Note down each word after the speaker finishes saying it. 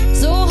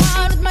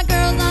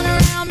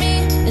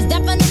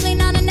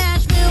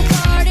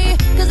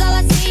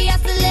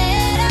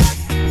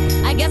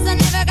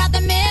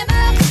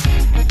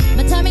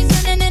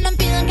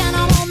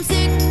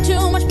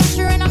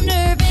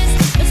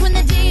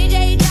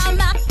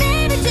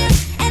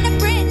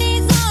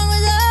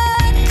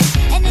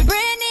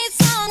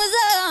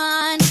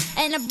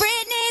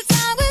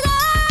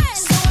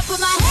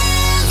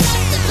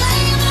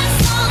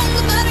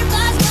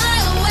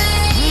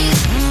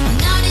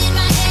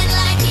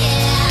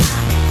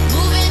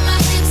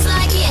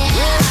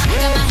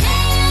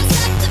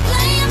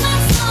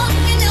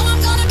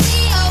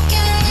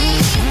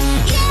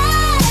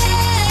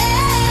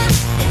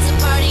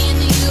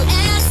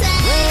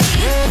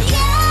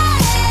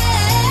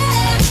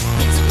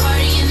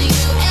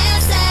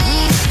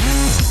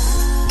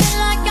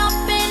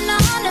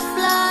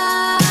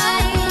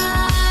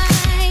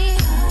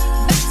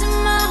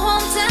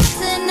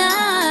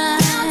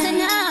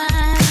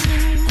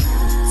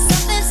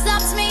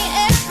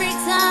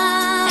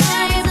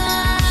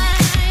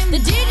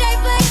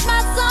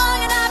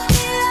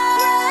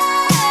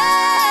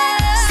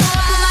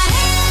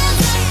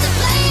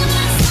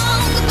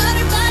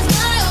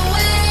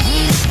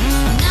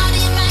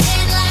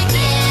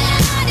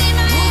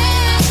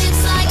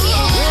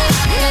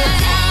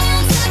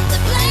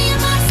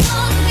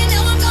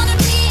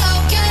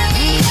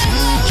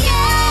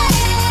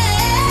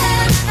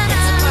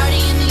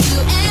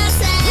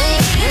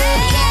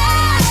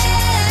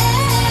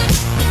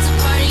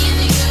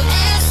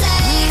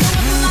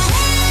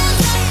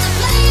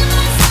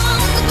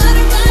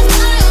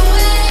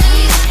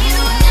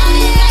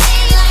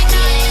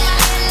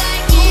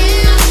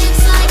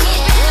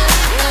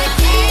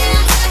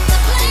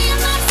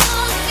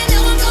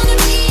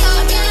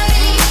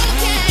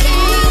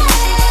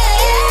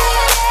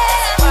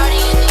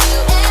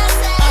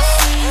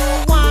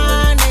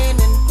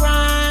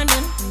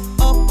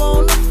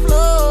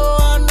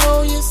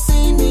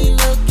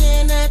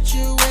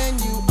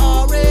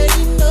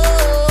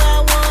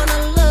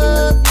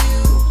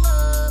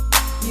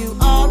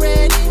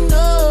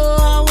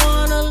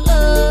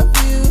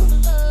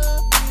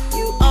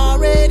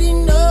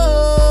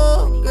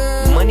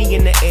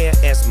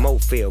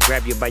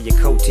by your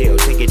coattail,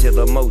 take it to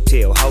the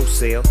motel,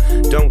 wholesale.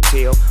 Don't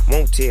tell,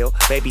 won't tell.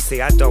 Baby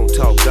say I don't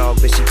talk, dog,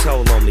 but she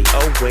told on me.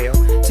 Oh well,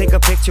 take a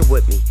picture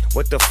with me.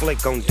 What the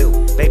flick gon' do?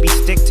 Baby,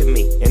 stick to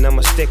me, and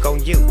I'ma stick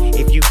on you.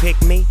 If you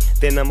pick me,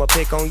 then I'ma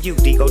pick on you.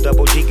 Digo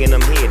double G, and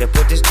I'm here to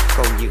put this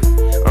on you.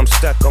 I'm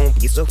stuck on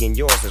you, so and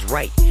yours is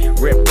right.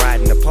 Rip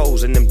riding the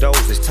poles, and them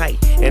doors is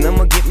tight. And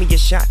I'ma get me a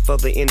shot for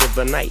the end of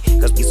the night.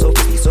 Cause we so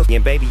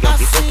and baby, don't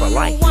be so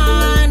polite.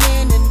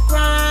 Whining and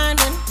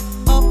grinding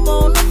up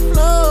on the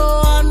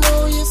floor. I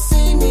know you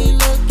see me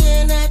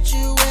looking at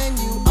you, and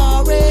you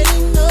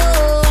already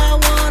know I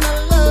wanna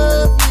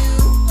love you.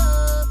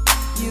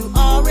 You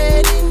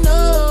already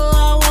know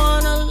I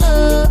wanna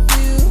love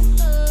you.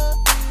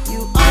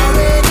 You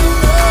already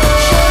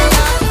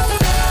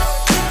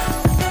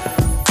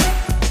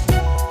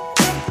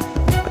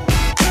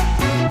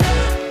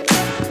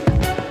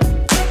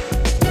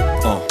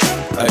know.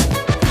 Hey,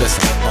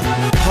 listen.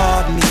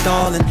 Pardon me,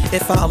 darling,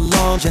 if I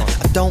alarmed you.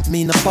 I don't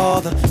mean to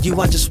bother you,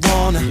 I just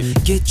wanna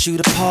get you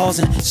to pause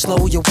and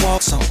slow your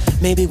walk. So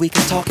maybe we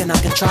can talk and I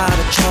can try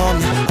to charm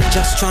you. I'm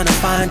just trying to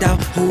find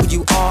out who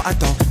you are. I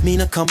don't mean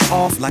to come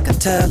off like a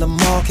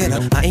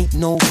telemarketer. I ain't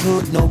no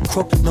hood, no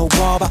crook, no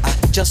robber. I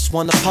just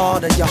want a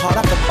part of your heart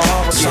I can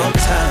borrow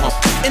sometimes.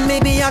 And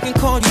maybe I can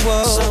call you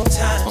up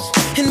sometimes.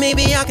 And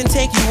maybe I can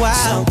take you out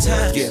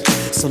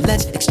sometimes. So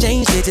let's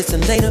exchange digits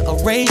and later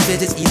arrange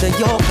visits, either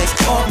your place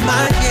or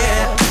mine.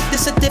 Yeah,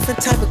 this a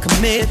different type of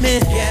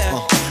commitment.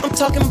 I'm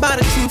talking about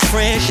a true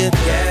friendship.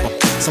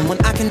 Someone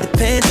I can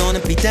depend on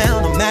and be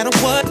down no matter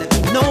what. Let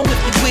me know if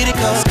you're with it,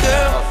 cause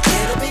girl,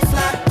 it'll be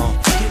fly.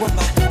 You want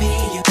my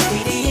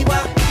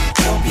B-U-D-D-Y.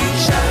 Don't be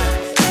shy,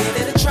 give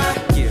it a try.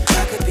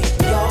 I could be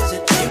yours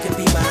and you can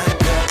be mine,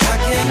 girl. I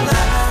can't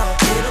lie,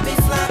 it'll be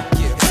fly.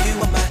 If you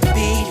want my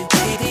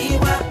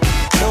B-U-D-D-Y.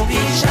 Don't be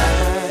shy,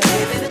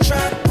 give it a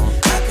try.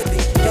 I could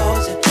be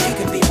yours and you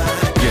can be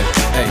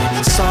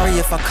mine. Sorry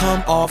if I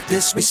come off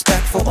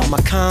disrespectful, or my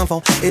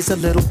convo is a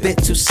little bit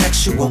too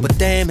sexual. But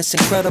damn, it's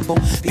incredible,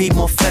 be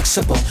more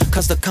flexible,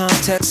 cause the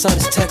context of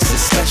this text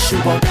is special.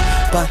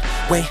 But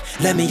wait,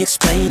 let me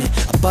explain it.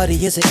 A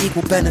buddy is an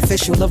equal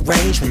beneficial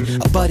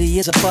arrangement. A buddy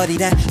is a buddy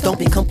that don't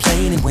be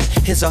complaining when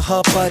his or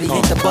her buddy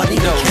ain't the buddy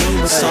that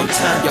came with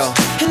sometimes.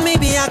 And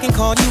maybe I can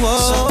call you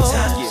up,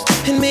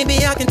 and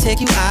maybe I can take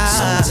you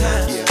out.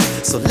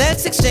 So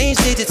let's exchange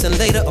digits and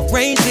later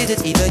arrange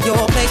visits, either your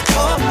place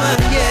or mine.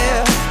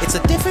 It's a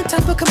different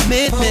type of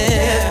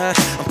commitment.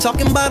 I'm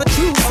talking about a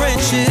true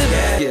friendship.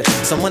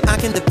 Someone I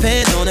can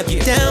depend on if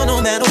you're down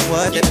no matter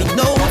what. Let me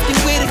know if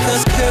you're with it,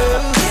 cause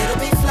girl, it'll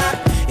be fly.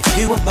 If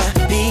you want my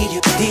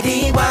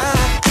B-U-D-D-Y.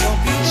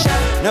 Don't be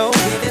shy, no,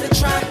 give it a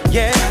try.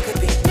 I could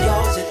be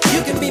yours and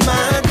you can be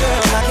mine,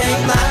 girl. I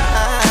can't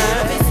lie,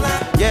 it'll be fly.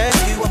 If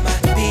you want my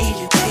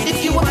B-U-D-D-Y. If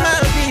you want my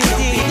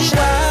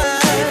B-U-D-D-Y.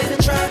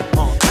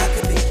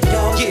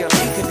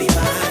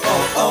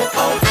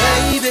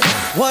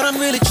 What I'm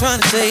really trying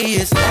to say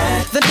is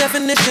the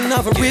definition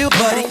of a real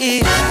buddy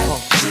is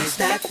she's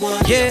that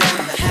one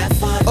have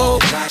fun.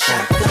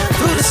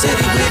 Through the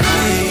city with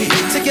me.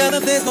 Together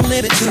there's no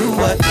limit to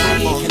what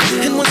we can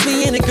do. And once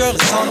we in it, girl,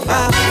 it's all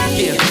about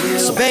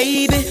So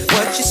baby,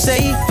 what you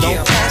say?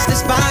 Don't pass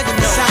this by your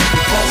side,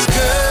 because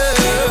girl,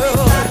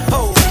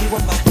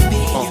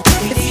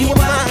 if you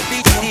want my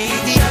BD,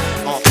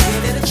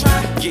 give it a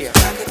try.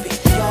 I could be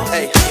yours.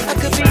 I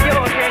could be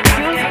yours.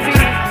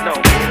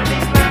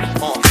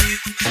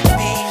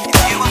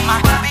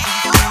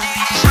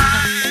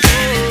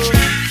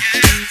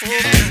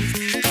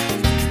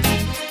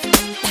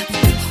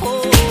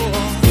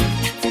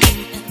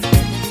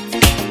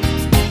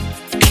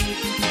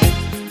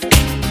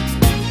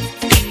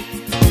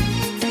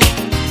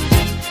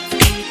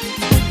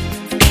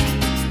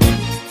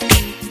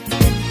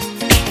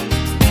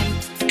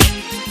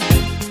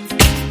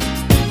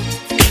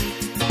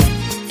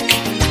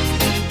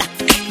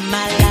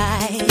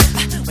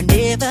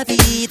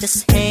 Be the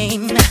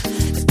same.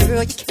 The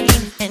girl, you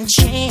came and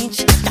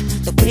changed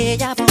the way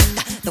I want,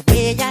 the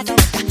way I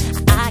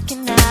don't. I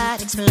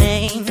cannot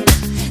explain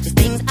the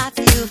things I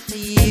feel for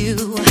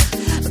you.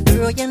 But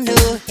girl, you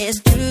know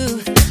it's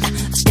true.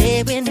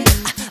 Stay with me,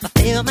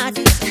 fulfill my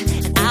dues,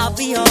 and I'll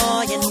be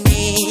all you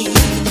need.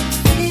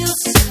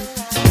 Feels so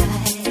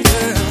right,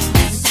 girl.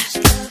 That's the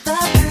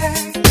bird.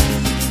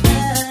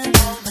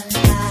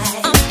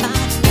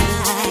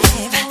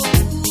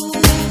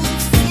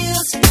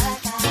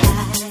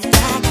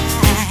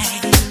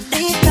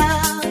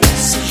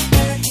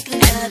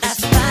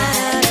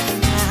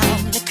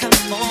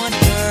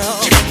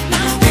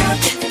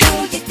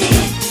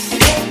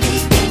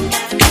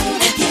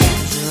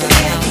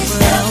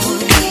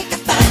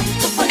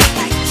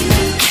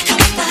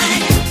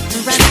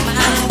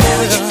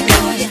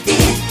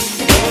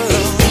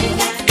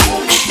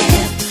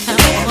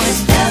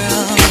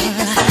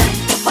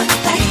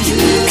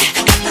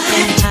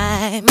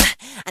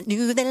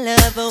 Knew that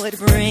love would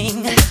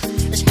bring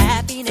this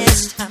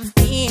happiness I'm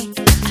being.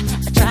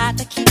 I tried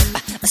to keep my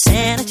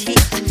sanity.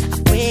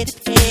 I waited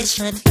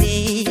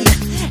patiently.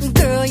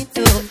 Girl, you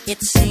know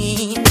it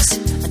seems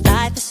my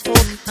life is so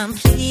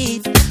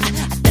complete.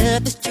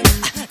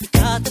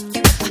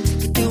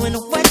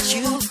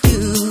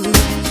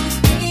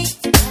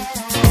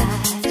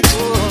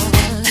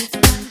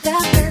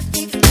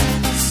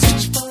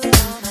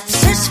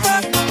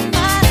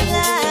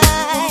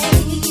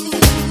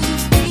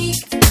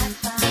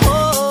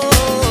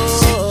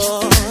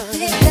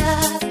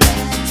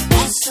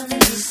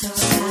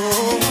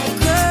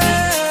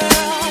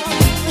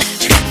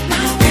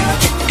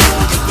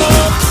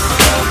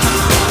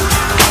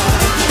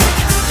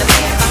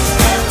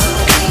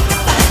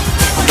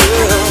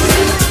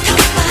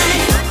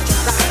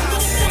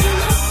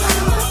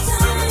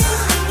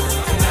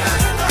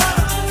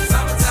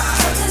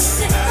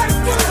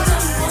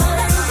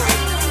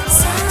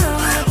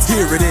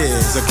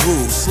 is a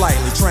groove,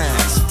 slightly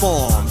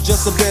transformed.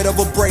 Just a bit of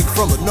a break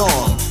from the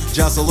norm.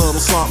 Just a little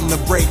something to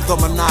break the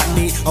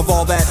monotony of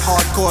all that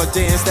hardcore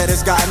dance that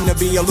has gotten to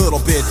be a little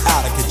bit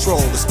out of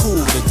control. It's cool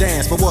to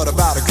dance, but what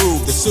about a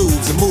groove that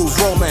soothes and moves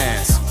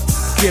romance?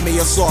 Give me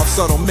a soft,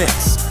 subtle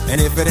mix,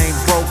 and if it ain't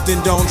broke, then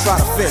don't try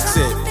to fix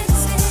it.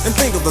 And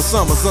think of the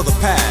summers of the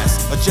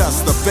past.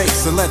 Adjust the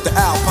bass and let the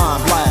Alpine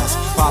blast.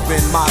 Pop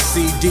in my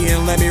CD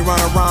and let me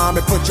run around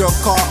and put your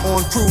car on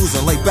cruise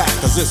and lay back,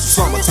 cause it's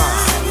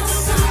summertime.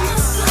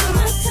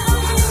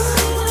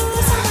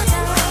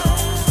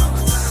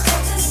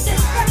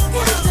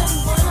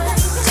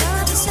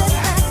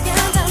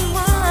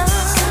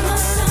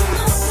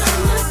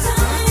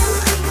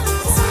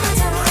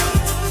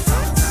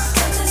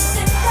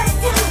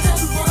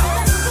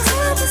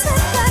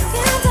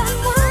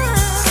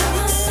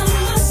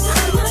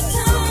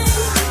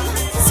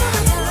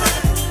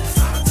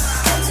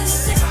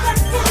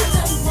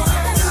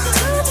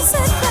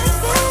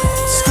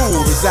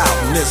 Out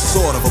and it's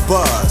sort of a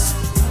buzz,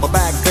 but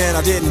back then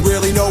I didn't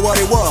really know what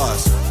it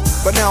was.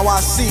 But now I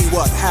see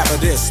what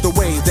happened is the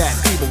way that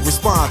people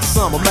respond to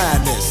summer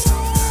madness.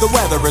 The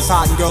weather is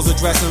hot and girls are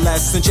dressing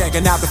less and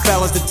checking out the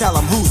fellas to tell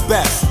them who's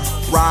best.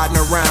 Riding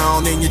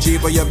around in your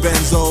Jeep or your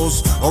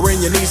Benzos, or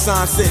in your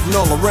Nissan sitting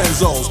on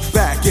Lorenzo's.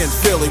 Back in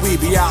Philly we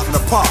be out in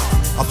the park.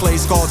 A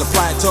place called the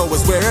Plateau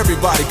is where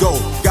everybody go.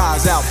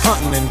 Guys out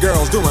hunting and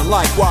girls doing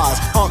likewise,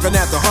 honking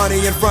at the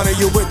honey in front of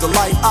you with the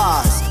light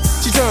eyes.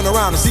 She turn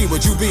around and see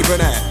what you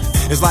beeping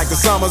at. It's like the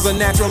summer's a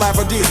natural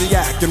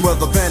aphrodisiac. And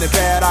with a pen and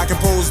pad I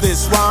compose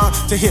this rhyme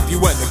to hip you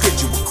and to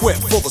get you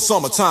equipped for the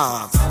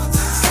summertime.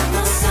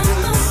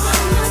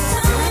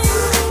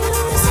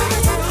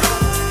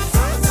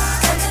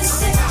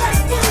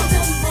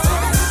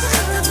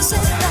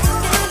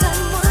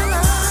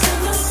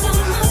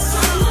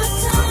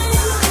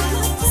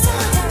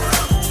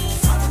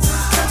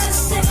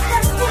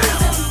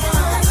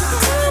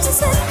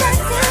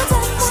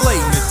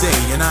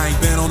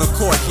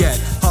 Court yet,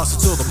 hustle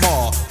to the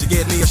mall to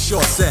get me a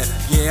short set.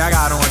 Yeah, I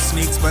got on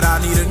sneaks, but I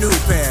need a new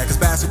pair, cause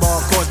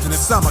basketball courts in the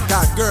summer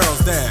got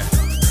girls there.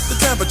 The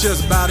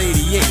temperature's about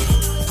 88.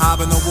 Hop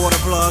in the water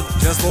plug,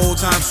 just for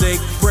old time's sake.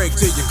 Break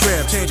to your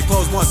crib, change your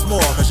clothes once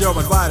more, cause you're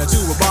invited to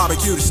a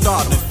barbecue to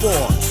starting at 4.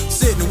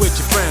 Sitting with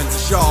your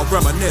friends, y'all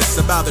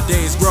reminisce about the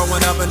days growing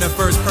up and the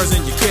first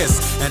person you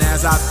kiss. And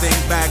as I think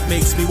back,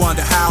 makes me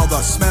wonder how the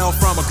smell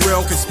from a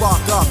grill can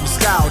spark up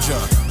nostalgia.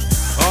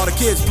 All the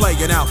kids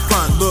playing out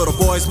front, little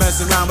boys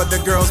messing around with the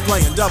girls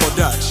playing double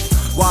dutch.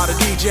 While the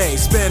DJ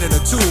spinning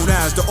a tune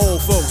as the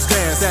old folks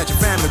dance at your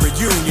family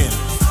reunion.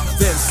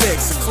 Then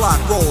 6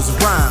 o'clock rolls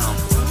around.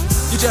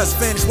 You just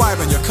finished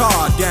wiping your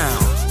car down.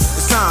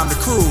 It's time to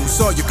cruise,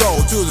 so you go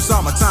to the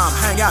summertime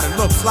hangout. It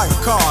looks like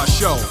a car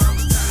show.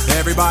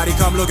 Everybody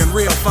come looking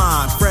real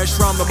fine, fresh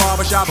from the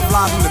barbershop and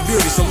fly from the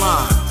beauty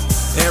salon.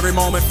 Every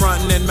moment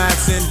frontin' and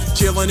maxin',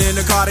 chillin' in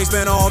the car, they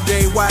spend all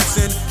day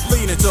waxin',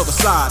 leaning to the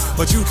side,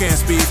 but you can't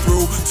speed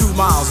through 2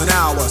 miles an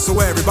hour, so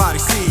everybody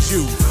sees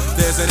you.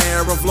 There's an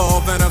air of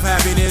love and of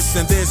happiness,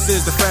 and this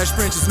is the Fresh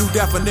Prince's new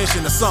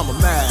definition of summer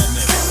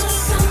madness.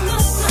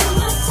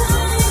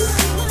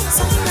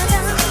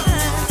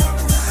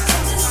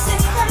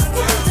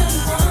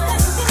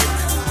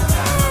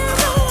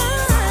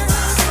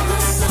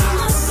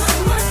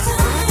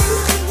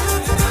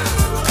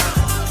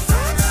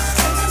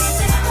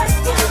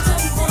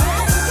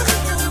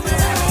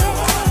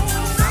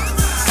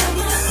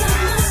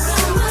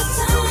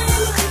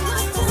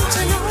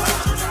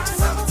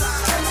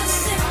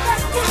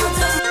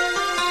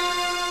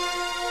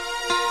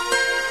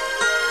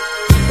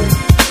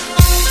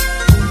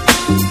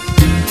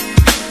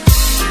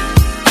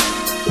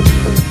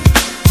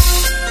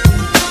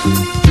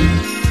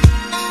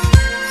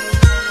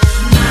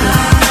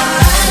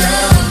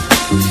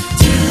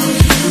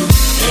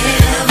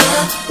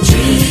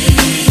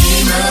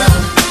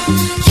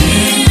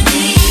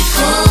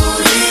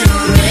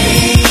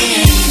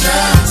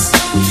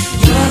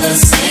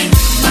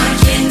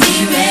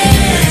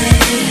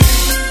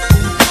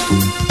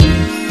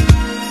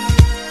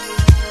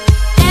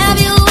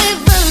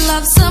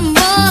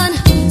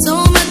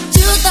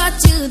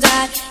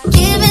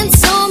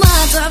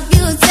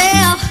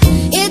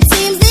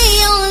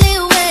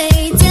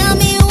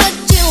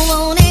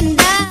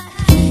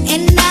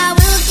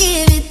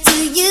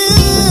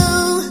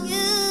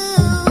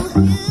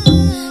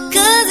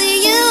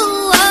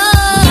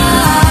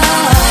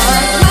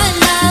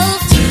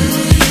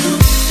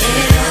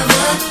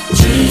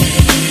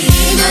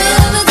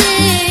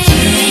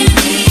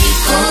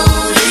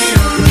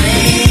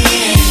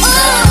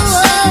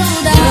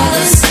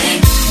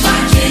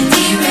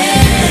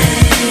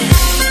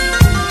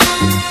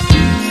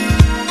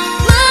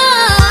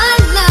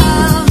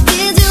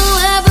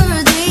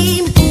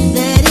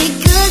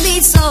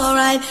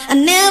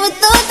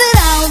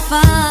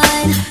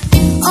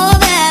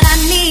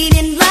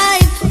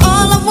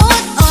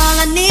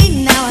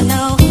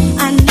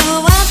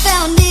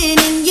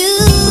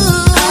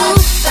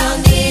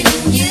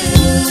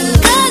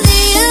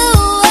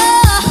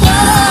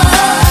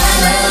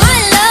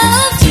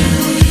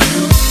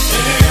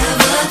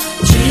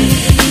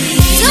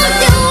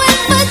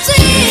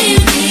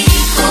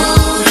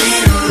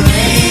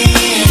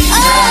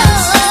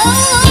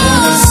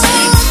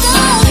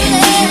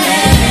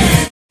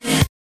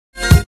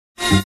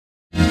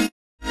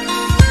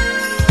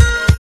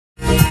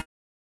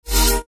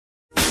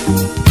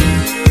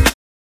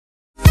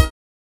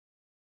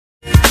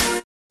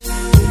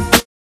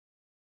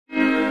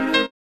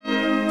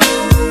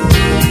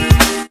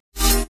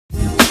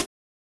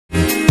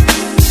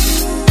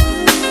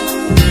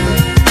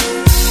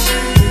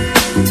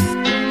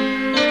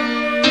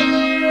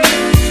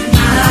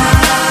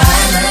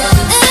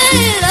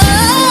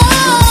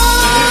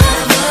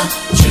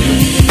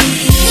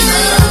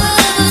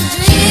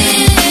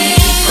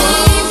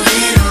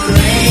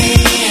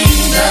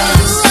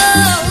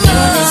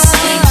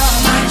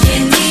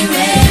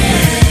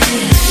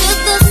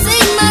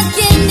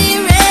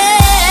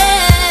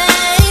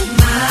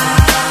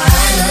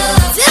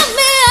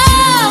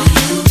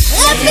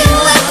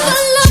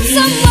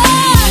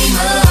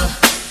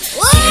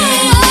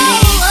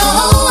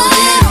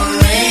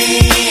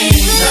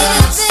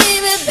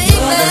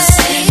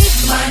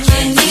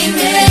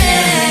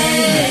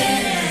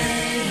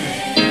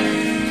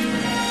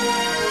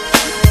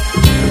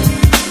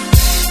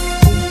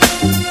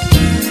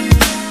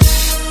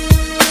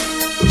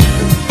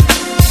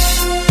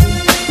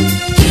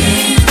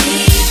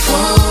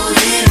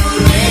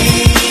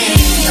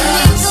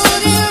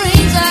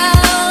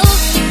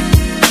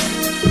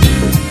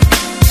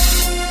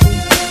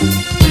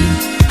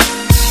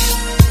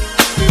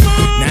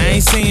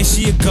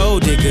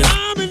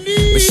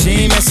 she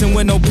ain't messing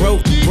with no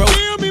broke.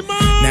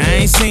 Now I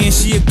ain't saying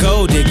she a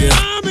gold digger,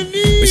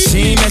 but she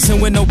ain't messing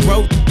with no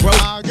broke.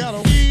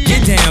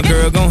 Get down,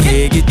 girl, gon'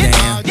 head, get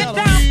down.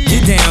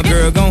 Get down,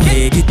 girl, gon'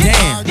 head, get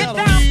down.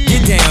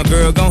 Get down,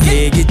 girl, gon'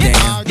 head, get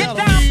down.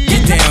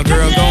 Get down,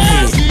 girl, gon'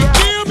 head.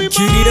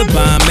 Cutie the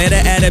bomb, met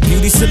her at a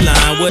beauty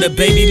salon with a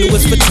baby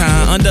Louis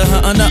Vuitton under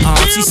her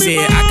underarm. She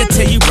said, I could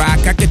tell you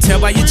rock, I could tell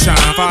by your charm.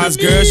 Far as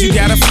girls, you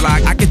got a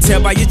flock, I could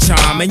tell by your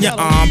charm and your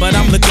arm. But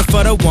I'm looking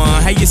for the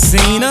one, have you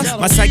seen her?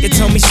 My psychic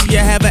told me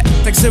she'll have a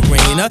like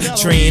Serena,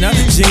 Trina,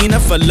 Gina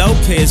for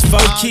Lopez, 4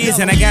 kids.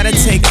 And I gotta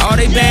take all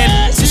they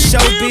bad to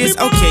showbiz.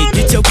 Okay,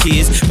 get your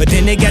kids, but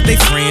then they got their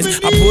friends.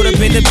 I pulled up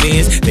in the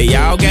Benz, they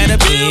all got a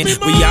bin.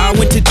 We all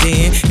went to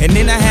den, and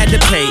then I had to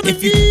pay.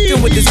 If you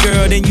f***ing with this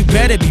girl, then you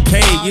better be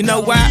paid. You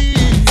know why?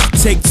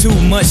 Take too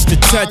much to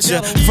touch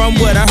her. From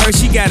what I heard,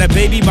 she got a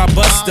baby by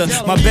Buster.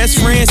 My best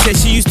friend said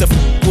she used to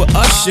f with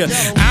Usher.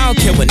 I don't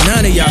care what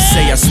none of y'all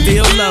say, I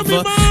still love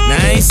her. Now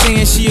I ain't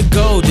saying she a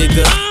gold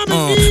digger,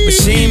 but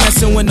she ain't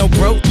messing with no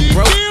broke.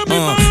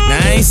 Now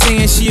I ain't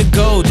saying she a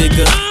gold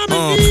digger,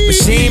 but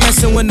she ain't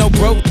messing with no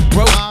broke.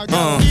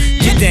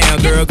 Get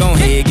down, girl, gon'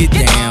 head, get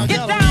down.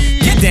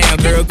 Get down,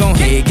 girl, gon'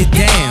 head, get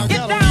down.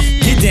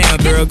 Get down,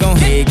 girl, gon'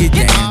 head, get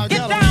down.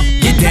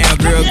 Get down,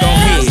 girl, gon'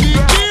 head.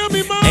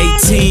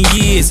 18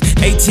 years,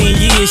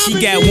 she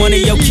got one of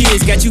your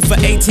kids, got you for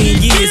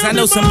 18 years. I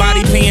know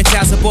somebody paying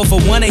child support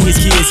for one of his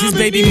kids. His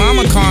baby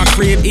mama car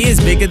crib is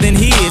bigger than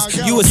his.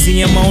 You will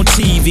see him on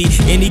TV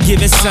any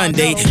given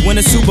Sunday, win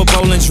a Super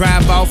Bowl and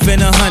drive off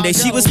in a Hyundai.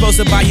 She was supposed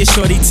to buy your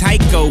shorty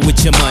Tyco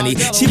with your money.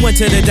 She went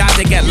to the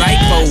doctor, got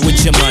lipo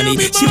with your money.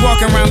 She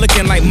walk around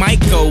looking like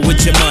Michael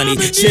with your money.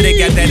 Shoulda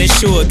got that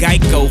insured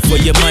Geico for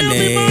your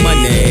money.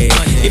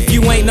 If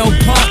you ain't no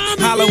punk,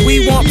 holla,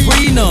 we want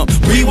prenup.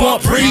 We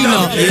want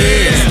prenup,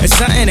 yeah. It's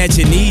something that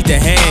you need to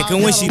have,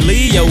 cause when she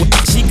leave, yo,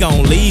 she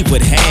gon' leave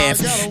with half.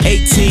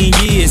 18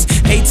 years,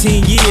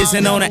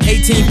 and on her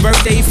 18th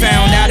birthday,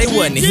 found out it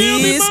wasn't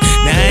his.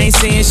 Now I ain't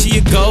saying she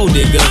a gold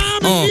digger,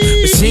 but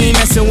she ain't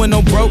messing with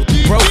no broke.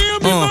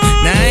 Now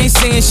I ain't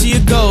saying she a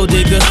gold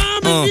digger,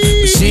 but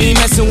she ain't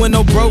messing with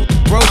no broke.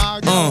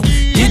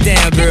 Get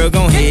down, girl,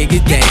 gon' head,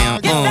 get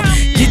down.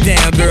 Get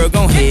down, girl,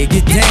 gon' head,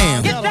 get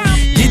down.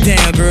 Get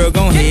down, girl,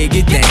 gon' head,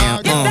 get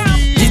down.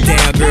 Get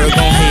down, girl,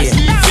 gon' head.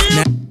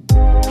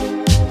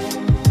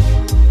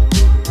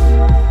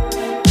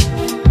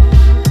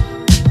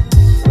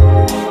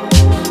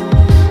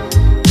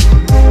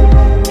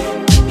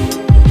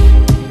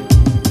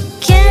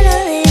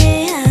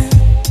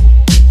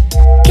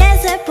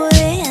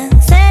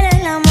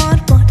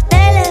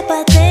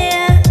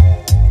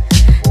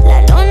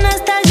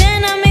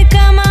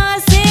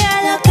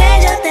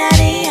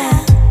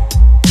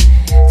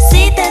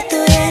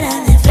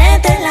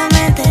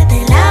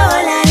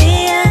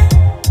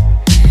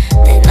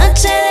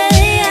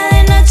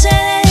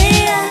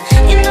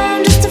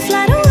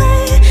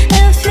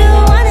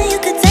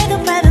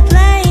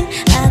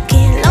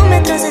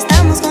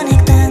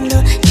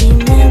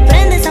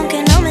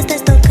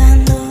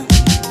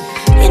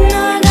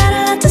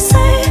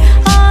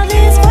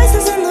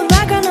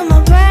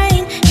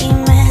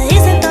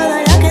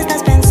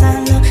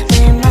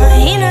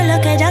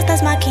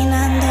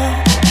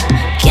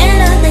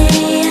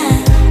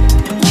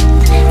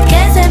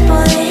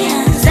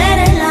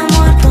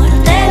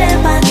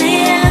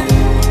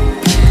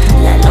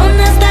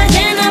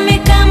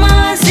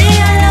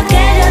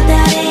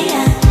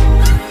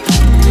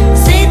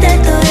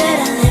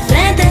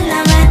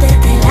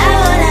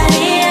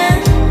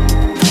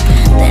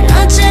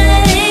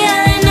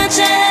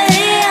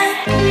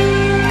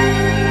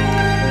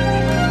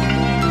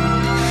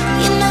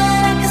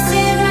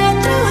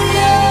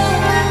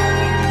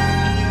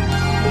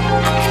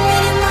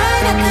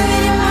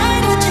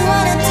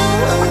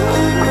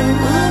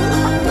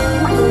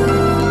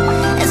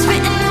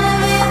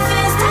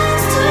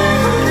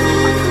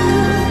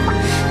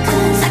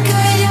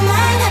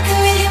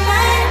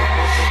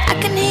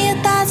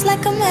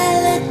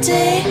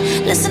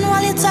 Listen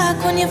while you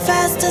talk when you're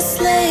fast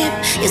asleep.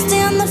 You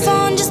stay on the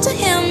phone just to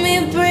hear me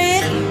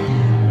breathe.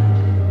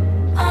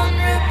 On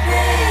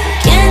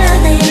repeat. ¿Quién lo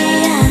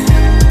diría?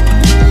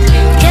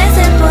 Que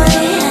se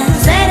podía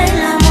hacer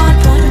el amor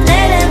por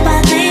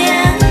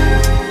telepatía.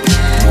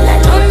 La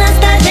luna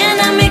está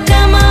llena, mi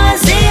cama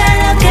vacía.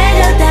 Lo que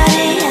yo te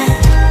haría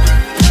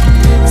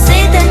si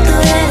te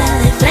tuviera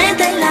de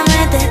frente en la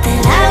mente, te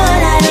la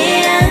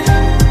volaría.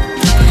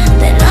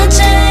 De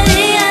noche de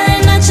día, de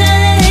noche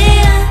de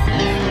día.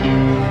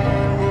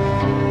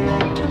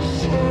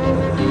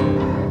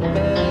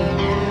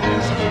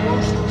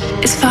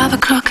 It's 5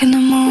 o'clock in the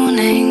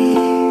morning.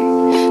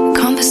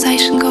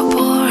 Conversation got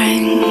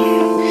boring.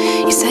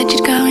 You said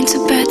you'd go into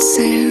bed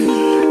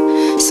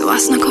soon, so I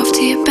snuck off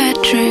to your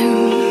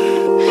bedroom.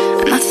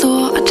 And I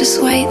thought I'd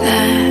just wait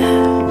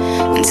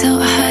there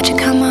until I heard you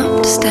come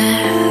up the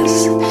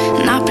stairs.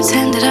 And I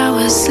pretended I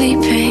was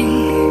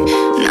sleeping,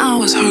 and I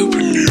was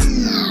hoping you.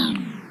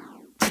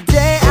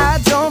 Today I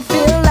don't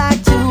feel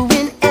like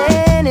doing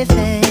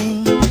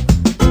anything.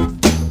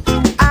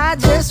 I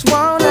just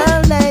wanna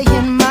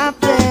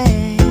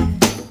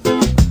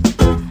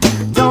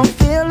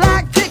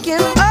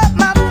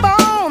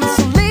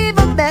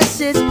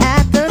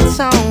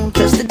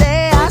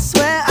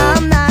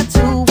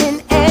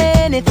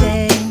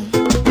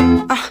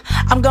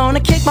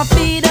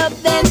feet up,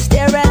 then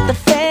stare at the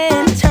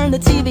fan. Turn the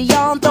TV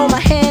on, throw my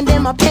hand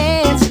in my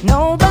pants.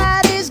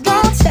 Nobody's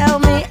gonna tell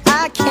me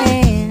I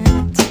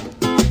can't.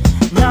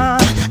 Nah,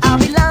 I'll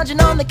be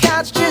lounging on the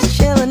couch, just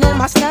chilling in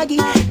my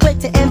Snuggie. Click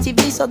to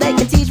MTV so they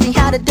can teach me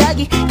how to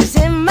Dougie. 'Cause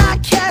in my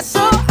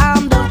castle,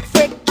 I'm the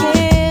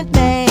freaking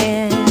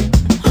man.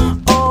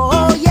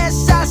 Oh, yes,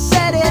 I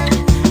said it.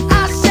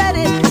 I said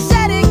it. I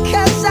said it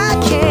 'cause I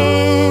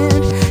can.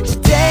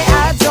 Today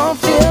I don't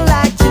feel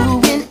like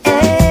doing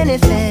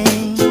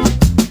anything.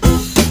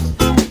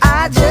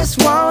 I just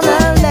wanna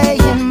lay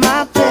in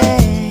my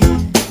bed.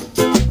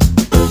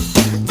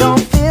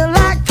 Don't feel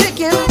like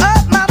picking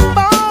up my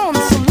phone,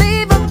 so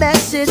leave a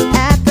message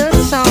at the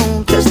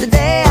tone. 'Cause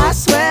today I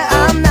swear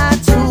I'm not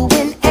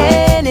doing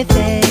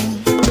anything.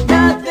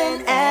 Nothing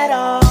at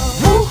all.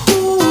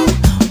 Woo-hoo,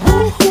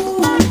 woo-hoo,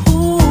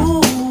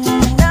 woo-hoo.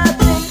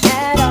 Nothing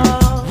at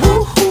all.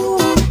 Woo-hoo,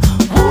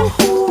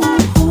 woo-hoo,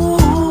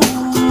 woo-hoo.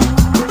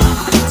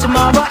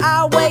 Tomorrow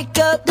I'll wake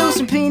up, do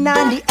some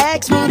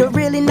P90X, meet a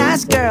really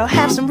nice girl,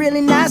 have some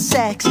really nice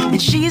sex,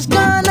 and she's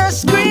gonna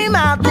scream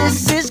out,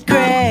 "This is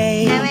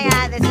great." Oh my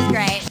god, this is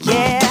great.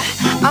 Yeah,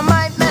 I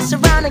might mess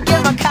around and get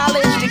my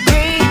college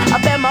degree. I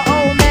bet my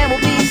old man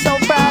will be so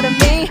proud of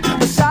me.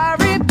 But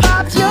sorry,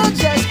 Pops, you'll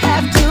just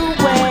have to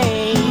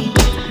wait.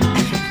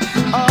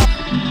 Oh.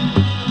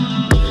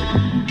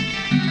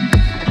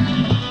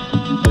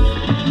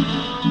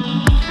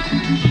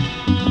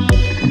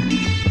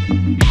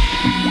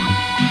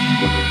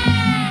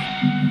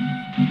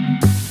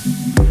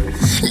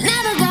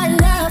 Never got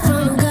love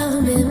from a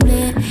government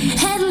man.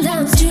 Heading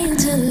downstream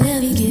to the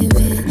love you give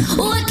it.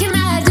 What can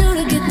I do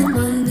to get the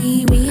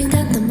money? We ain't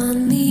got the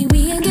money, we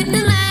ain't getting the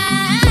line.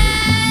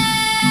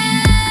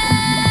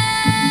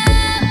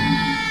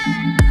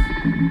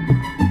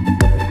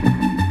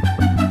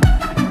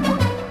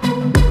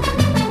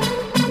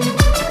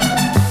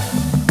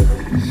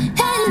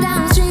 Heading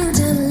downstream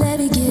to the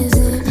levee gives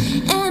it.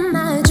 And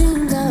my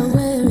dreams are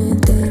wearing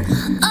thin.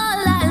 All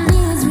I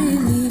need is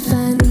relief. I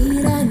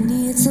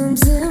need some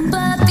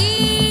sympathy.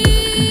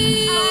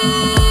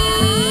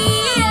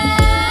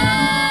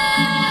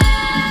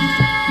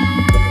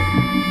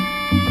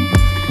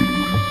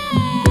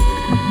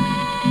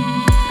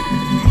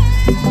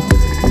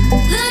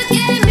 Look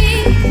at me,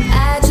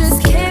 I just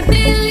can't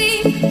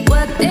believe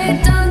what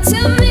they've done to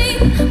me.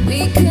 We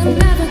could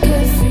never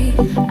get free.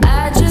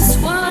 I just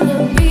wanna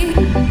be.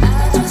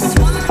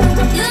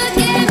 Look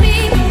at me,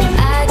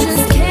 I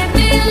just can't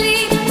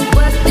believe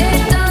what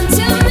they've done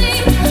to me.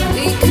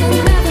 We could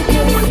never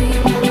get free.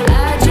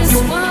 I just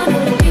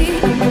wanna be.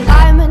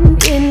 Diamond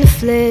in the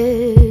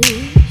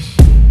flesh.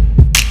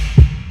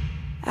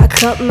 I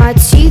cut my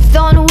teeth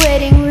on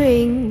wedding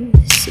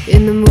rings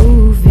in the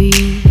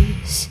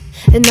movies,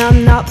 and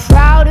I'm not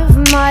proud of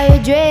my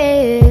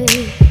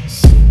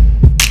address.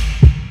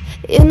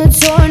 In a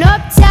torn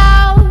up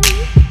town,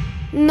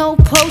 no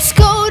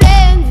postcode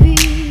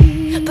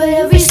envy, but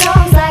every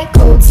song's like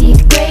gold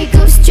teeth, grey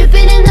goose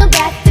dripping in the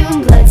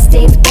bathroom,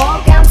 bloodstains,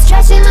 ball gowns,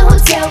 trash in the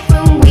hotel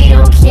room. We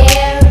don't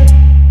care.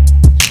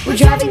 We're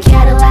driving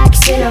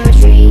Cadillacs in our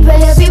dreams,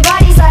 but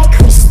everybody's like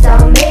crystal,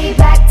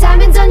 Maybach,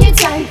 diamonds on your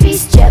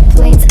timepiece, jet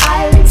planes,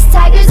 islands,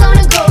 tigers on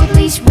a gold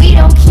leash. We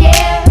don't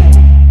care.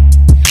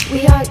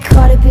 We aren't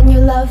caught up in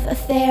your love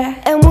affair,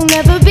 and we'll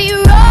never be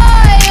royal.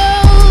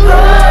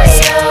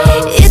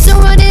 It's a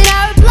run in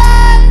our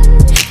blood.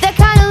 That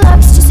kind of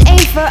luck's just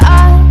ain't for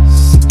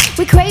us.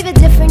 We crave a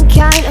different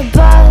kind of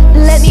buzz.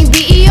 Let me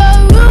be your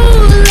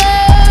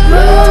ruler.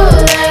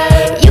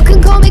 You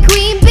can call me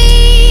Queen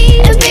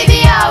Bee, and baby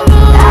I'll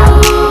rule.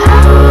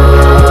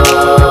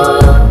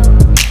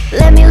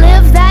 Let me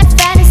live that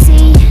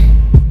fantasy.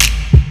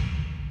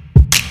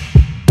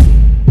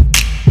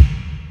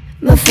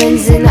 My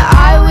friends and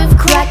I, we've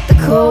cracked the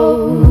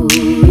code.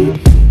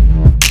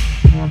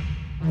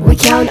 We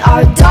count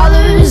our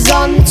dollars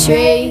on the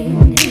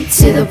train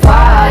to the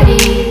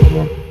party,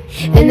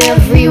 and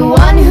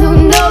everyone who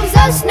knows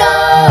us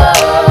knows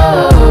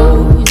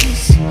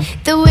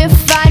that we're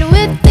fine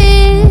with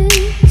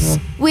this.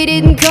 We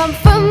didn't come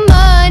for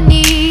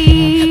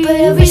money, but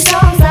every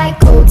song's like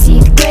gold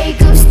teeth, grey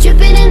goose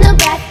dripping in the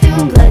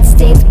bathroom,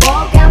 bloodstains,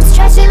 ball gowns,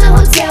 trash in the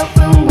hotel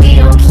room. We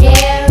don't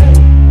care.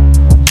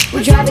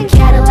 We're driving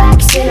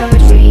Cadillacs in our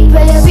dreams,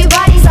 but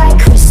everybody's like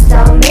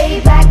crystal,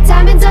 Maybach,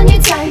 diamonds on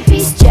your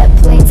timepiece, jet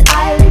planes,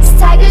 islands,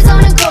 tigers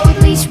on a gold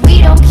leash.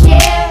 We don't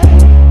care.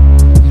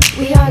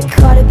 We aren't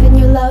caught up in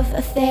your love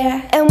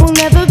affair, and we'll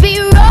never be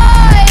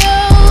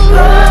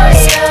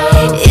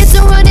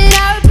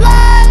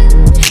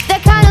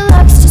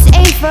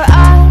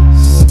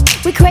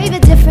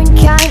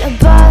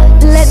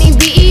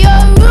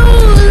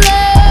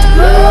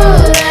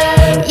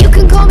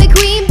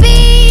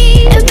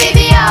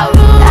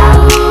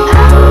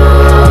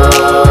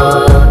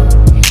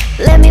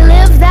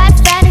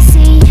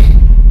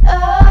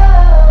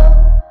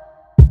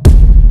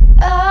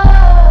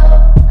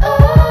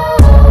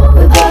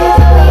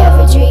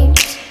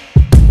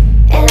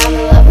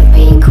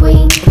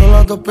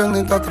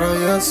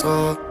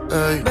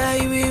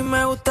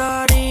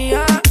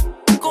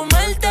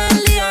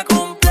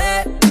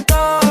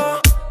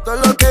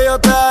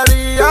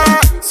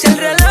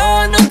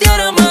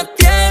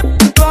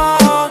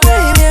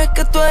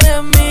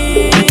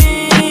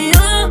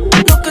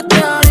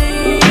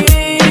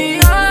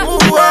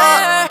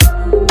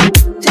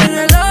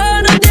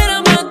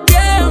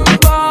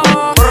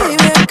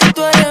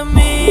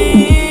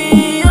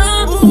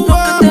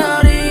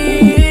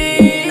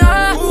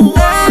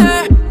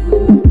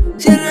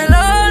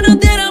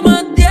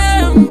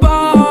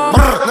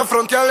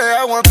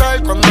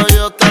aguantar cuando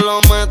yo te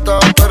lo meta.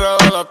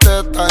 Operado la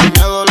teta, el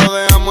miedo lo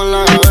dejamos en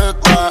la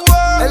gaveta.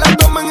 El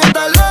abdomen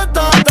está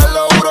alerta, te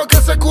lo juro que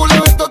ese culo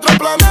es de otro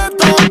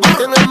planeta.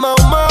 Tiene el mao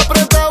más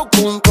apretado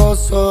que un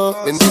coso.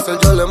 Vin Diesel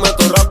yo le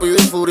meto rápido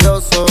y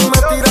furioso.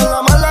 Me tiran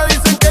la mala,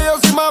 dicen que yo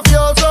soy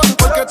mafioso.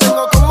 Porque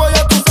tengo como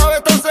ya tú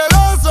sabes tan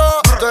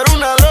celoso. Tú eres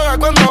una droga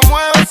cuando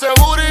mueves ese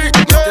booty.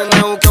 Me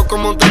tienes buqueo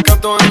como un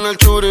tecato en el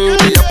churi.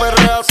 Y ella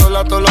perrea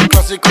sola todos los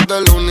clásicos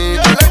del uni.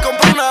 Yo le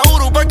compré una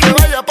Uru pa' que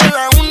vaya pa'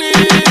 la uni.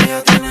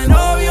 Ella tiene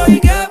novio y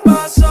 ¿qué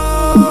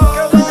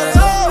pasó?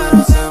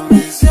 Pero se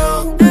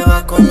envició. Te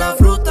vas con la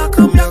fruta,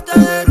 cambiaste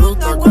de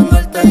ruta. Cuando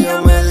él te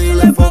llame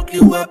dile fuck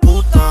you,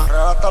 hueputa.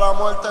 Hasta la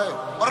muerte.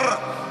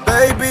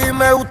 Baby,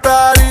 me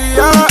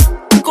gustaría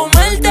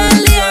comerte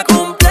el día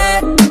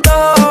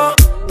completo.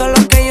 Todo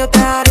lo que yo te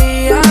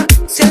haría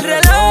si el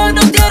reloj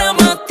no diera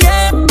más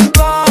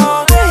tiempo.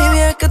 Baby,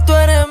 es que tú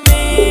eres mía.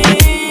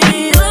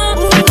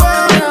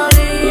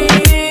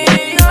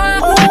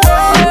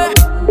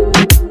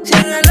 Si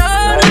el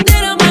reloj no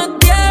diera más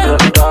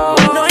tiempo.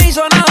 No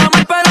hizo nada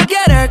mal, pero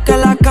quiere que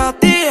la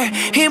castigue.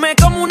 Y me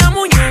como una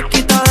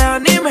muñequita de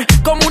anime.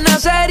 Como una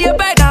serie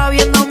pega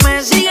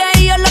viéndome. Sigue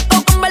y yo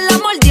loco con verla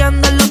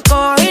mordiendo en los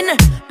cojines.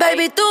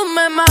 Baby, tú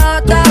me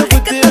matas.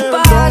 ¿Qué te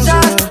pasa?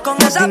 Con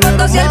esa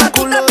fantasía la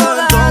puta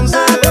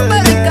fogata. Tú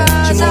me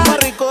descansas.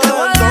 Te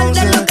voy a dar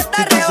de lo que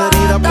te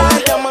arrebata.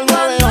 puedes llamar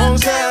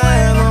 911,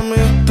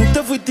 mami. Tú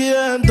te fuiste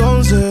desde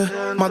entonces.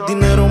 Más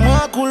dinero,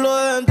 más culo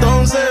desde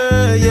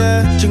entonces,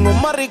 yeah. Chingo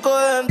más rico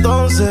desde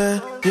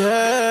entonces,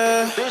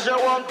 yeah.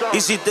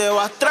 Y si te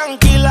vas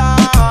tranquila,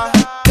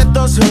 que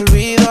esto se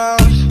olvida.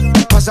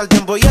 Pasa el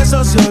tiempo y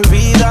eso se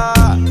olvida.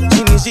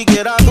 Si ni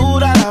siquiera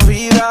dura la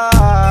vida,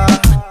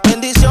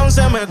 bendición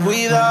se me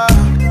cuida.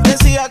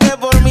 Decía que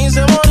por mí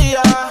se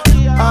moría,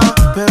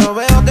 pero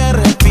veo que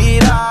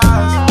respiras.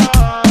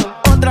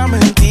 Otra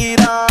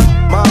mentira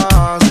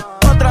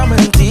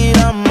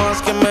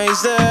más que me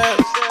dices.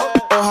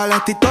 Ojalá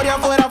esta historia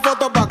fuera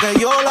foto pa' que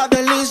yo la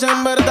deslice.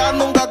 En verdad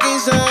nunca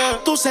quise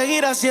tú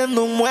seguir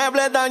haciendo un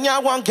mueble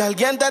dañado aunque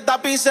alguien te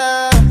tapice.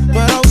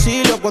 No era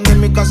auxilio cuando en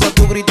mi casa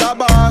tú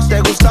gritabas. Te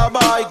gustaba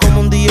y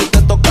como un día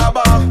te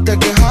tocaba. Te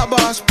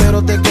quejabas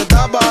pero te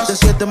quedabas. De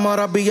 7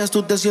 maravillas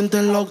tú te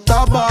sientes la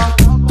octava.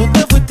 Tú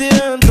te fuiste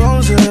de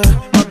entonces.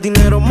 Más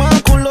dinero,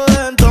 más culo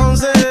de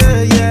entonces,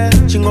 yeah.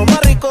 Chingo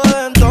más rico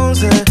de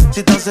entonces. Si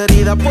estás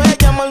herida puedes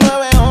llamar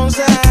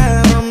 911,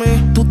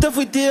 mami. Tú te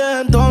fuiste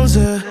de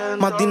entonces.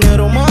 Más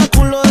dinero, más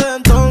culo de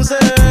entonces,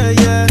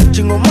 yeah.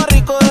 Chingo más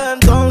rico de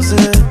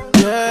entonces,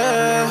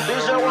 yeah.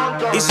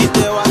 Y si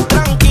te vas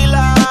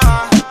tranquila,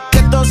 que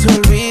esto se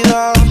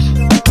olvida.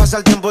 Pasa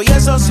el tiempo y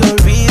eso se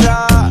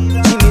olvida.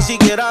 Si ni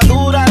siquiera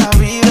dura la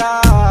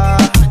vida,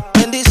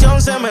 bendición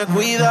se me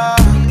cuida.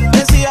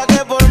 Decía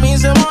que por mí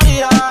se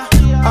moría,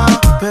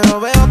 pero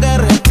veo que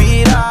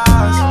respiras.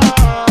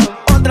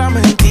 Otra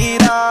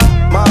mentira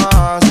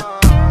más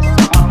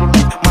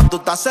tú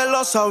estás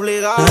celosa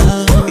obligada.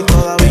 Y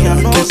todavía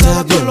no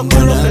sabes todo lo que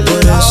le da.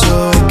 Por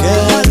eso hay que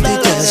dejarte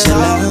que se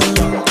la.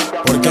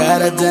 Porque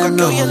eres de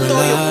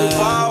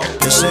novedad.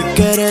 Yo sé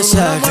que eres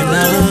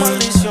ajena,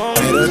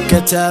 pero es que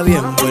está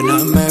bien buena.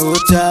 Me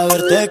gusta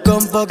verte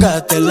con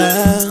poca tela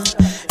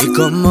y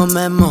cómo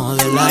me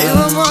modela. Ahí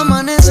vamos a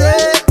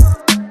amanecer.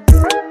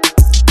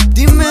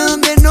 Dime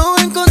dónde nos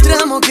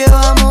encontramos, qué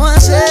vamos a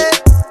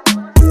hacer.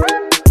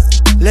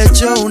 Le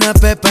echo una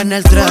pepa en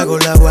el trago,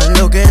 la voy a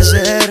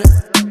enloquecer.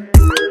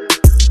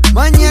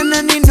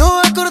 Mañana ni nos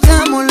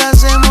acordamos, lo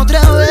hacemos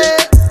otra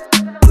vez.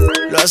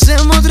 Lo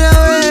hacemos otra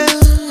vez.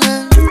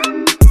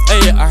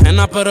 Ella es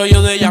ajena pero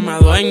yo de ella me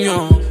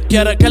dueño.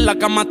 Quiere que en la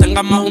cama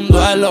tengamos un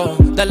duelo.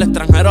 Del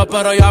extranjero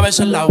pero yo a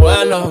veces la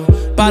vuelo.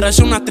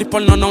 Parece una actriz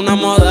porno, no una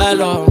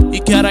modelo.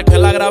 Y quiere que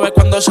la grabe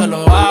cuando se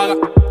lo haga.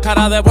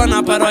 Cara de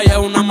buena pero ella es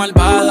una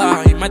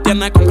malvada. Y me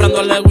tiene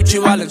comprándole Gucci y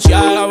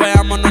Balenciaga.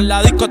 Veámonos en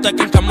la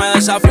discoteca en que me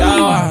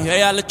desafiaba. Y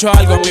ella le echó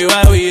algo a mi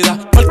bebida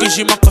porque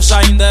hicimos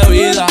cosas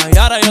indebidas. Y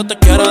ahora yo te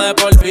quiero de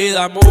por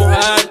vida,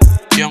 mujer.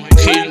 Young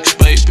Kings,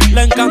 baby.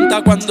 Le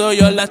encanta cuando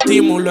yo la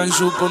estimulo en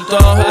su punto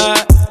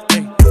G.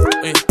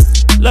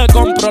 Le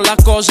compro las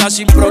cosas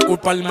sin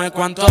preocuparme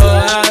cuánto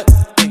es.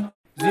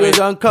 Cuando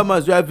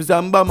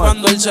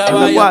él se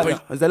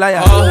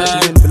vaya,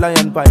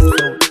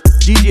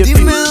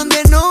 dime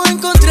dónde nos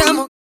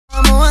encontramos, qué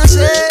vamos a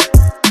hacer.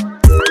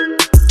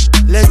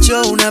 Le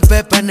echo una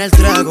pepa en el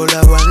trago,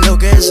 la voy a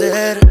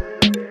enloquecer.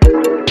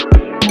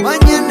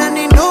 Mañana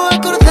ni nos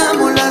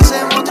acordamos, lo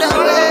hacemos otra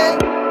vez.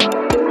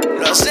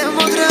 Lo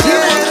hacemos otra vez.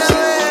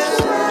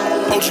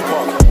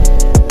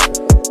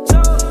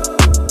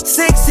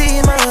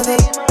 Sexy mother,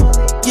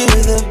 you're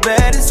the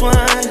baddest one.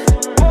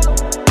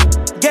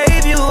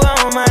 Gave you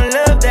all my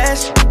love,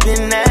 that's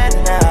been had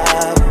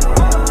enough.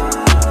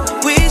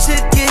 We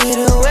should get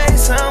away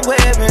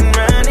somewhere and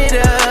run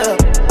it up.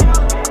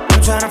 I'm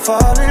tryna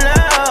fall in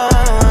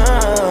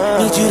love.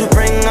 Need you to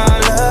bring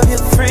all of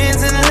your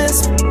friends and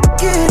let's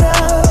get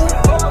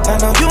up. I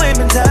know you ain't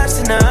been touched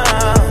enough.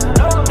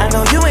 I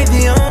know you ain't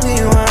the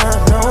only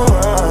one, no.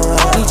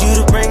 Need you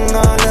to bring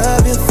all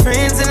of your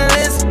friends and let's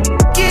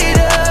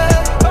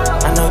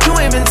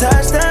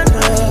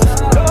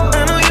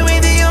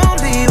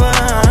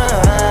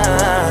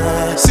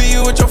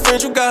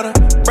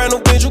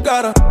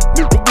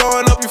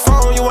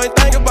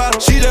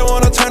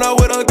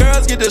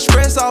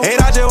And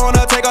I just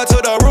wanna take her to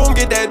the room,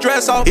 get that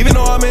dress off. Even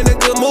though I'm in a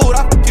good mood,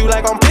 I f you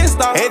like I'm pissed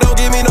off. Hey, don't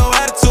give me no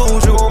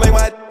attitude, you gon' make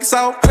my dick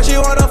soft. Her she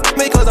wanna f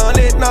me cause I'm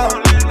lit now.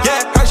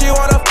 Yeah, her she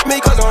wanna f me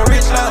cause I'm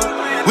rich now.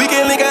 We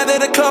can link out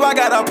at the club, I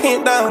got her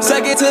pinned down.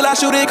 Suck it till I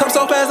shoot it, come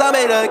so fast, I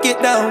made her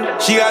get down.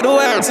 She got the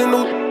words in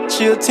new,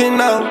 she a 10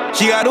 now.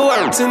 She got the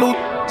words in new,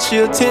 she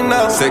a 10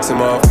 now. Sexy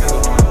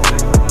motherfucker.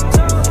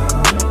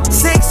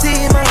 Sexy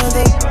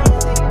mother,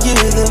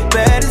 you're the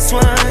baddest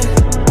one.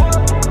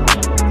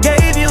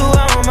 Gave you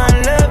all my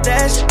love,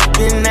 that shit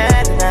been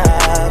that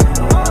now.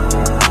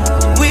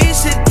 We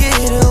should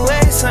get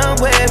away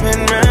somewhere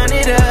and run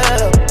it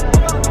up.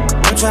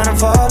 I'm tryna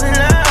fall in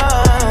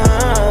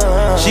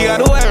love. She got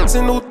the words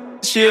in new,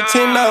 she a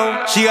 10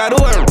 now. She got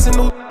the words in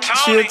new,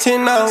 she a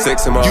 10 now.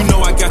 Sexy mother. You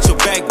know I got your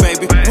back,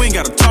 baby. We ain't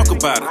gotta talk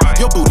about it.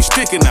 Your booty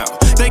sticking out.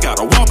 They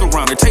gotta walk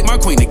around and take my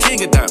queen to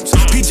King of Diamonds.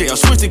 PJ, I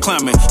switched it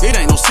climbing. It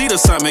ain't no seat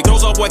assignment.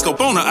 Goes off, wake up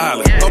on the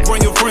island. I'll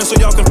bring your friends so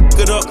y'all can f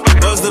it up.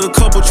 Us did a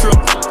couple trip.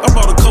 I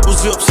brought a couple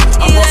zips.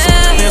 I brought some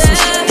and some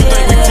shit. You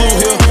think we flew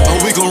here?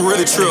 Or we gon'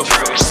 really trip?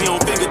 She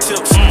on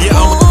fingertips. Yeah,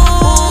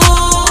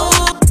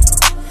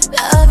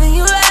 loving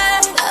you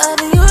right,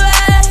 loving you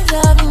right,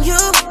 loving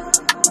you.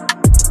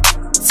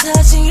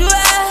 Touching you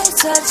right,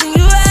 touching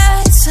you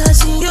right,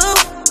 touching you.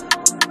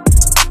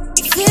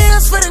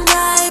 Feels for the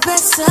night,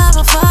 best time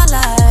of our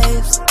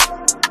lives.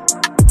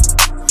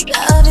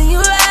 Loving you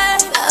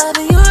right,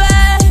 loving you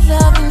right,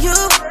 loving you.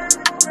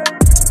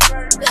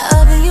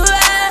 Loving you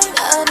right,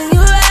 loving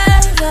you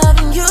right,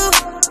 loving you.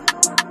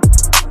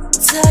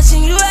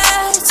 Touching you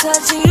right,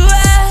 touching you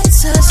right,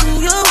 touching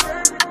you.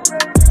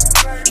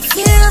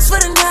 Feels for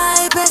the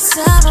night, best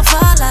time of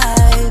our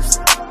lives.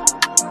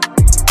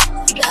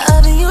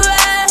 Loving you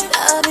right,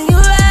 loving you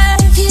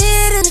right.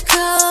 Get in the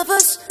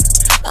covers,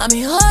 let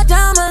me hold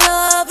down my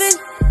loving.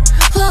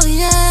 Oh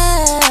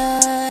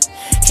yeah,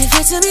 give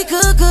it to me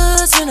good,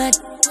 good tonight.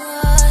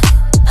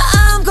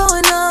 I'm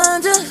going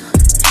under,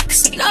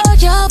 cause I know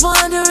you're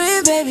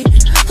wondering, baby.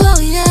 Oh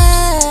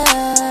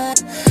yeah,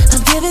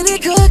 I'm giving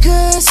it good,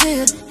 good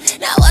shit.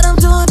 Now what I'm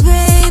doing,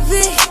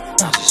 baby,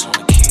 I just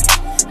wanna keep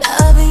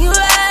loving you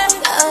right,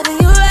 loving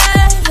you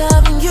right,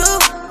 loving you.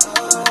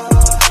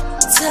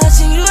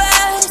 Touching you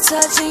right,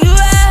 touching you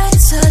right,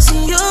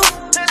 touching you.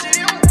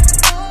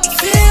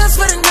 Feels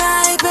for the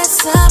night,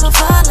 best time of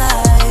our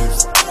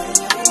lives.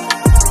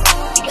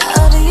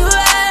 Loving you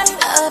right,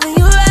 loving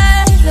you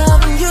right,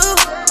 loving you.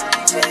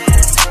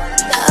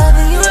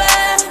 Loving you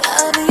right,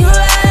 loving you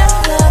right,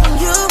 loving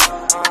you.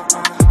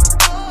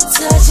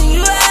 Touching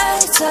you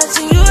right,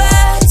 touching you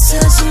right,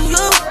 touching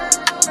you.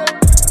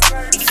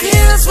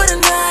 Feels for the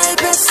night,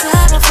 best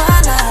time of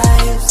our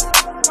lives.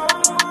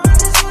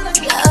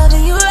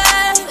 Loving you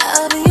right,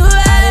 loving you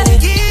right. I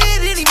didn't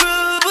get any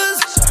rubbers,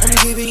 I'm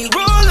giving you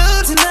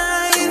roller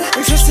tonight.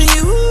 I'm trusting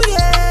you,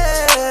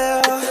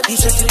 yeah. You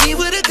trusting me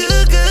with a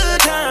good, good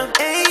time.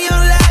 Ain't your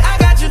lie, I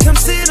got you. Come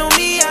sit on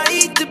me, I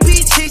eat the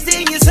peach,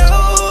 tasting your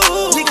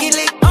soul. Lick it,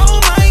 lick,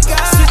 oh my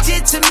God. Switch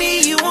it to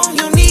me, you on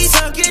your knees,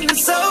 hugging the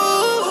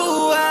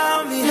soul.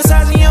 I'm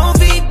massaging your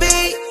feet,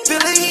 babe. Feel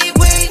the heat,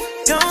 wait,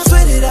 don't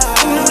sweat it out.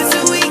 I know it's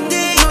a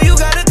weekday, know you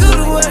gotta go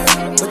to work,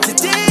 but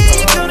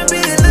today gonna be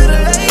a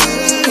little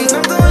late.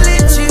 I'm gonna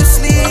let you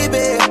sleep,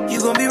 babe.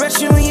 You gon' be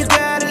rushing when you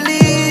gotta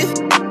leave.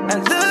 I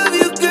love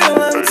you,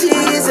 girl, I'm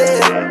teasing.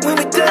 When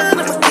we're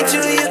done, I'ma get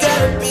you where you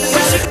gotta be.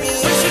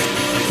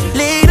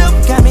 Laid up,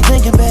 got me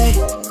thinking, babe.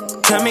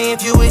 Tell me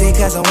if you with it,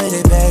 cause I'm with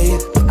it, babe.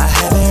 I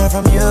haven't heard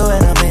from you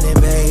and I'm in it,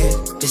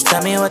 babe. Just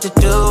tell me what to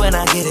do and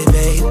I get it,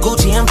 babe.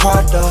 Gucci and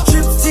Prada.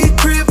 Trip to your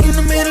crib in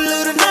the middle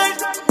of the night.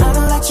 I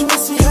don't let you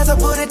miss me cause I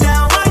put it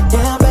down right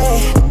down,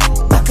 babe.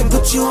 I can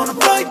put you on a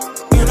flight.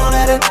 You know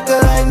that a nigga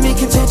like me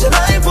can change your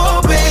life,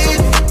 oh, babe.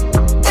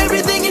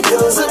 Everything you do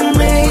is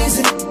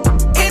amazing.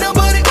 Ain't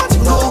nobody got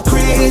you go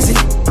crazy.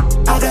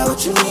 I got what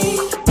you need.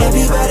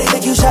 Everybody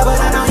think you shy, but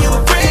I know you a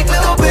freak,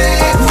 little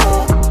baby.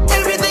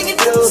 Everything you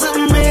do is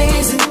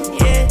amazing.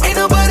 Ain't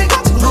nobody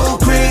got you go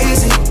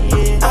crazy.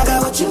 I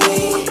got what you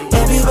need.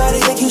 Everybody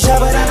think you shy,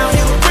 but I know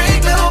you a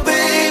freak, little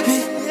baby.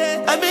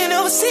 I've been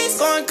overseas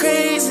going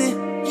crazy.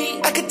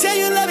 I could tell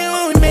you love it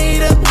when we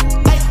made up.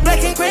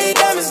 Black and gray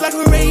diamonds like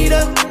a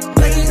radar.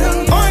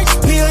 Orange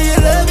peel, your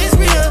love is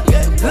real.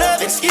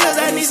 Love and skills,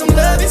 I need some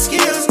love and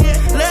skills.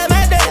 Love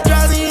my dad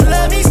draws and you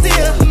love me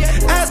still.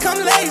 Eyes come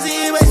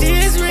lazy, but she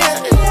is real.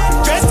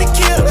 Dressed to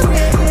kill.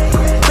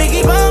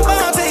 Biggie bomb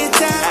bomb till you're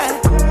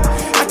tired.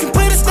 I can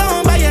put a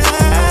stone by your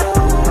eye.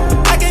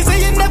 I can't say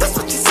you never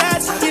switch your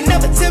sides. You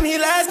never tell me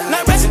lies.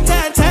 Not rushing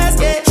time ties,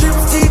 yeah. Trip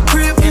to your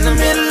crib in the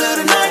middle of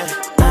the night.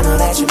 I know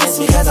that you miss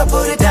me cause I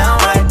put it down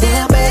right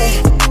there,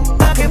 babe.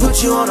 I can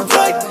put you on a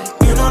flight.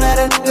 You know that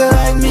a nigga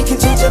like me can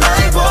change your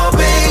life, oh,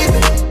 baby.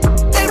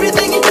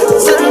 Everything you do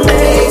is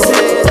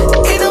amazing.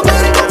 Ain't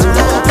nobody got you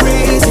go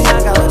crazy. I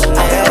got what you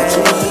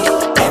need.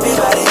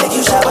 Everybody think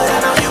you shy, but I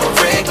know you a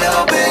freak,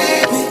 little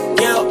baby.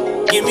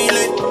 Yo, give me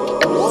lit.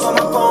 Move on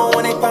my phone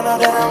when they find out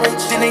that I'm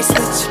rich. Then they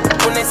switch.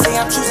 When they say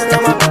I'm choosing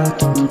on my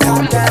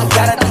top down.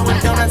 Gotta do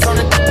it donuts on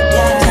the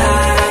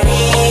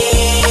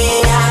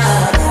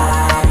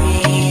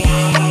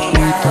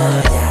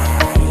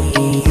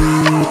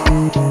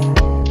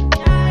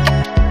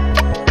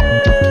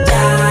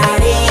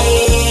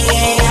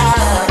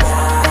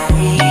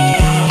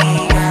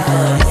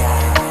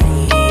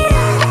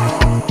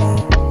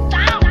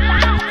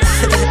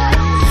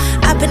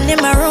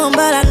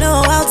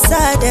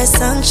ray of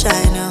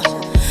sunshine,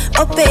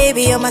 oh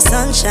baby, you're my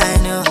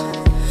sunshine,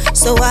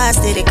 so I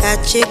stay to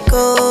catch it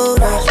cold,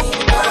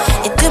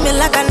 You do me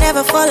like I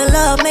never fall in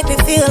love, make me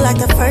feel like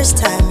the first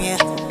time, yeah.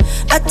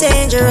 A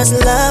dangerous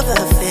love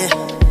affair.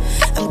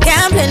 I'm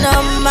gambling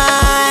on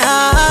my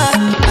heart.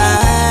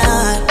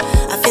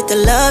 I fit the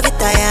love you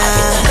tire.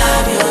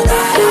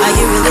 Are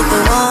you really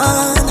the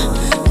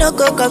one? No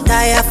go come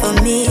tire for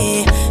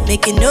me.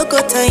 Make you no go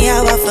turn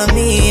yawa for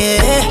me,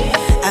 yeah.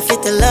 I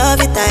fit the love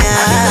you tire.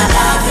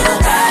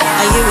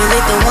 Are you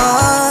really the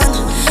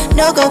one?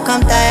 No go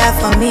come tire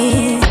for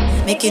me.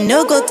 Make you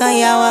no go turn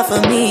yawa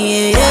for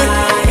me,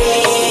 yeah.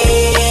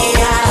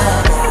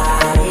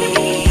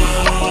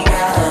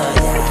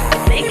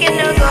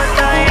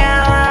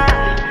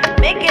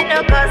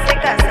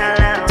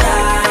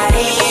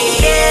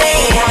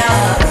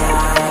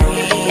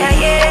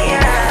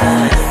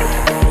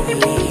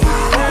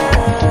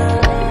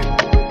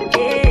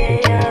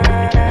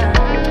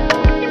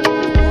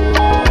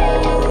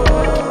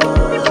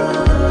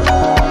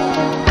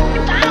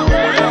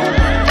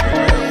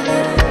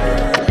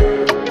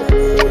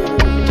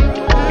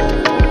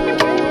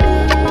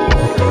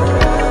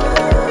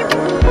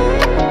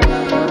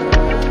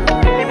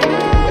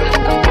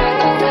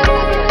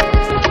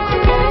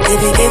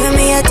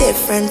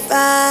 Different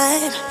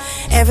vibe.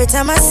 Every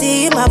time I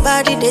see you, my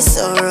body they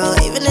sorrow,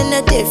 even in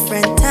a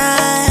different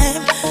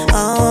time.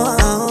 Oh,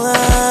 oh,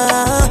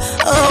 oh,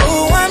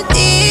 oh, I'm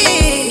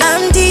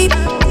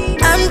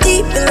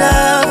deep in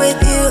love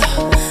with you.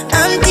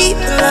 I'm deep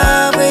in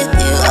love with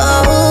you.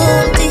 Oh,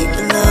 I'm deep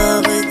in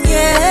love with you.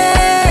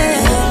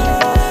 Yeah.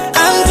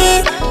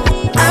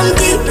 I'm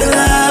deep in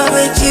love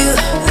with you.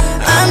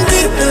 I'm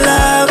deep in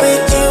love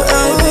with you.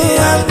 Oh,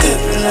 I'm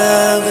deep in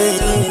love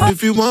with you.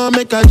 If you want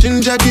make a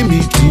ginger, give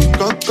me tea,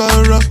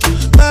 kokoro.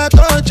 My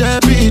touch, I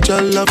beat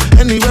your love.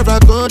 Anywhere I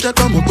go, they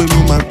come up with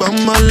me, my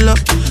bum, my love.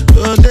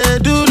 So they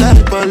do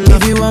like ball.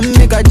 If you want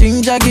make a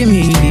ginger, give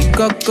me the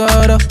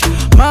kokoro.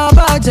 My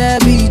body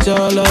beat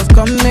your love.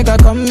 Come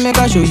make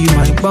a show you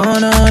my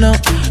banana.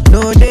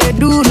 No, they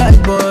do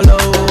like ball.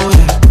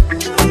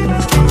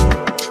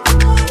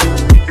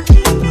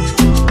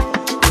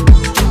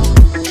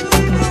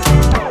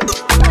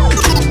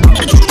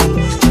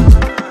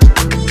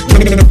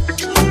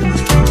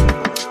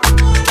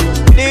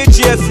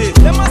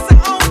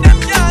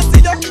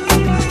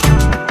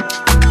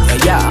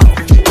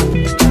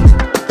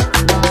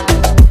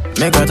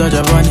 Make a touch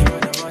upon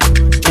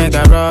it. Make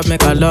a rub,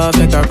 make a love,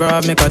 make a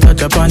rub, make a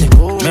touch upon it.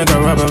 Make a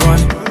rub upon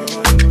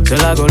it.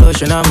 Till I go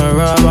lotion, I'ma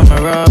rub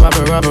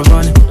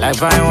upon it. Like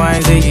fine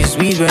wine, say you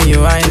sweet when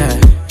you wine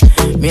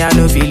that. Me, I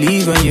know feel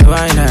leave when you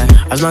wine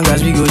that. As long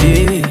as we go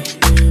there,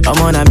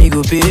 I'm on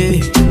amigo pay.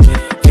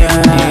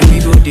 Yeah, we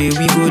go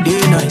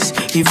there nice.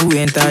 If we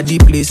enter the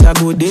place, I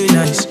go there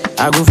nice.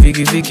 I go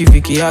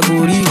fiki, I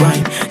go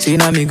rewind. Say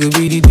now me go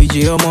be the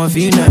DJ, I'ma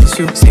feel nice.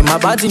 Yo. Say my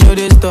party know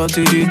they stop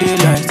to the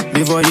daylight.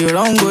 Before you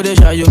run, go they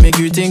shy, you make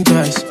you think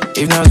twice.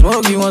 If not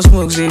smoke, you want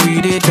smoke, say we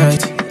dey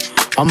tight.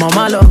 I'm on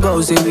my love go,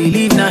 say we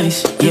live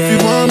nice. Yeah.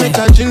 If you want make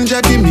a ginger,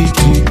 give me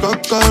tea,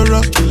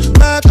 kokoro.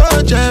 My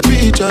touch, I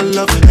beat your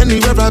love.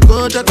 Anywhere I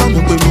go, they come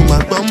up with me, my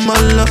bum, my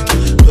love.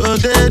 So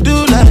they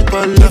do like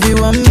ball. If you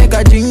want make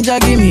a ginger,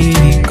 give me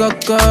the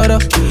kokoro.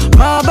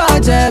 My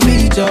body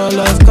beat your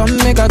love. Come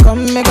make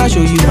a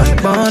show you my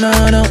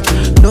banana.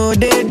 No,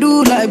 they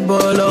do like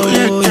bolo.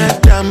 Oh, yeah.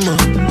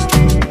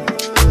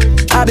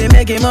 I been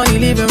making money,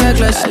 living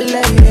reckless. I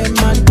love you,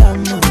 madam.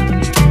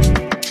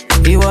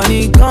 Ìwọ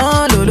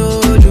nìkan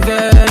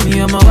lolólùfẹ́ mi,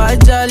 ọmọ wa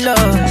jálọ.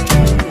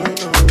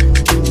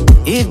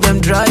 If them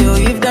try,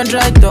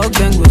 talk,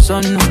 then go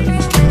sọnù.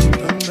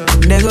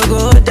 They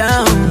go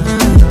down.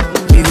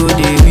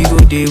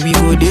 We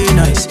go day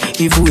nice.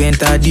 If we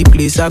enter the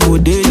place, I go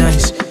day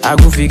nice. I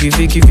go fiki,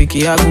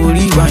 I go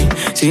rewind.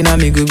 Say now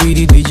me go be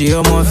the DJ,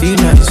 I'ma feel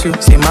nice. Yo.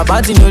 Say my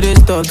party know they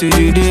stop to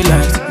the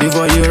daylight.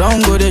 Before you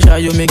run, go they shy,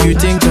 you make you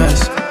think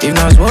twice. If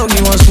not smoke,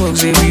 you want smoke,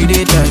 say we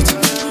dey tight.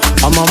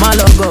 I'm on my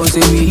love go,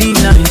 say we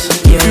live nice.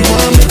 Yeah. If you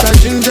want make a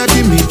ginger,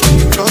 give me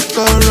tea,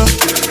 kokoro.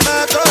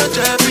 My touch,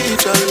 I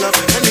beat your love.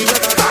 Anywhere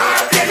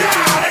I go,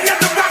 let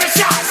the rubber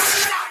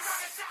shots.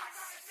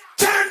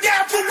 Turn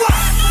down for what?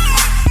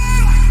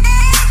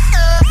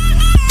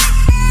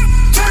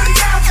 Turn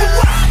down for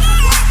what?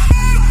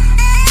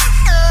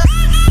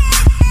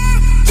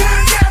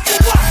 Turn down for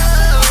what?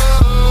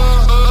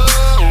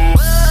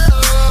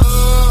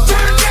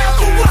 Turn down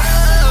for what?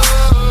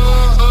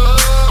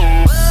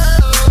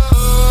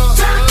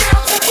 Turn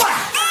down for what?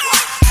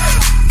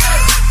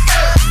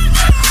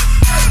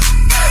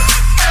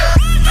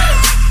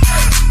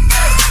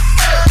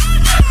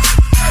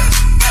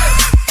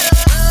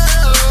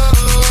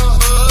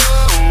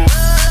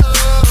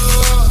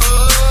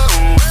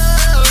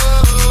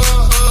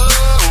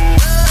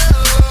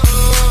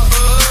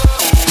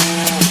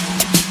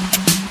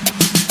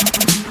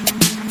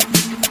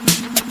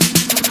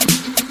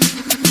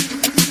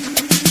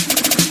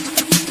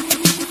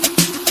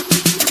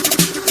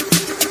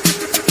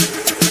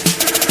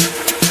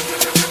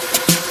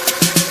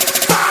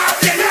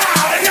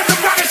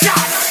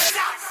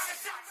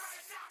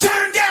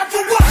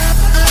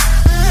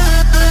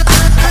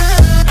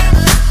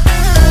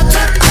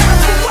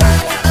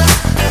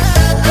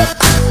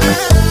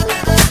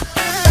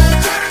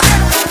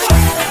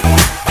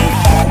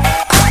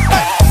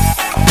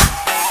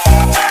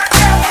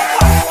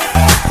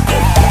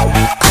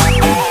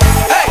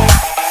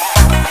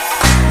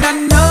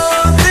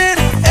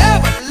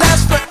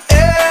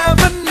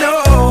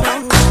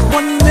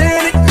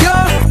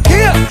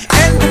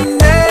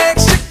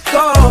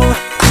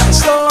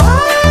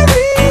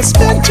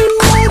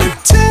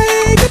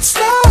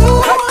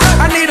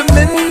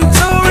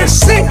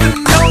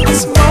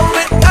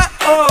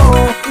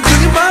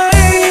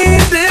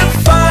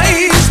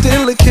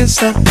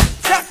 kisser,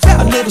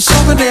 a little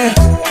souvenir.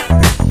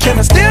 Can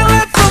I steal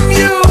it from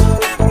you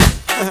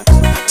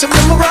to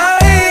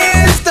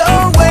memorize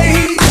the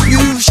way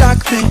you shock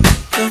me,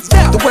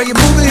 the way you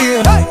move it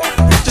here?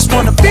 Just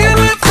wanna feel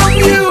it from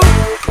you.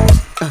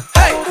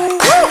 Hey,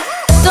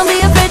 don't be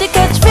afraid to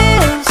catch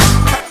feels.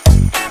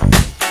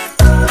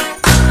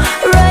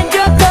 Ride,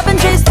 drop, top, and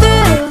chase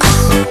thrills.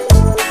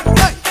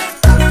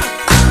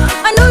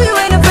 I know you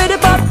ain't afraid to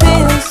pop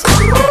pills.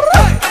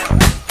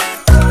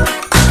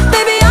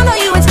 Baby, I know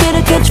you ain't scared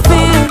to catch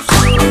feels.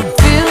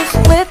 Feels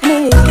with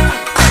me.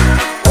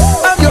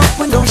 I'm your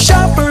window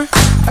shopper,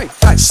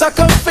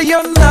 sucker for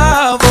your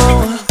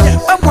novel.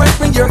 I'm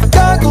wearing your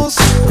goggles.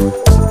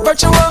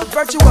 Virtual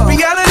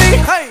reality.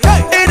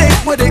 It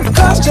ain't what it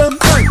cost you.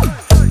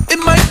 It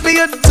might be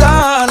 $1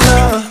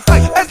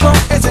 as long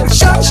as it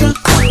shocks you.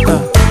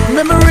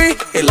 Memory,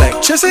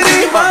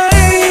 electricity.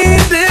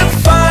 Mind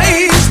if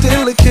I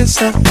steal a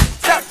kiss? A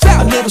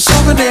little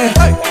souvenir.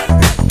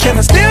 Can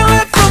I steal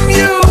it from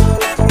you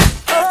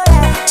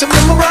to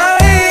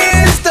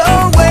memorize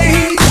the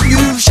way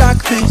you shock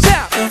me,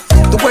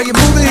 the way you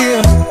move it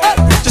here?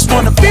 Just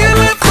wanna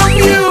feel it from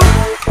you.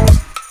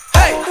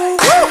 Hey,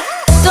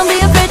 don't be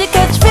afraid to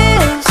catch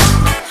feels.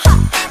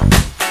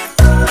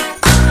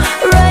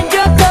 Ride,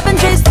 drop, top, and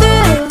chase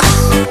thrills.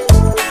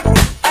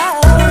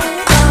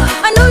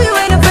 I know you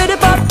ain't afraid to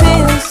pop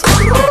pills.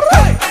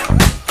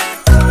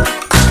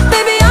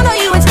 Baby, I know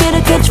you ain't scared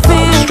to catch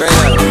feels.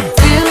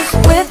 Feels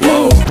with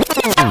me.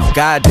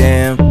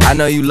 Goddamn, I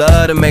know you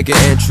love to make an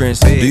entrance.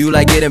 Do you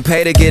like getting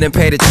paid or getting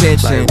paid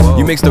attention?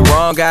 You mix the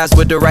wrong guys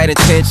with the right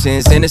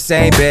intentions. In the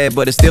same bed,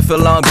 but it still feel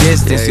long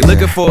distance. You're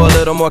looking for a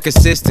little more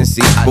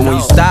consistency, but when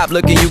you stop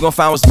looking, you gon'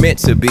 find what's meant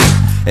to be.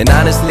 And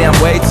honestly, I'm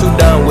way too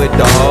done with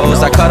the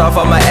hoes. I cut off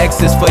all my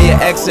exes for your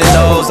X and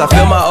O's. I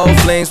feel my old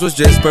flings was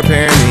just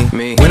preparing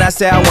me. When I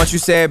say I want you,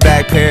 say it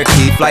back,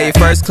 parakeet. Fly your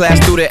first class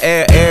through the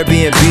air,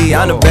 Airbnb.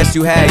 I'm the best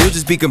you had, you'll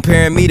just be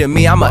comparing me to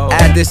me. I'ma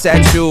add this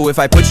at you. If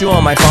I put you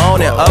on my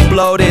phone and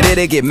upload it,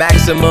 it'll get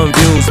maximum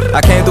views.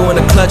 I came through in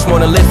the clutch, more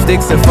than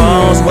lipsticks and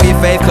phones. Wear your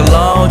fave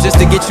cologne just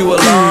to get you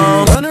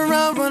alone. Run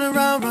around,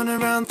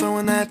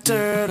 throwing that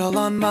dirt all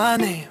on my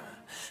name.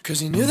 Cause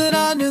you knew that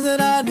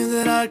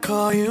I'd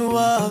call you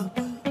up.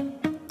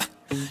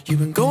 You've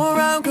been going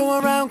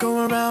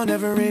around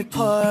every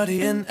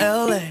party in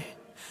LA.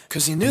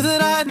 Cause you knew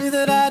that I'd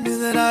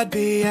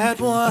be at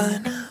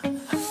one.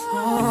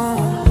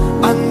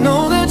 Oh, I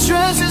know that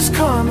dress is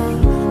karma,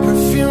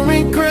 perfume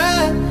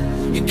regret.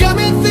 You got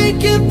me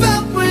thinking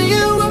about when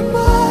you were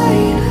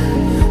mine.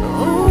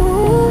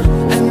 Oh,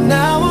 and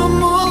now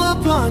I'm all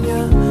up on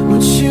you.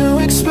 What you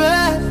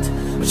expect?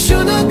 But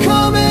you're not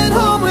coming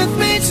home with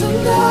me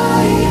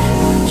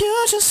tonight.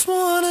 You just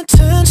want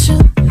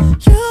attention.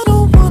 You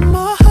don't want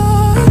my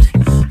heart.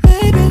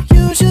 Maybe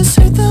you just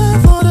hate the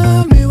thought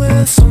of me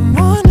with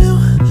someone new.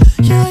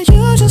 Yeah,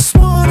 you just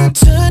want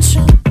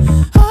attention.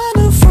 I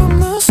knew from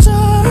the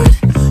start.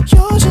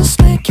 You're just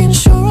making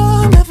sure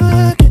I'm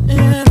never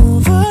getting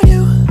over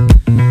you.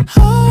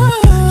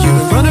 You've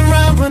been running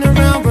around,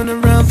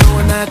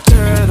 throwing that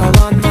dirt all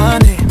on my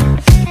name.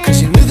 Cause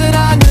you knew that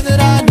I'd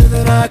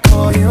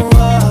call you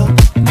up.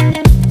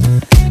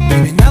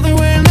 Baby, now that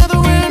we're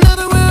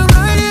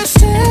right here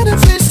standing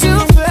face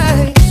to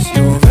face,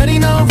 you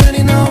already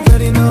know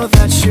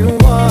that you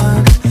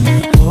won.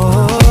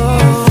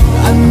 Oh,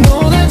 I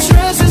know that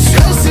stress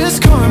is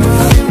karma,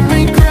 you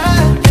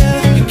regret.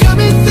 Yeah, you got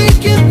me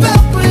thinking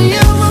about when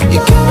you were mine. You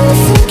got me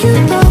thinking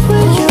about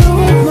when you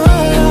were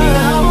mine.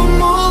 Now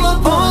I'm all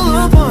up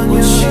on you.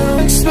 What you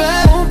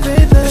expect? Oh,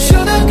 baby,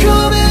 you're not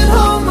coming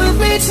home with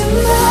me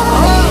tonight. Oh,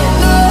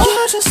 no. You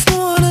just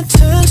want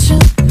attention.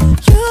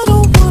 You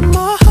don't want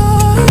my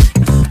heart.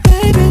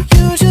 Baby,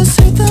 you just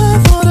hate the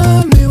thought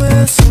of me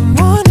with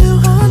someone new.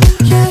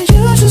 Yeah,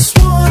 you just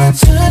want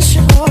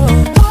attention. I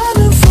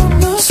knew from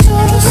the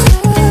start.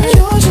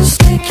 You're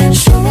just making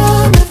sure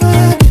I'm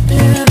never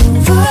getting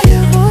over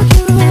you.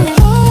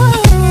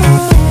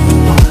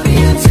 What are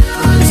you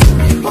doing to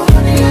me? What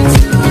are you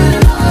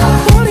doing?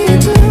 What are you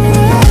doing?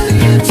 What are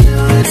you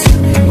doing to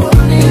me? What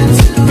are you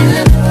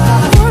doing?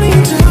 What are you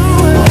doing?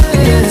 What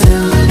are you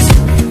doing to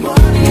me?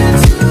 What are you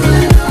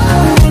doing?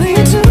 What are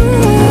you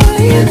doing? What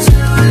are you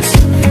doing to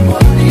me?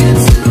 What are you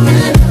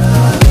doing?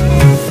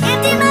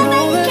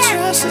 All that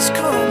dress is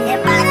coming.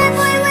 If I that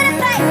boy with a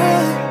pipe,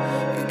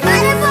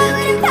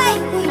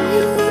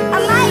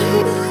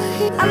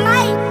 I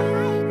might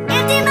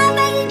empty my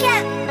bank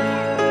account.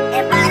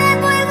 If I that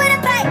boy with a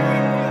pipe,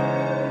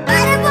 I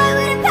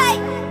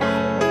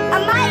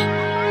might.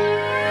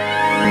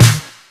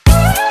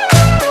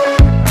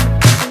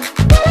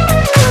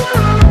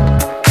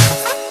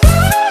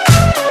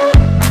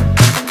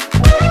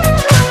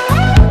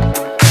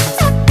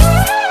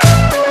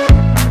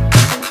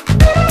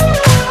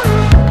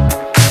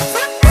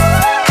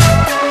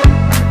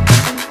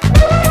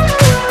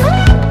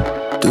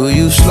 Do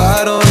you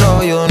slide on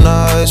all your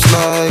nights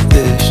like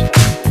this?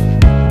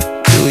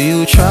 Do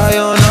you try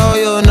on all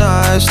your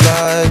nights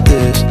like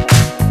this?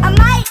 I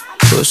might.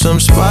 Put some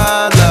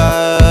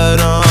spotlight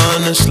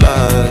on the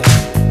slide.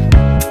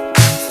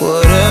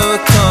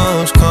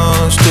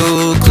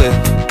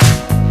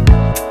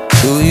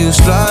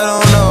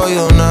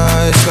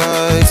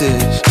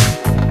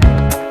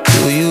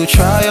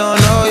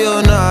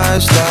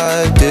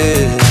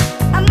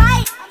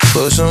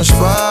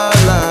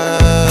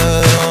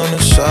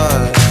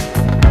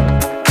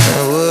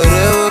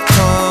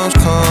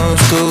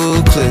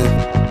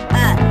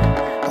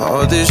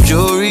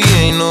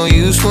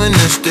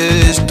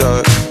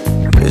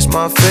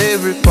 my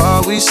favorite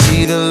part. We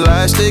see the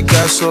lights, they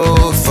got so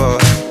far.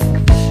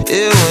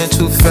 It went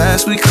too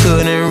fast, we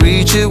couldn't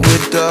reach it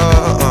with the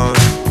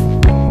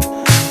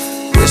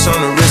wrist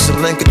on the wrist, a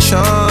link of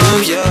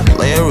charms.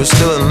 Laying was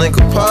still a link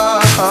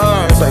apart.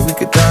 Like we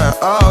could die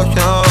all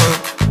young,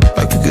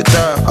 like we could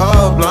die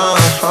all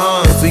blind.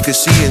 If we could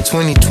see in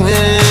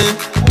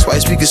 2020,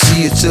 twice we could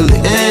see it till the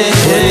end.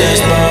 Put that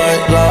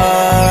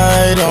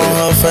spotlight on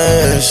her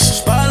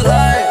face.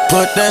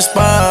 Put that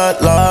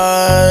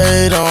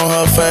spotlight on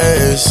her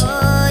face.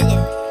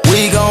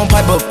 We gon'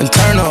 pipe up and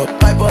turn up.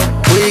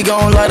 We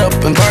gon' light up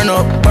and burn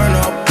up.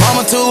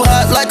 Mama too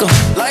hot like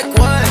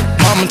what?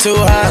 Mama too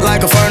hot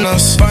like a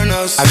furnace.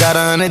 I got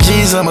 100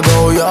 G's, I'ma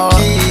go yard.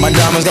 My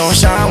diamonds gon'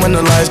 shine when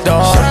the lights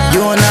dark.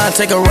 You and I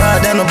take a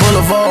ride down the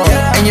boulevard,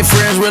 and your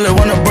friends really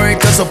wanna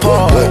break us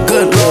apart.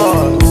 Good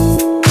Lord.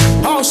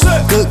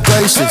 Good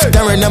gracious,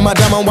 staring at my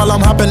diamond while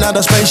I'm hopping out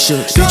of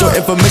spaceship. Need your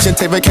information,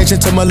 take vacation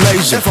to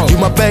Malaysia. You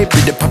my baby,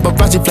 the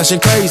paparazzi flashing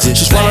crazy.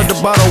 She swallowed the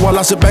bottle while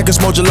I sit back and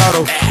smoke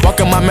gelato.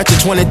 Walking my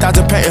mansion,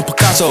 20,000 painting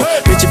Picasso.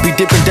 Bitch, be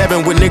dipping,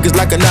 dabbing with niggas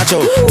like a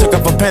nacho. Took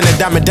off a pen and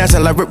diamond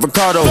dancing like Rick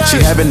Ricardo.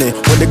 She having it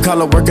with the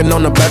color working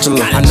on the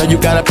bachelor. I know you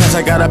got a pass,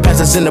 I got a pass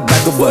that's in the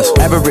back of us.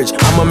 Average,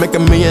 I'ma make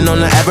 $1 million on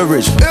the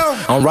average.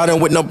 I'm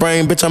riding with no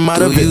brain, bitch, I'm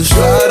out of it. Do you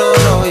slide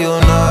on all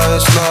your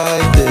nights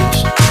like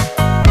this?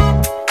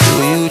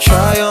 Do you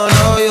try on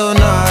all your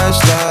nights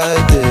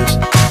like this?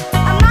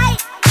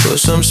 Put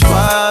some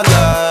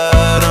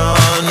spotlight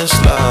on the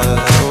slide,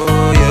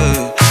 oh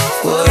yeah.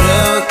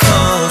 Whatever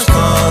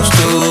comes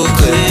too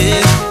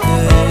clear.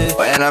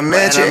 When I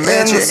met you in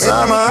the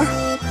summer,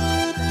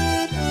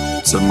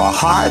 to my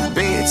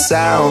heartbeat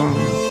sound,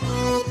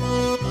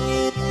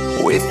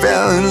 we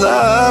fell in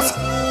love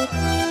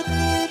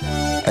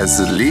as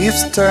the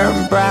leaves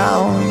turn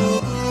brown.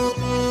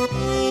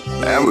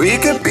 And we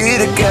could be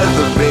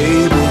together,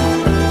 baby,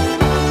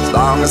 as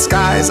long as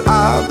skies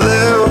are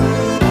blue.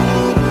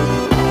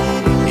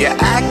 You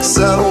act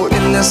so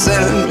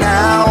innocent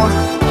now,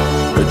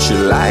 but you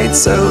lied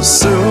so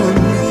soon.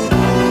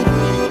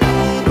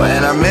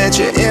 When I met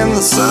you in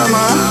the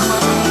summer,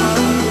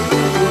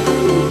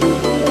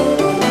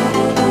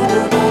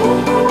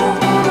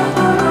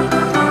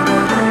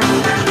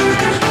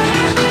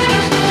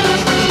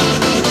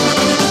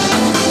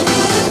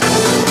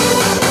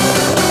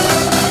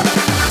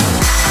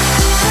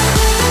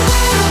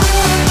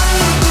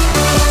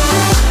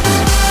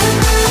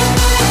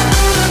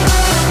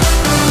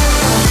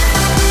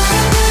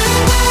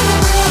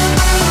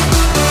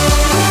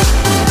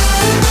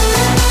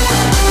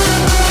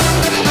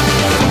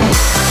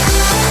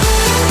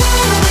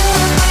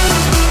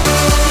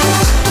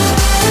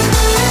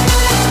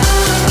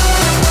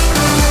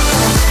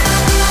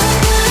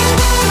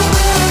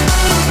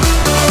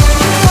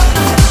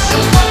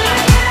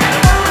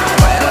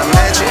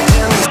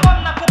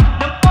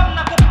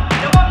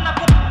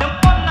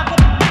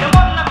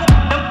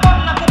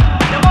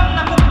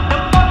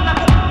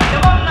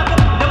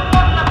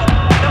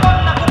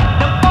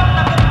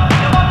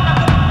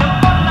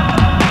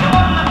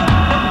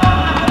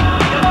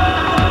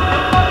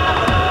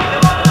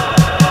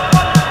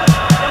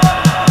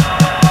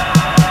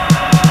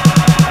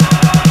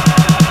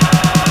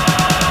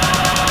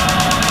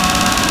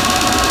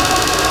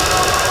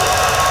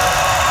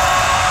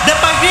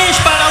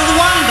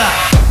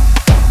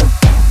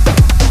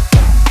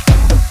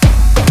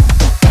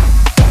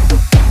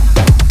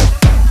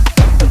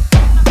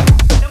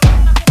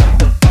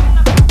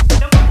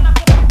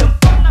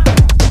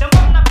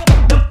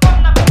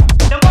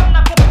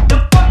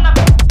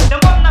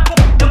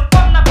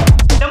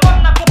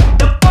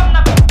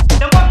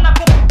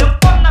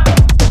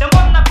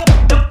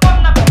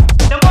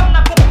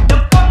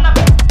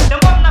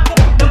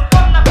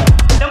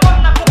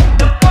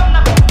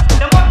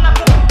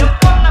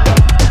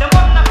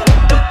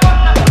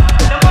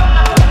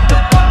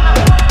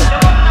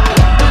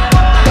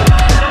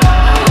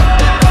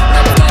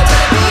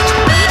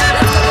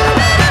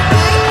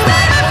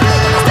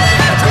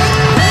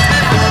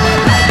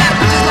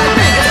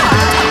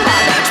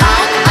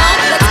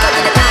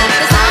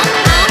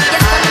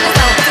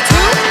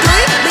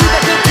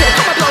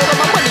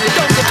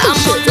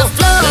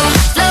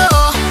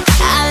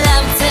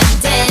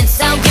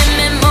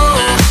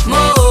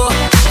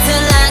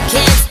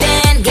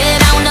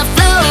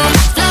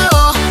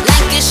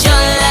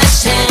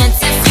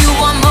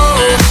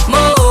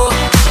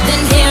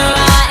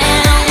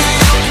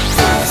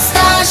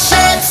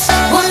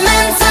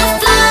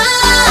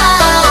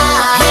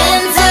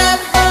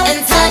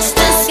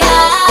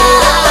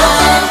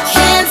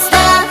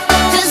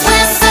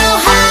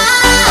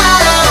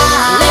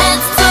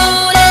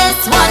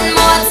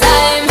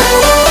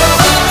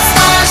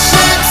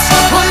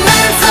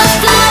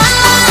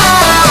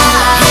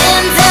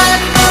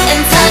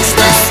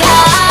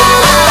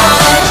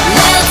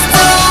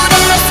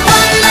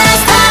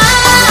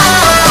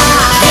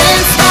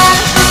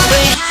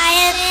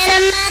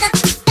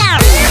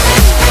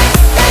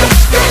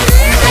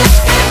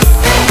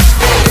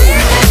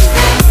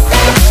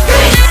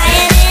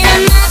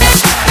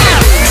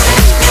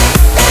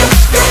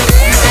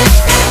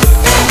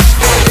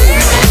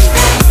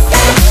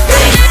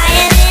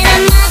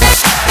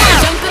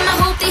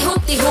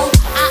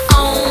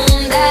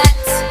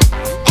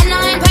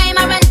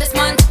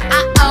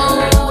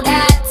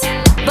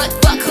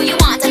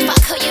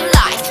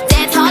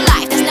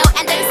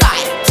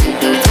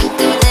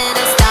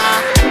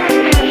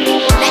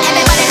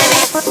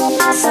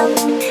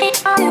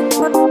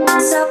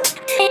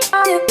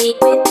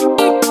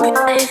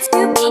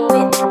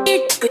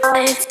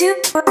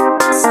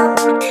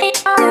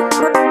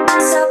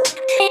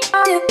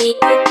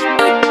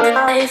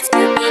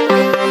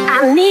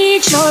 I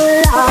need your love.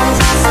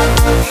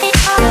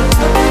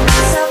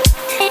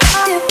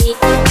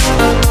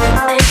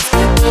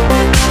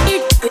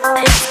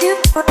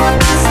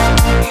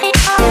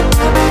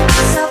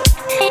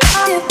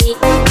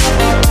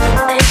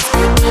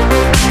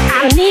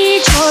 I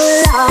need your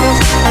love.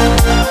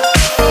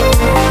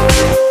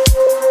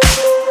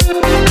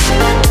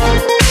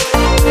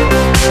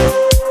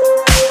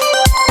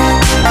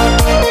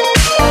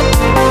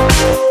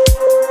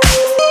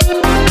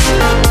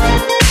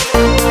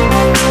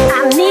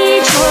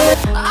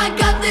 I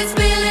got this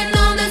feeling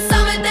on the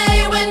summer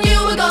day when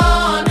you were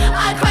gone.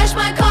 I crashed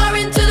my car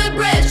into the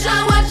bridge.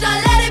 I watched, I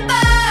let it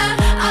burn.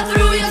 I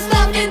threw your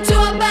stuff into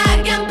a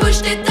bag and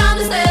pushed it down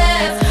the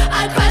stairs.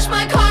 I crashed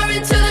my car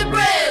into the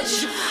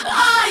bridge.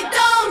 I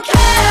don't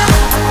care.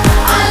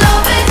 I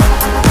love it.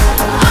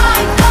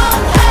 I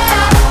don't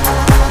care.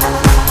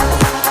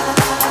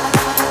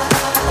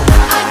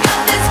 I got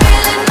this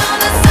feeling on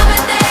the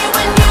summer day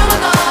when you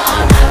were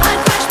gone. I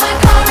crashed my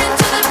car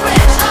into the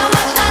bridge. I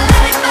watched, I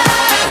let it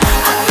burn.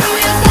 I threw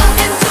your stuff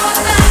into a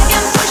bag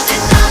and pushed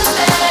it down the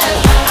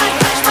stairs. I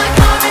crashed my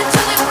car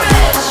into the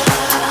bridge.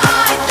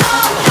 I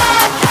don't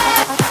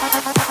care.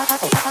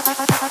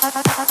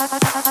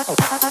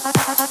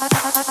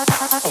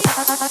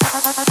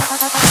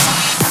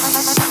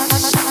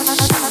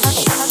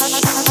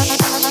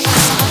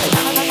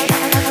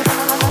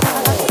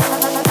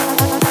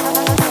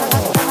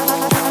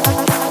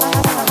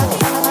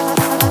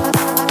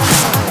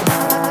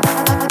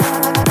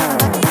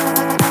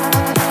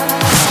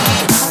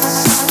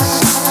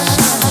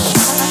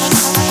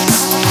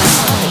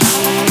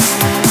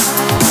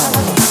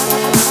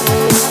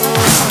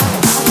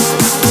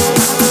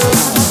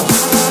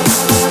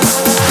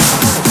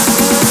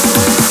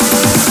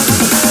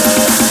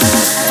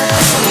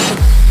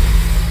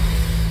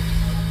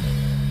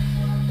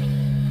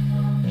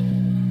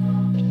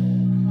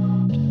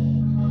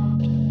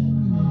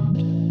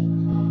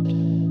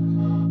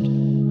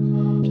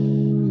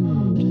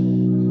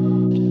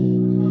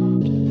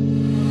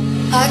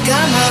 I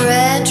got my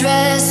red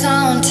dress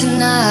on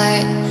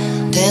tonight,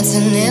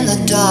 dancing in the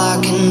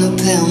dark in the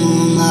pale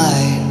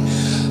moonlight.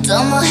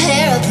 Done my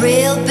hair up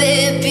real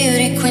big,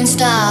 beauty queen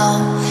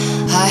style,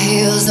 high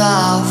heels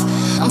off,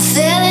 I'm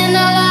feeling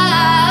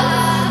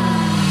alive.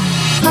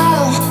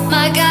 Oh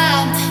my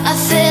God, I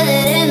feel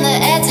it in the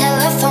air,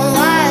 telephone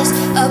wires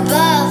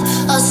above,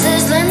 all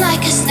sizzling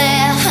like a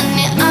snare.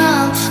 Honey,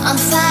 I'm on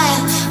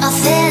fire, I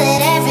feel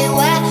it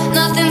everywhere,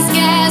 nothing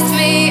scares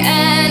me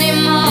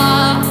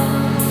anymore.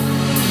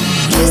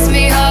 Kiss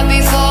me hard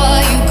before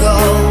you go.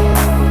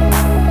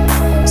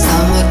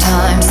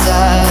 Summertime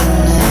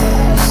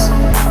sadness.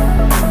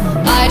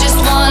 I just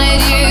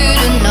wanted you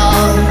to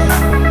know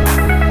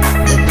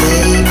that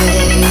baby,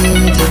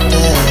 you're the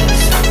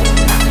best.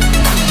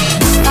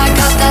 I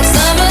got that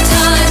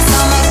summertime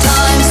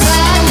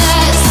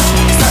sadness.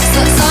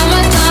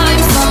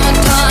 Summertime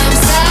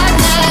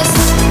sadness.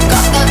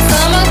 Got that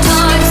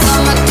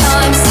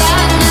summertime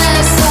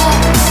sadness. Oh,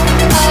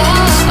 oh,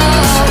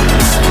 oh.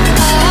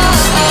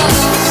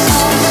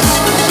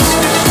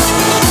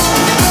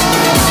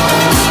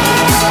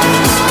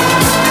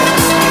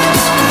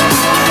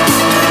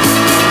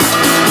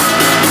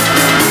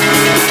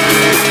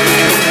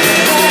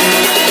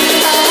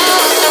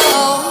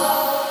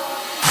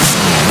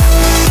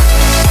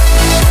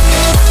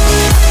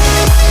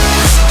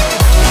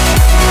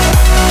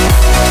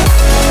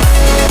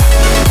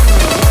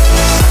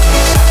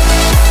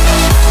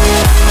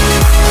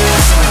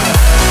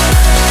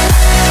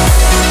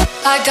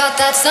 I got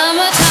that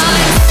summertime.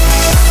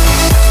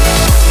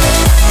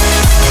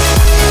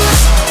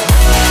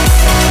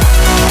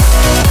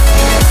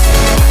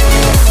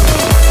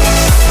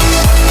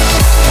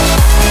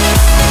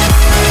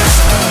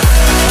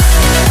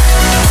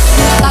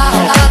 I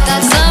got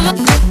that summer.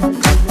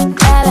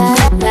 La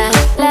la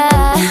la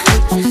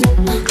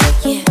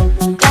yeah.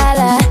 La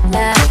la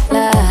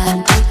la.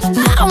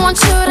 I want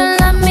you to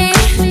love me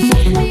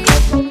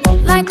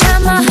like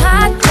I'm a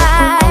hot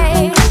guy.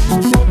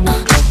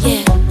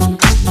 Yeah.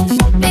 Be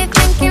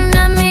thinking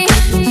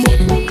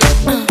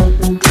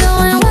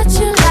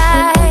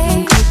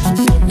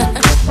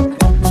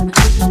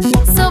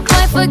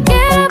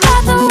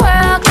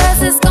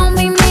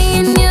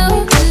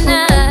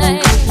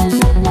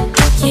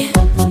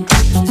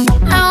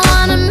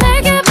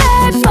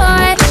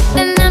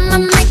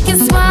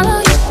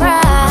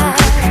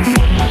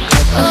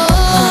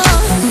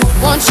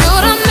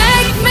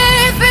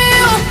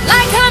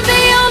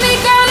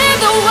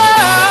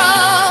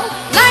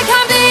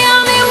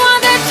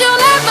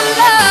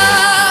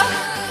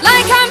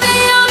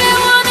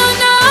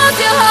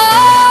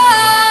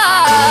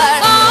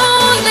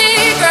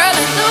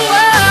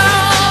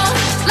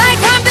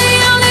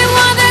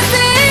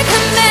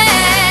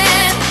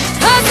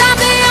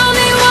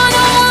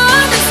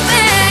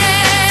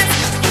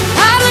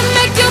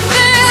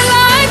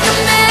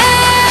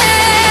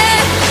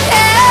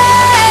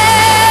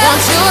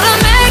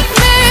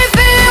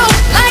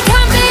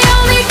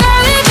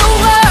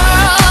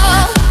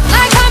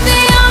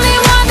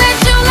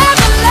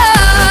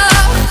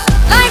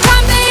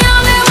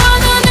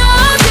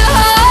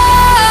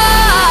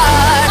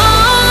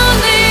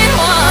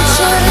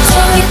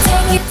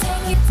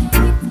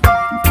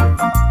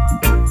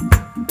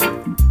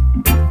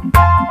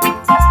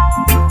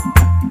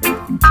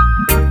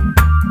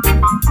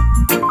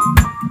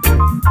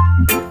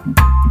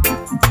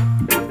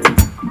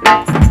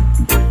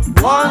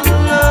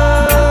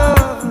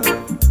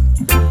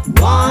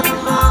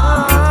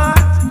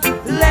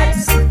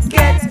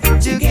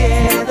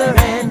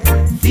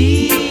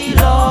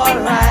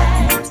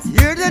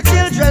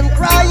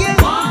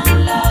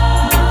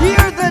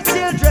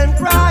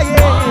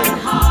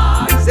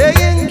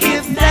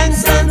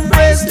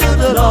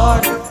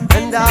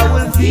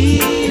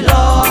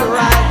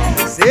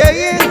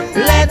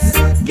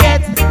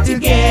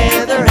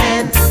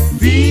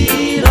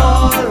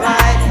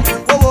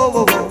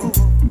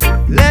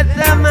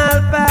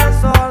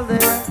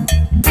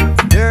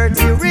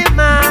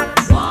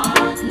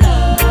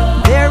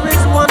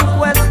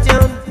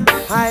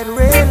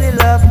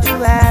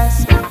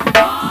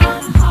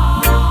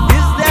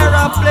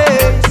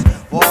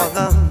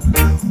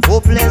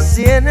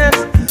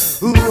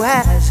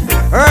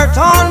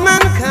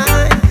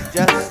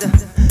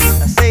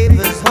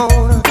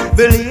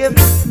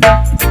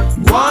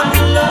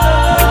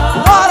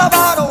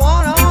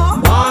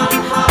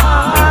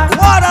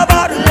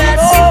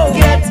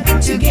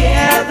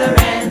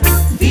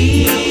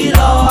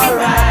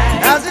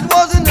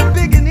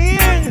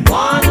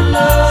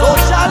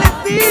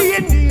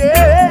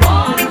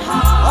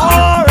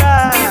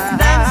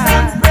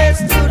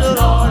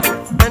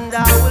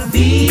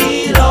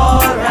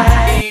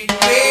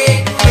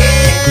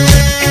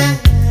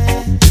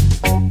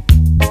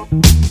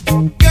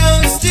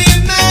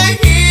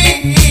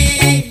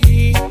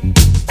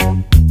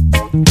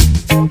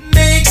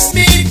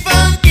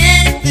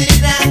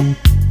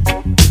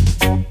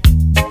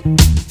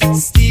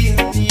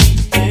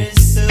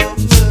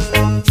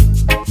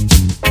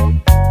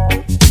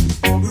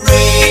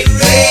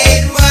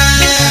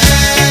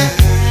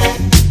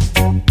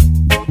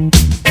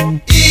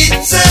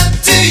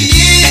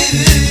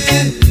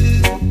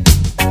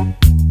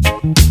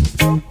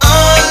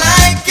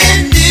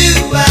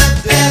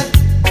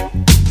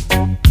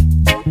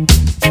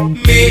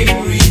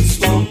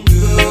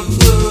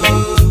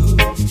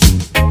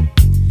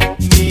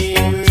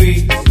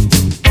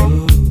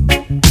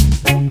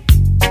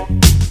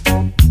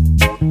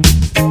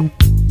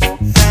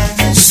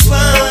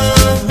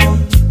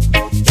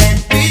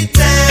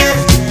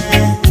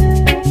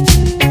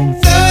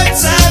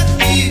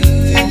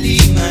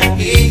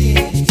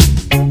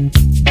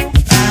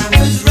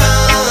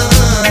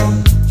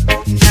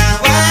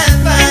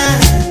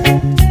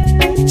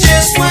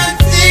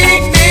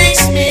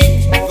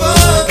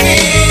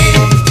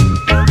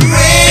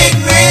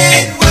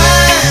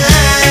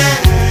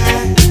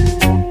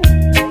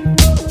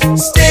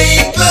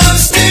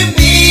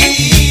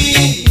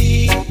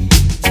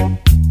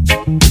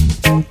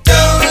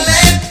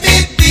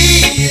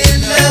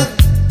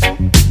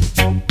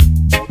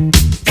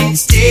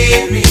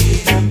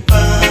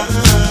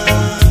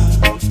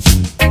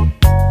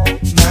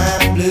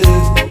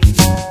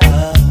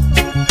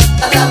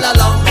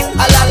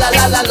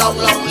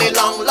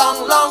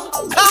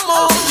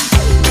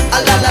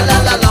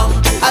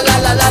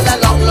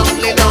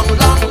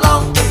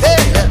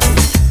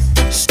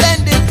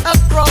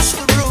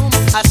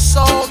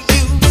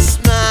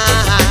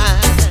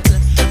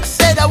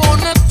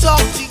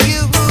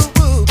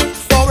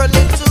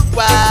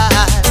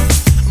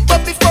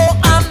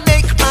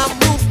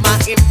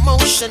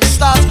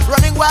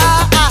running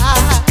wild.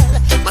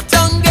 My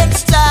tongue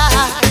gets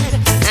tied,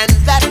 and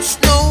that's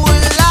no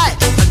lie.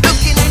 I'm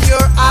looking in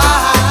your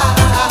eyes.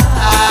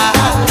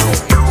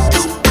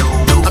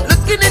 I'm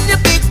looking in your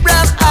big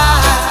brown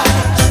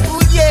eyes.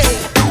 Ooh yeah,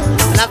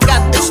 and I've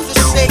got this to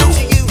say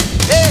to you.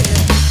 Hey,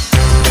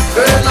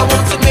 girl, I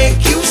want to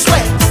make you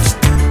sweat,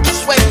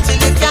 sweat till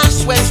you can't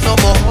sweat no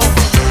more.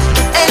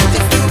 And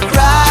if you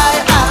cry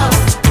out,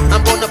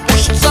 I'm gonna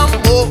push some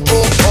more.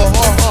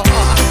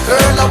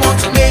 Girl, I want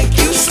to make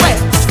you sweat,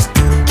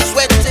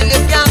 sweat till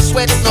you can't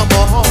sweat no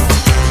more.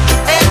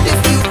 And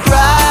if you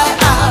cry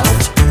out,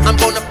 I'm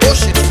gonna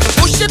push it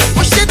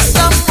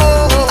some more.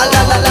 A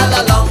la la la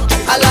la long,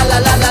 a la la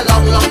la la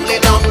long, long,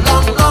 long,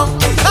 long, long.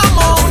 Come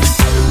on.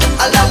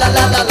 A la la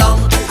la la long,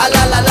 a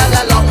la la la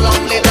la long,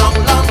 long, long,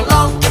 long,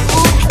 long.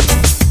 Ooh.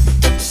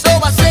 So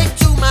I say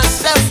to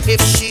myself,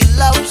 if she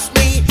loves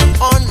me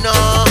or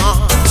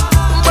not.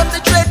 But the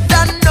dread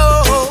I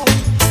know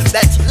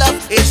that love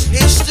is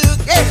his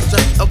together.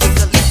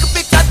 With a little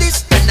bit of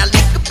this and a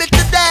little bit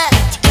of that,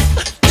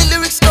 the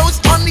lyrics goes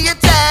on the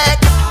attack.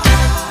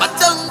 My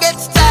tongue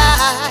gets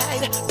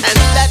tied, and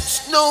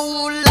that's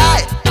no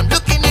lie. I'm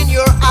looking in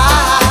your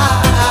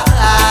eyes.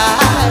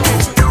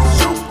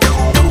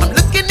 I'm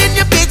looking in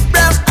your big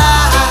brown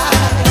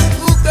eyes.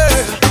 Ooh,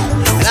 girl,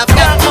 and I've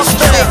got to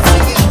say to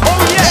you.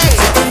 Oh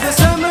yeah. In the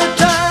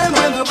summertime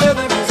when the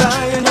weather is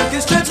high and you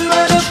can stretch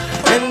right up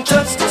and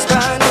touch the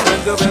sky. And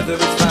when the weather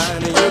is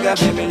fine and you got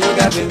women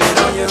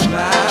on your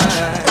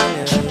mind.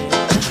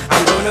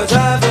 I'm gonna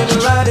drive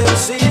and ride and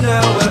see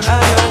now what I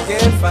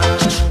can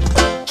find.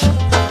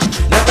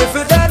 Now if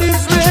her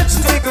daddy's rich,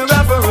 take her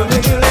out for a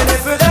meal. And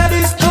if her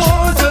daddy's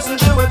poor, doesn't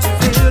do what you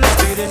feel. It's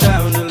speeding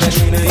down the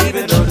lane,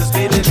 even though the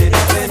speed limit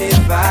is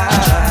 25.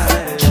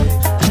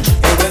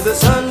 And when the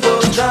sun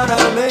goes down,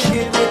 I'll make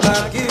it with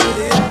my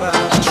cutie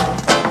pie.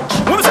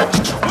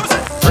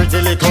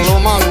 Pretty little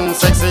woman,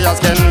 sexy as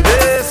can be,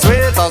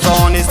 sweet as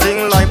honey,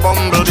 sting like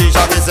bumblebee.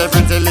 Shall we say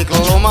pretty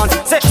little woman,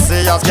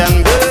 sexy as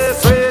can be,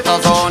 sweet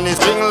as honey,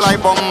 sting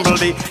like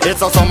bumblebee.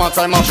 It's a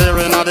summertime affair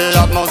in the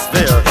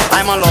atmosphere.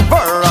 I'm a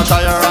lover,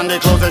 attire and the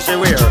clothes that she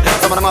wear.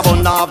 Some of them are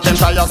bun up, them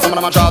tires, some of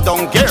them are draw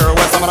down gear.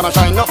 Well, some of them are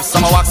shine up,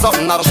 some are wax up,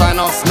 not a sign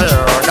of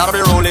smear. Gotta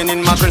be rolling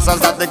in my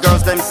crystals that the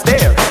girls them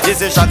stare.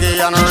 This is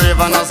Shaggy and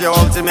Raven as your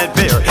ultimate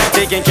peer,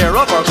 taking care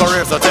of our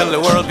career, so tell the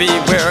world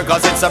beware,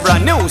 cause it's a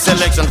brand new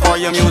selection for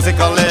your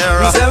musical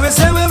era. So we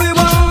say what we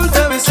want,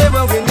 and we say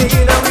what we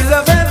need, and we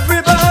love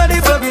everybody,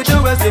 but we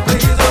do as we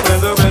please. And when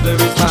the weather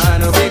is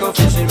fine, we go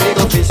fishing in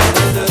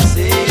the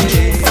sea.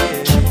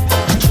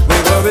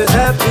 We're always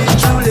happy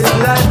to live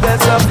life,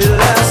 that's our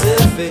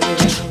philosophy.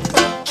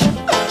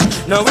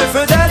 Now if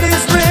her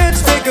daddy's rich,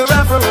 take her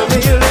out for a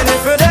meal, and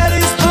if her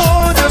daddy's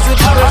poor, just do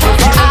what you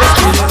feel.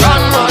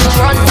 Run, run,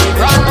 run,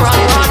 run,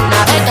 run, run,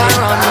 I better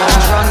run,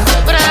 run,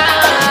 run.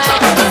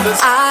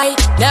 I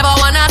never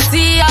wanna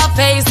see your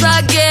face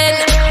again.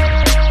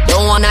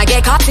 Don't wanna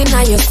get caught in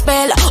your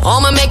spell.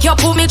 I'ma make you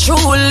put me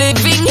through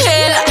living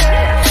hell.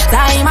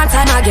 Time and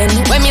time again,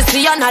 when me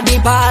see you at the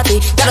party,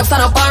 get up,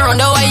 stand up and run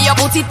the way you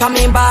put it on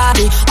me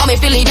body. Oh, me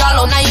feel it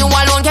all now you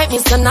alone get me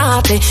so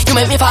naughty. You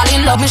make me fall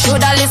in love, me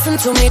shoulda listen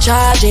to me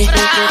charge it.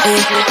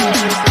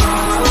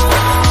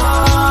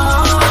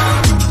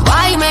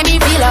 Why you make me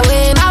feel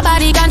away,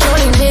 nobody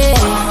controlling me.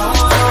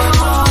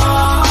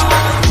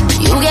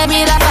 You gave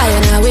me that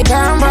fire, now we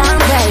burn,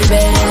 burn, baby.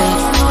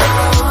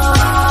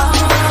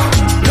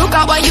 Look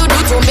at what you do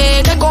to me,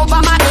 take over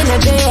my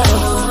energy.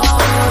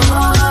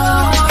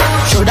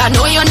 Should I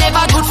know you're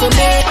never good for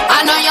me?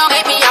 I know you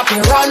make me happy.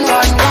 Run,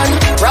 run, run,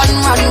 run,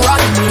 run,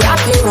 run. Me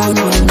happy, run,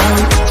 run,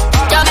 run.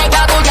 You make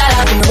a good girl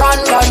happy.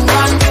 Run, run,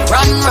 run,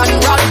 run, run,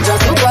 run.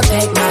 Just to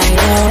protect my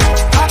love.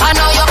 I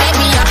know you make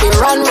me happy.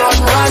 Run, run,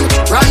 run,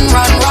 run,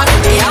 run, run.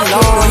 Me happy,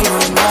 run,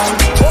 run, run.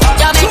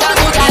 You make a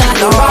good girl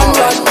happy. Run,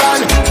 run,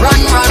 run,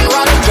 run, run,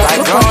 run. Just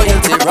to protect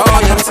my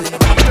royalty.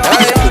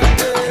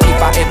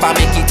 If I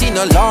make it in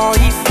a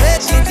life,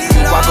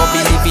 you are gonna be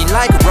living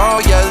like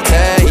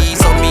royalty.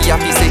 So me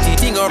happy say the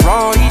thing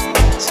alright.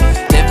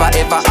 Never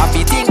ever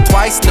happy think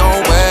twice, no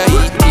way.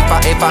 If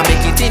I ever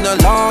make it in a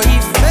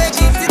life,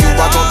 you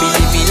are gonna be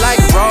living like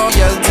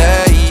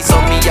royalty.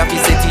 So me happy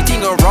say the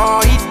thing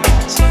alright.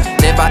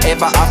 Never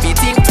ever happy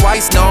think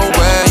twice, no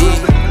way.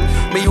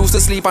 Me used to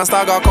sleep on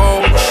Stagger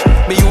Coach.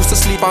 Me used to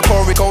sleep on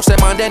Corey Coach.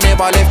 Them and they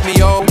never left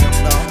me out.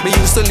 Me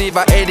used to live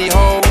at Eddie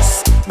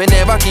House. Me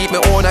never keep me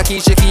own a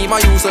Keisha Keem. I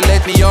used to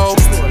let me out.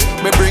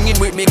 Me bring it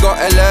with me got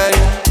LA.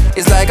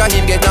 It's like a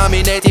him get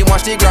nominated.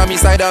 Watch the Grammy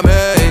side of me.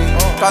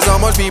 Cause how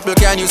much people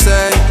can you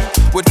say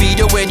would feed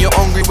you when you're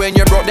hungry, when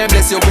you're broke, then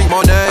bless you with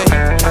money.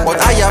 But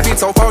I have been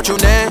so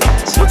fortunate,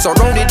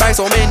 surrounded by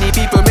so many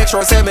people, make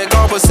sure say me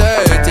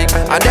conversating.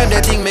 And them they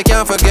think me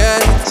can't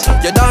forget.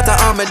 Your daughter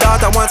and my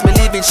daughter wants me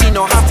living, she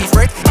no happy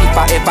fret. If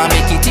I ever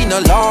make it in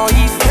a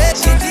life,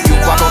 you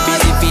are gonna be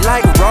living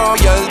like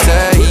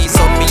royalty.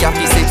 So me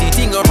happy say the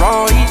thing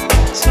alright.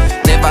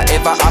 Never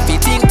ever happy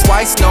think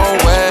twice, no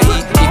way.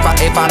 If I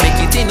ever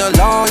make it in a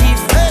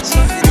life,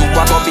 you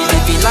are gonna be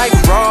living like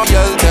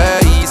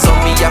royalty. So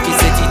me happy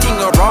say the thing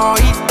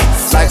alright.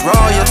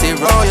 royalty,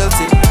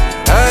 royalty.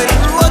 Hey.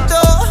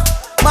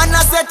 Man,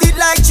 I set it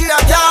like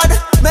G-a-card.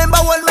 Remember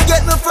when me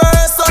get me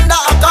first under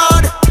a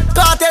card?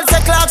 Cartel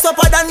say clocks up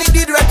than me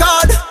did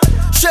record.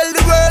 Shell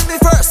the world me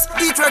first,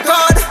 eat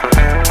record.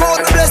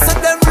 God bless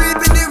them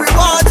reaping the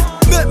reward.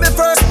 Make me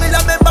first meal, I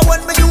remember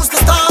when me used to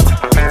starve.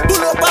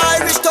 Pull up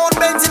Irish town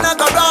Benz in a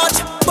garage.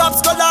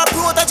 Pops color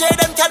protege,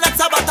 them cannot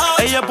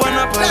sabotage. Ella es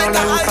buena pero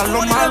le gustan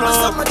los malos.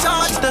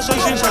 Si te soy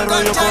sincero,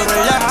 yo por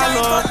ella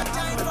jalo.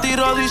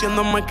 Tiro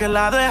diciéndome que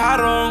la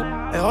dejaron.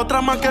 Es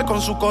otra más que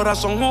con su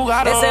corazón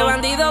jugaron. Ese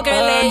bandido que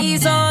le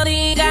hizo,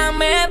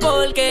 dígame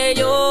por qué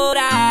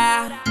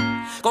llora.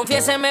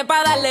 Confiéseme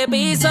pa' darle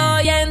piso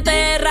y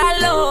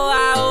enterrarlo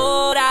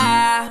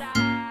ahora.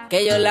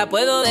 Que yo la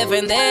puedo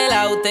defender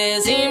a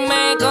usted si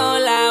me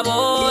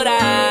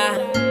colabora.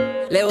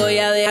 Le voy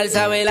a dejar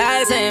saber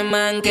a ese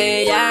man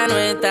que ya no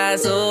está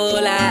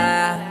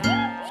sola.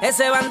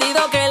 Ese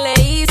bandido que le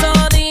hizo,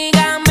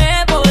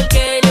 dígame por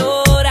qué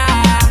llora.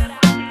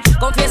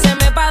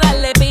 Confiéseme pa'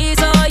 darle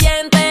piso y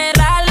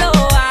enterrarlo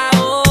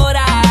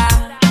ahora.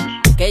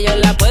 Que yo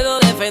la puedo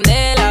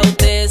defender a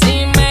usted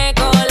si me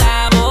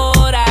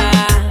colabora.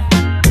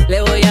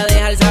 Le voy a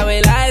dejar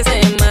saber a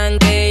ese man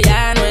que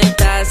ya no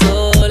está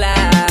sola.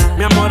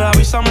 Mi amor,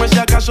 avísame si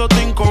acaso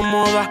te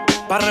incomoda.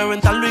 Pa'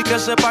 reventarlo y que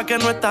sepa que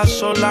no estás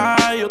sola.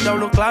 Yo te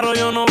hablo claro,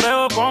 yo no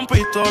brego con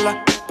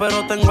pistola.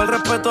 Pero tengo el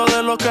respeto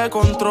de los que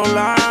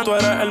controlan. Tú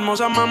eres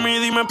hermosa, mami,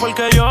 dime por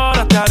qué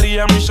lloras. Te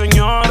haría mi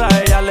señora.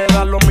 Ella le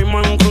da lo mismo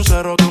en un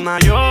crucero que una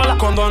yola.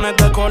 Condones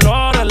de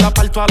colores, la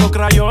parto a los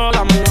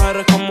crayolas.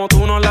 Mujeres como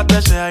tú no las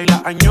deseas y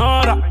las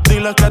añoras.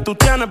 Diles que tú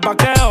tienes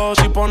vaqueo.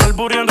 Si pone el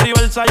burro en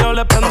reversa, yo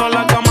le prendo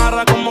la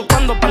cámara como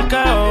cuando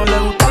parqueo. Le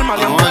gusta el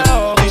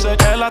maleanteo. Dice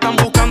que la están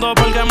buscando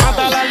porque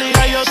mata la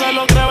liga. Y yo se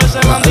lo creo, ese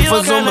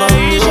bandido que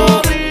le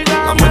hizo.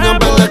 La mañana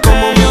verde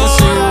como mi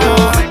hijos.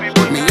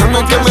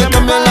 Millones que me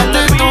cambian la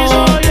actitud.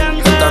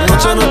 Esta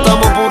noche no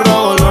estamos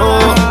burrados, no.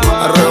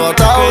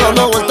 Arrebatado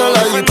dando vueltas en la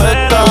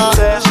jipeta.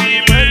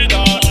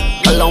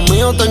 Al lado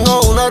mío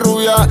tengo una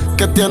rubia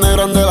que tiene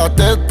grande la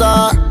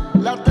teta.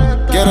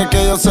 Quiere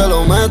que yo se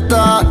lo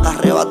meta.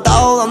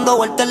 Arrebatado dando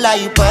vueltas en la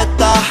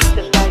jipeta.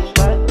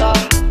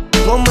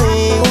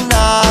 Conmigo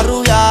una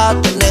rubia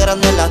tiene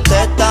grande la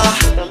teta.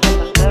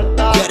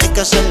 Quiere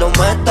que se lo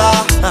meta.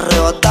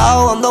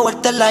 Arrebatado dando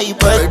vueltas en la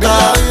jipeta. Baby,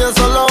 la vida es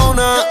solo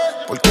una.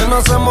 ¿Por qué no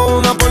hacemos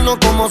una porno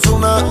como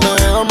Zuna?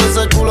 Déjame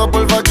ese culo,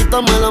 porfa,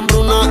 quítame la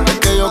hambruna. Es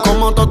que yo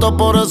como toto,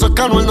 por eso es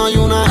que Anuel no hay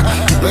una.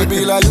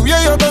 Baby, la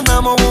lluvia y yo te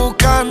andamos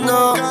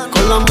buscando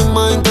con las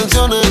mismas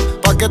intenciones.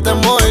 Pa' que te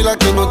moje y la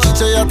que no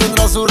chiche ya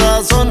tendrá sus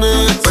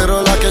razones.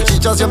 Pero la que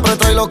chicha siempre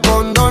trae los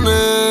condones.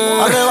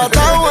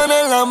 Arrebatado en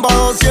el Lamba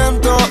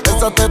 200.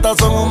 Esas tetas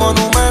son un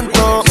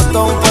monumento.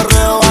 Esto es un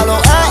perreo a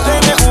los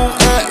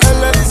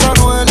A-N-U-E-L, dice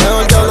Anuel.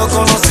 Mejor diablo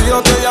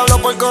conocido que diablo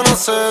por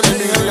conocer.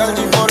 Y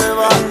allí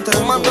forever.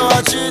 Fumando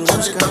a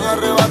chicha, si están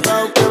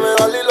arrebatados que me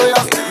da Lilo y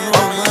activo,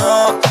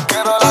 amigo.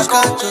 Quiero la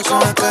cachos en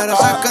la cara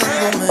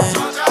sacándome.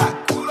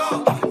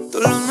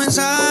 Todos los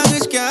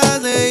mensajes que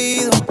has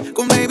leído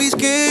con babies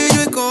que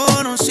yo he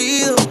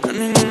conocido. A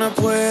ninguna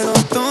puedo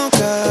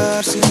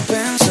tocar sin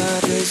pensar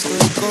que estoy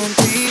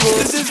contigo.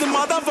 This is the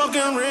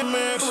motherfucking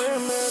remix.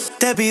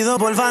 Te pido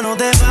porfa no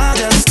te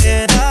vayas,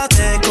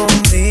 quédate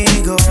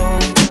conmigo.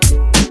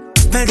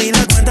 Perdí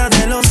la cuenta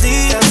de los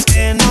días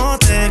que no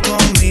te he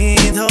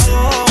comido.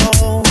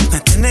 Me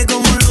tiene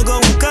como un loco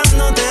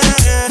buscándote,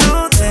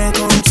 no te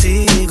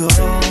consigo.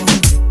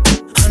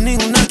 A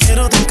ninguna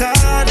quiero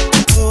tocar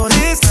por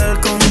estar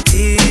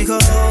contigo.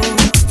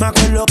 Me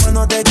acuerdo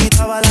cuando te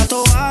quitaba la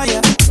toalla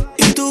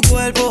y tu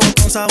cuerpo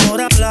con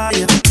sabor a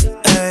playa.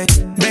 Ey,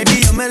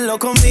 baby, yo me lo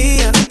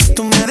comía,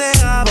 tú me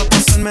dejabas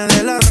pasarme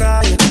de la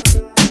raya.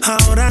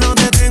 Ahora no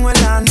te tengo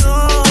en la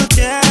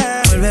noche,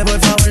 vuelve por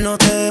favor no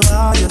te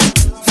vayas.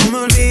 No me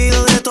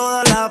olvido de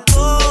todas las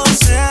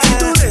poses y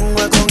tu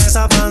lengua con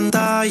esa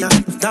pantalla.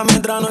 Dame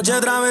otra noche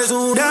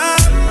travesura,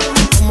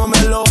 como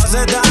me lo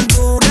hace tan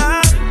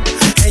dura.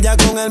 Ella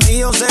con el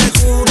mío se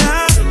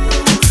jura,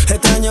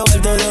 extraño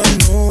verte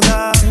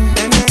desnuda.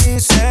 En mi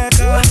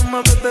seca,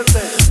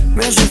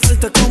 me hace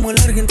falta como el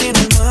argentino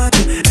el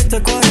mate.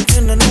 Esta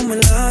cuarentena no me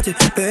late,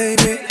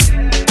 baby.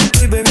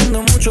 Estoy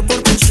bebiendo mucho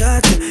por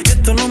pensarte y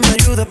esto no me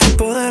ayuda para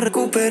poder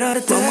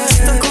recuperarte.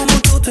 Mamacita,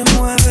 como tú te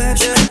mueves,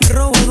 me he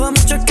robado a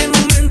muchas que no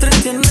me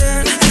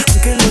entretienen.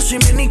 Aunque lo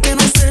simen y que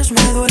no estés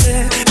me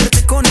duele.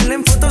 Verte con él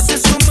en fotos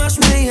eso más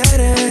me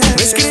hiere.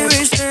 Me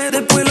escribiste,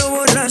 después lo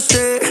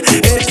borraste.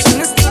 Eres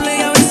inestable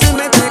y a veces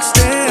me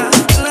texteas.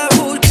 La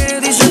busqué,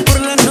 dice por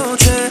la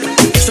noche.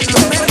 Solo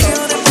me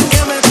río después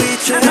que me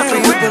piche.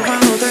 Porfa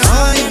no te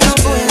vayas, no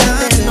puedo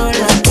tener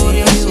la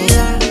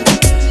curiosidad.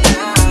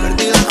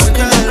 Perdí la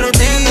cuenta de los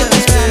días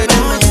que no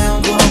me llamo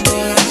con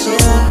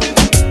curiosidad.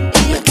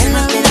 Y es que no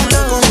quiero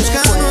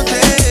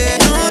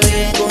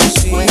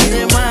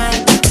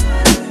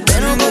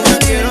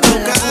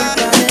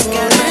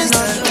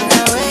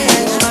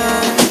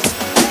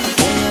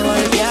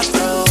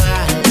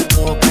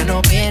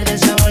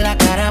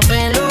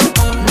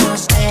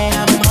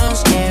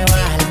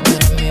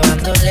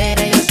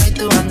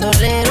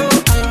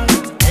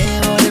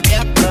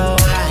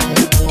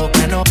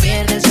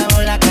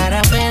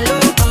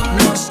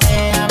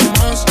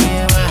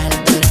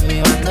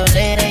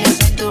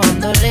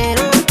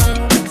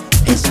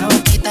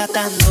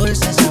tan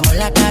dulce, sabor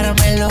la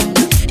caramelo.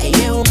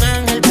 Ella es un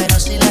ángel, pero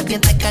si la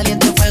tienda es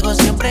caliente, fuego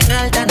siempre en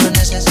alta, no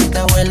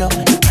necesita vuelo.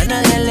 A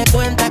nadie le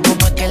cuenta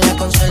cómo es que la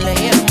consuela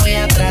y es muy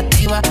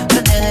atractiva.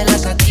 Antes de la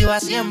sativa,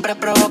 siempre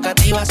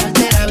provocativa,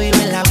 soltera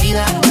vive la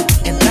vida.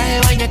 En traje de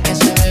baño que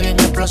se ve bien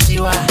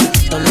explosiva.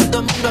 Todos los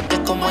domingos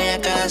que como ella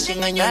cada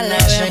 100 años. Dale,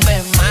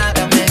 ven,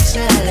 mátame, dice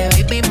dale,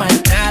 baby,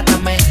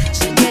 maltrátame.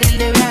 Si quieres ir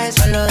de viaje,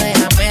 solo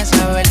déjame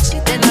saber. Si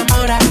te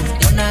enamoras,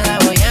 yo nada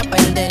voy a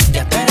perder.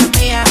 Ya tú eres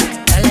mía,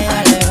 dale,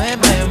 ven,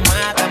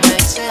 mátame.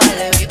 Dice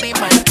dale, baby,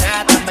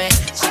 maltrátame.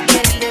 Si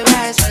quieres ir de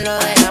viaje, solo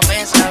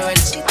déjame saber.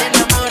 Si te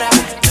enamoras,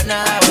 yo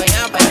nada voy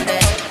a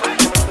perder.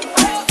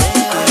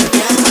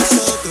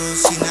 Nosotros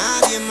y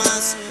nadie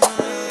más.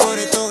 Por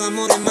estos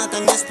amores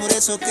matan, es por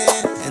eso que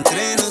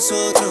entre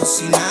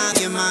nosotros y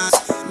nadie más.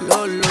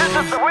 Lolo,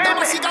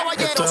 damas y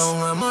caballeros, esto es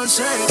un amor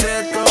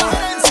secreto.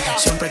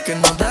 Siempre que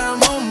nos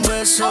damos un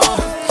beso,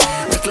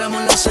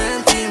 mezclamos los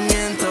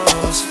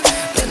sentimientos.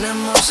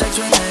 Tenemos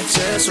sexo en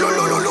exceso.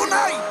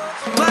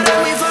 Tú eres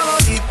mi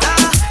favorita,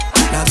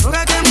 la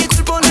droga que mi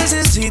cuerpo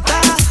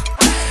necesita,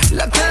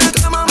 la que la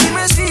cama a mí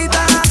me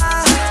cita.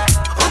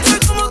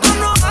 Otra como tú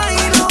no hay,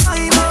 no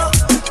hay, no.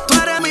 Tú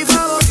eres mi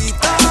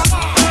favorita,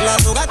 la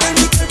droga que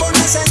mi cuerpo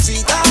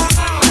necesita,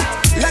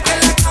 la que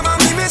la cama a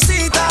mí me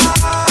cita.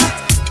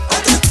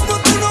 Otra como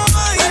tú no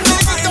hay, no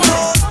hay,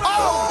 no.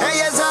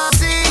 Ella es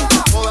así,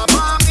 toda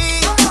pa'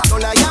 mí. Yo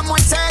la llamo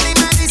en serio y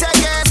me dice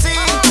que sí.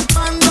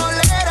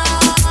 Bandolera,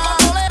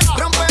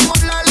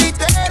 rompemos la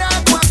litera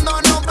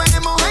cuando nos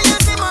vemos. Ella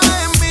encima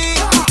de mí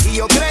y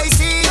yo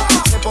crazy.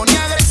 Se pone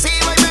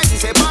agresiva y me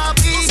dice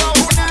papi,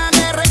 una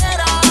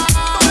guerrera.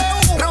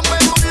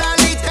 Rompemos la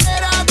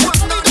litera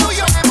cuando nos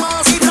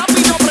vemos. Y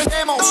rápido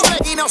prendemos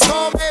y nos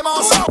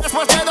comemos.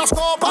 Después de 2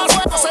 copas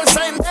nos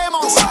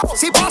encendemos.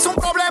 Si pasa un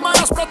problema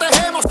nos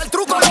protegemos. El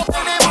truco lo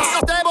tenemos.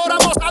 Nos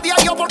devoramos a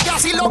diario porque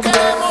así lo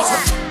queremos.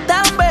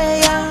 Tan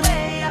bella,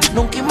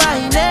 nunca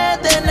imaginé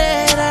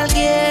tener a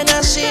alguien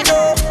así,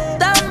 no.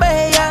 Tan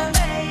bella,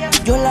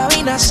 yo la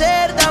vi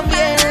nacer,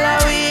 también la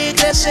vi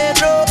crecer,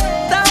 no.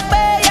 Tan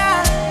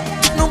bella,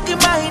 nunca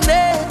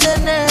imaginé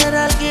tener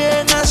a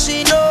alguien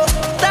así, no.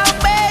 Tan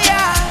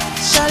bella,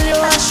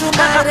 salió a su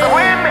madre.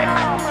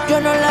 Yo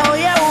no la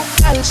voy a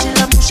buscar, si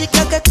la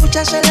música que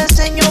escucha se la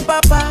enseñó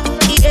papá.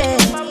 Yeah.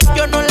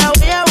 Yo no la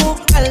voy a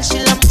buscar, si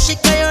la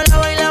música yo la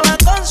bailaba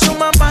con su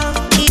mamá.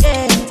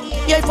 Yeah.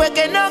 Y hoy fue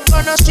que nos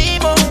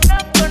conocimos,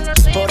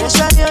 por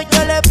eso a Dios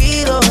yo le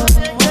pido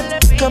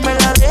que me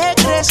la deje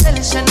crecer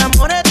y se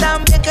enamore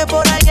también, que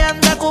por ahí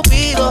anda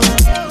Cupido.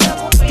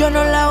 Yo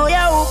no la voy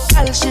a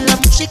buscar, si la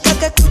música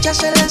que escucha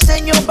se la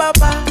enseñó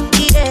papá.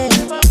 Yeah.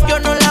 Yo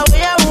no la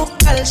voy a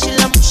buscar, si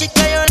la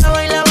música yo la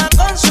bailaba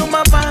con su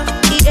mamá.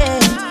 Yeah.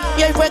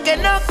 Y hoy fue que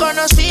nos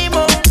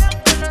conocimos,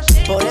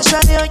 por eso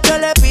a Dios yo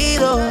le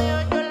pido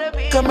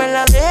que me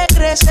la deje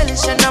crecer y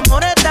se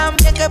enamore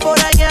también, que por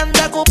ahí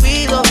anda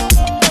Cupido.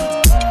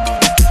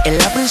 Es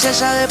la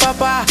princesa de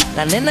papá,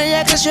 la nena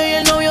ya creció y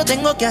el novio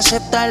tengo que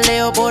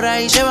aceptarle. O por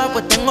ahí se va,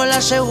 pues tengo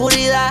la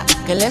seguridad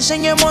que le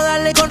enseñemos a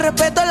darle con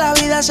respeto a la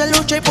vida. Se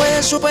lucha y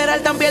puede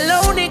superar, también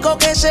lo único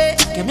que sé,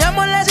 que mi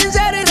amor es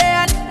sincero y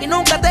real, y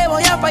nunca te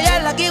voy a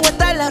fallar. Aquí o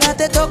estar, ahora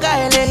te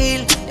toca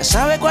elegir. Ya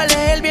sabes cuál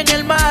es el bien y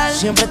el mal,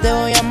 siempre te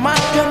voy a amar.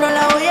 Yo no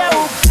la voy a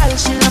buscar,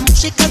 si la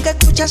música que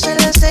escucha se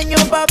la enseñó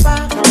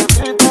papá.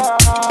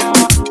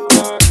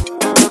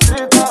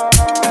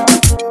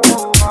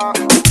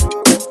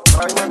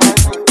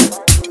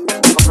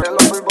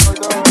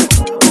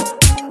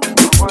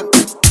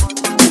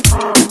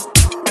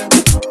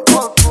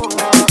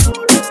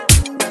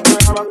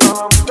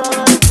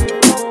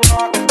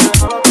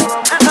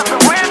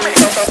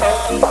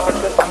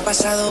 Han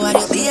pasado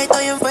varios días y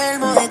estoy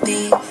enfermo de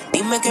ti.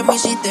 Dime que me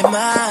hiciste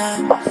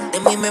mal. De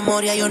mi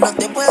memoria yo no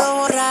te puedo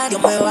borrar.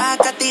 Dios me va a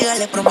castigar,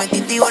 le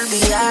prometí te iba a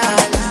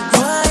olvidar.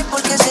 No hay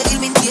por qué seguir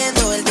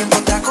mintiendo. El tiempo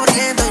está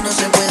corriendo y no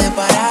se puede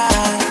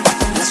parar.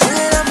 La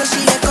soledad me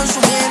sigue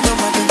consumiendo.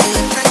 Más te estoy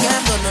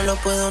extrañando, no lo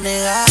puedo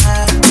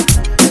negar.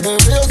 Te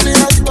veo sin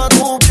ahí pa'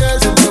 tu piel,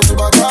 siempre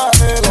vuelvo a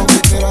caer,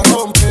 aunque quiera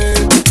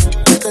romper.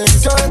 Te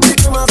dice a ti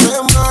que me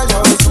hace mal y a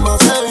veces me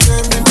hace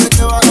bien. Dime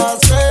qué vas a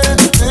hacer.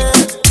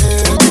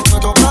 Yo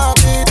toca a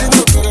ti, si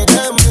no quieres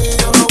de mí,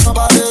 yo no voy a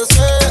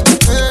aparecer.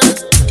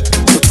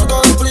 Yo trato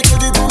de explicar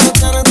y tú no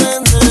quieres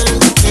entender.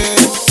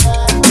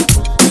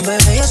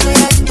 Bebé, yo soy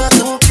adicto a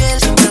tu piel,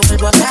 siempre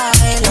vuelvo a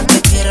caer,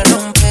 aunque quiera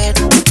romper.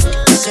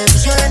 Ese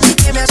vicio de ti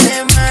que me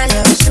hace mal y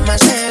a veces me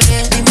hace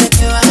bien. Dime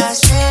qué vas a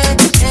hacer.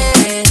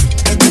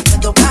 Estoy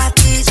puesto pa'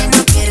 ti, si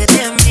no quieres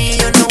de mí,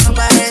 yo no voy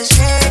a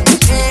aparecer.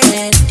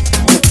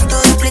 Yo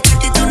trato de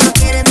explicarte y tú no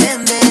quieres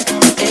entender.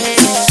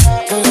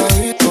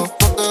 Calladito,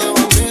 no te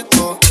debo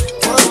visto.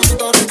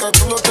 Suavecita rica,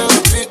 tú no te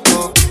has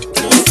visto.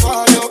 Yo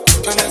fallo,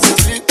 te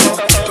necesito.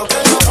 Lo que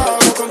yo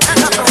hago contigo.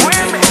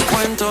 Un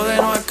cuento de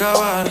no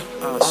acabar.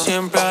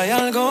 Siempre hay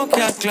algo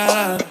que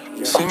aclarar.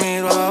 Si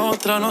miro a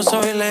otra no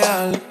soy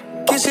leal.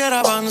 Quisiera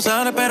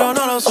avanzar pero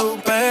no lo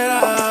supera.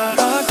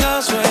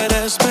 ¿Acaso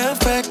eres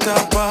perfecta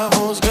para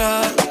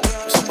juzgar?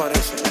 Eso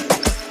parece.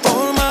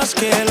 Por más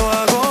que lo haga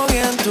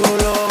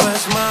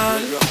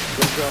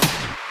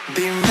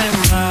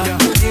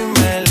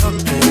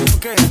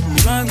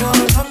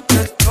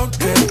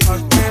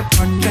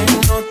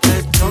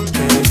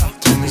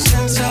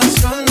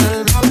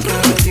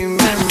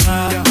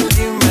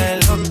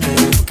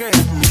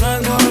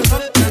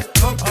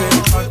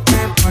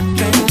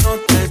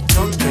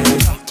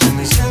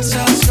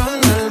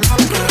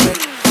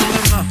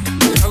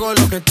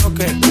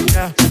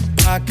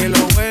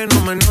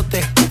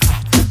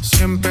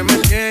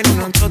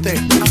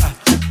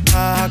vas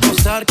a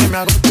acostar que me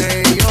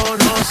agote. Y yo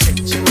no sé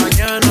si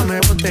mañana me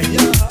bote.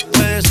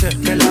 Puede ser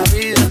que la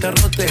vida te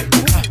rote.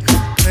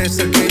 Puede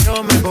ser que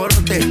yo me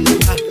corote.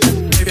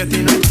 Baby, a ti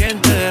no hay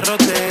quien te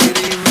derrote.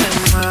 Dime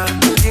más,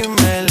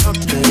 dime lo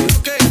que.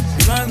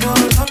 Yo hago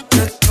lo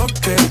que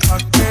toque. Pa'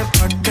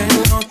 que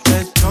no te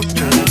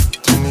choque.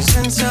 Tú mi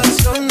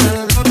sensación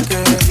del bloque.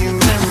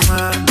 Dime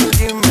más,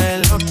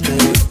 dime lo que.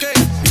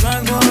 Yo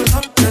hago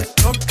lo que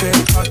toque.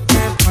 Pa'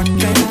 que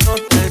no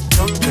te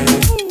choque.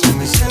 Tú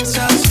mi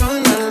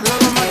sensación del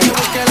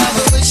bloque.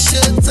 Never waste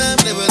your time,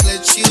 never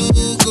let you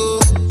go.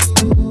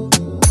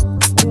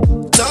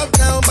 Top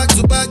down, back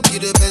to back, you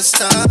the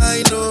best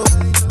I know.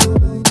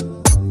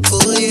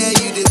 Oh yeah,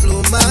 you did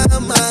blow my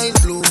mind,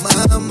 blow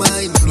my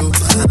mind, blow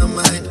my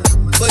mind.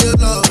 For your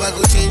love, I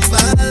go change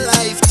my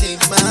life,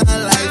 change my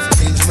life,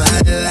 change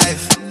my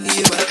life.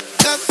 Yeah,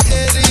 come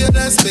here to your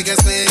dance, make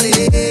us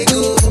play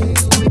go.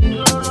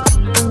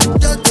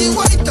 Dirty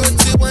white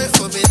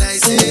for me,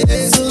 nice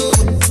and slow.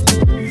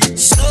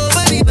 So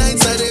many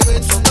nights I did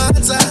wait for my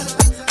time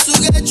to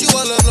get you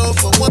all alone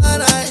for one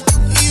night.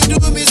 You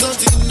do me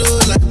something no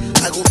like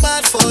I go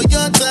mad for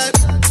your time.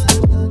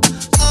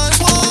 I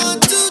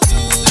want to do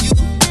you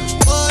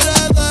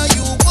whatever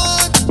you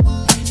want.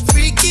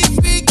 Freaky,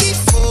 freaky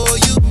for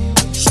you.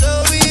 Show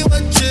me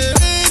what you're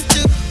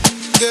into.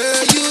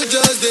 Girl, you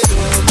just did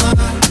blow my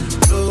mind,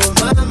 blow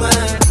my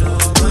mind.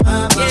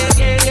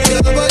 Yeah.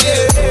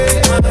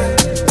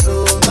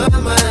 Blow my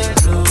mind,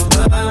 blow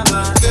my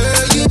mind.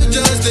 Girl, you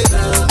just did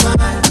blow my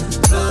mind,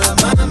 blow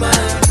my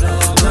mind.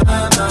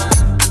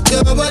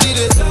 Your body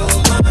did blow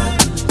my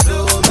mind,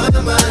 blow my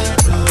mind.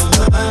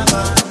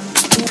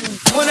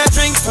 When I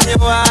drink from your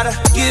water,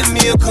 give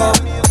me a cup.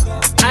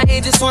 I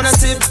ain't just wanna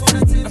sip,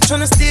 I'm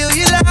tryna steal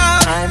your love.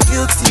 I'm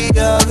guilty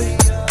of it.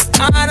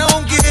 I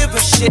don't give a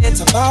shit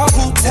about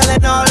who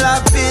telling all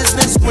our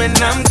business. When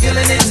I'm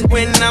killing it,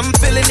 when I'm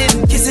feeling it,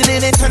 kissing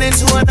it and turning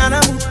to an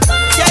animal.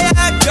 Yeah,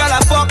 girl, I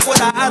fuck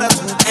with a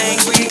attitude.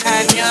 Angry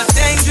and you're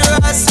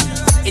dangerous.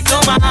 It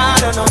don't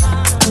matter, no.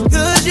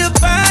 Cause your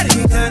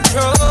body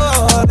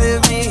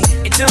controlling me.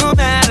 It don't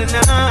matter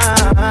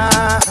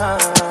now.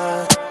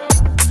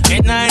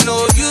 And I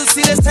know you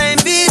see the same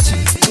bitch.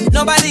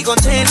 Nobody gon'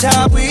 change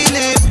how we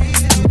live.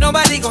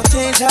 Nobody gon'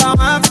 change how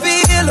I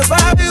feel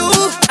about you.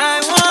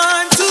 I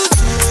want to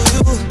do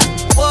you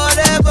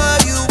whatever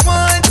you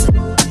want.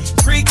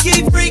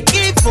 Freaky,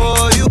 freaky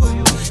for you.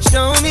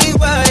 Show me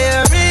what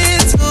you're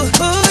into.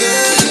 Ooh,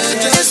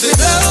 yeah, just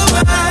blow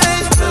my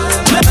mind, blow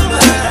my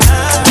mind.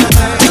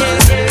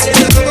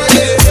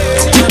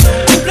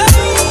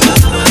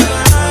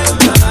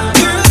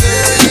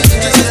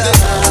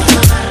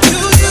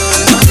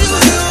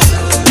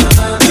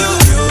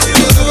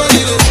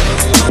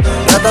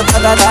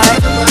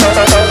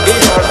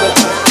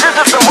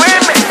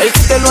 El que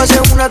te lo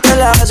hace una te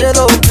la hace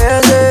dos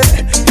veces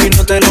y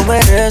no te lo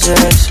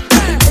mereces.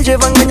 Él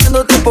lleva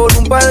engañándote por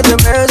un par de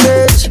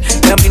meses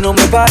y a mí no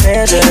me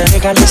parece.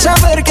 Déjale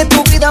saber que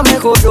tu vida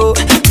mejoró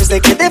desde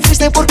que te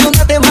fuiste porque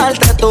una te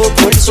maltrató.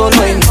 Por eso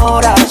lo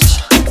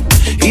ignoras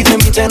y de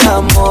mí te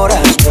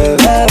enamoras,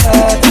 bebé.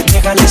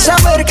 Déjale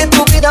saber que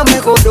tu vida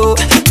mejoró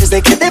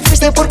desde que te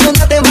fuiste porque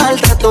una te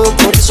maltrató.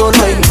 Por eso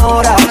lo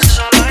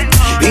ignoras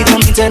y de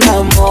mí te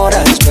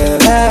enamoras,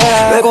 bebé.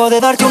 Luego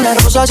de darte una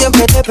rosa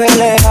siempre te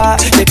pelea.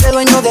 Te cree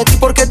dueño de ti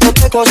porque tú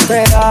te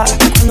costea.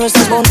 Cuando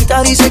estás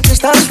bonita dice que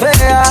estás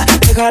fea.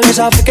 Déjale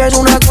saber que es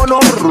una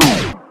color.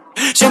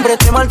 Siempre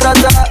te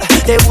maltrata,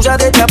 te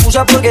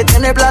abusa porque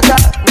tiene plata.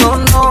 No,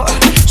 no,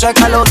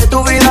 sácalo de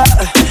tu vida.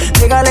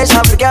 Déjale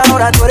saber que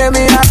ahora tú eres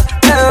mía,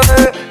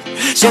 bebé.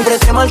 Siempre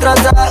te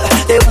maltrata,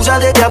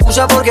 te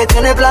abusa porque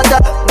tiene plata.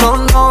 No,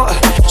 no,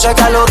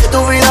 sácalo de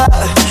tu vida.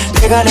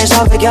 Déjale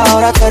saber que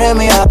ahora tú eres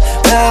mía,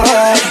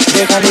 bebé.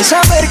 Déjale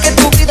saber que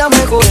tu vida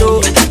mejoró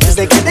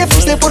desde que te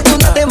fuiste porque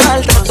una te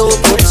maltrató.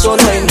 Por eso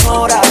lo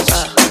ignoras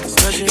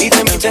y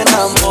de mí te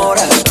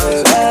enamoras,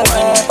 bebé.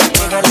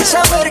 Déjale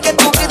saber que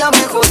tu vida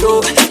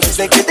mejoró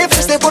desde que te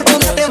fuiste porque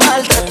una te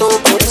maltrató.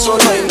 Por eso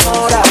lo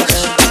ignoras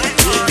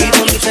y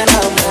de mí te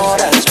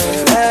enamoras,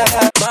 bebé.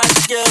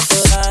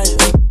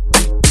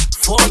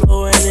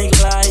 Follow any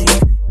glide.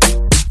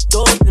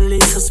 Don't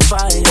believe the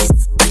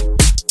spies.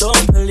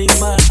 Don't believe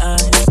my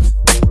eyes.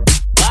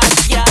 Bad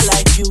girl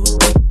like you,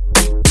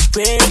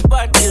 babe,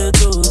 what you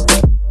do?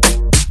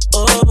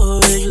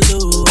 Oh, you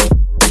do.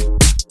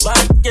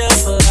 Bad girl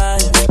for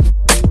life.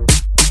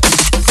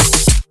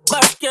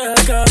 Bad girl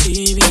got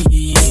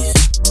babies.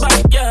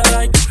 Bad girl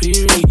like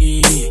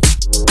Riri.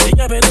 They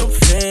got better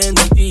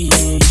Fendi.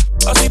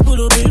 All people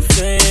do be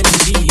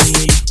Fendi.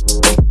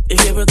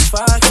 If you ever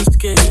fucking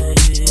scared.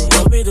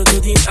 Probeerde te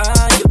die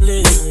aan je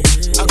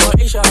licht. Ik wou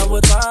eens jou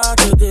wat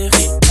water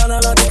dicht. Dan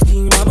laat ik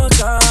zien waar mijn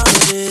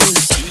kamer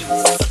is.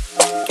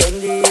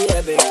 Candy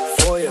heb ik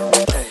voor je.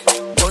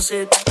 Bos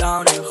it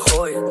down en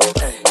gooi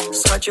het.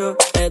 Schatje,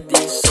 het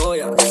die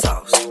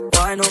sojasaus.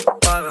 Wijn op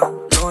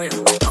paranoia.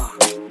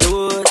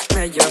 Doe het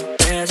met je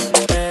S. Oh,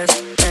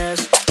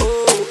 S.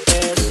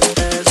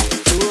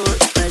 Doe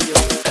het met je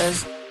S.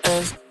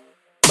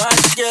 Bad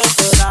girl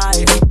for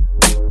life.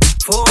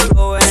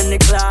 Follow en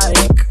ik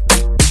like.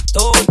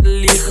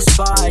 Totally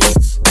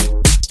gespiced.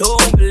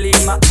 Don't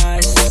believe my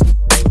eyes.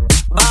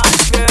 Bad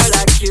girl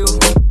like you.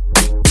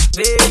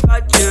 Weet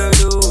wat je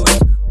doet.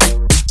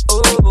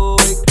 Oh,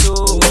 ik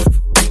doe.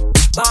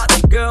 Bad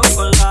girl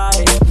for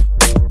life.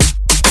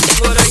 Ik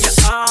wil dat je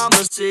aan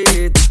me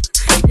zit.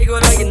 Ik wil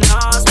dat je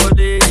naast me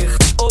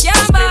ligt. Op de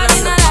stil en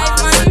de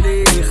maan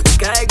ligt.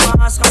 Kijk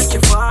maar schatje,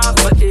 vraag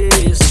wat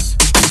is.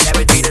 Jij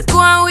weet wie dat. Go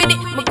on with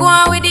it, but go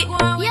on with it.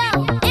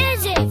 Yo,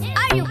 is it?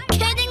 Are you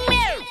kidding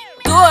me?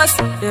 Toast,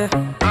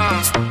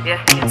 yeah.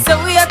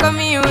 So we are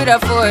coming with a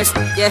force,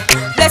 yeah.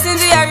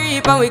 Blessings we are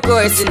reap and we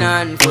coursing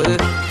on full.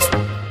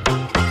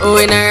 Oh,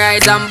 we not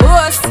rise and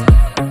boast.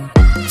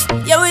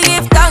 Yeah, we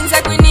give thanks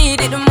like we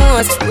need it the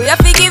most. We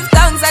have to give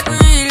thanks like we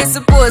really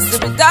supposed to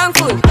be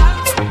thankful.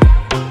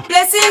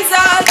 Blessings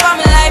all for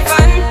my life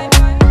and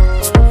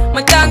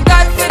my thank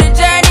God for the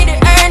journey, the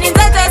earnings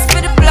are just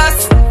for the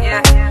plus.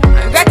 Yeah,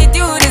 and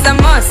gratitude is a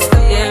must.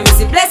 Yeah, me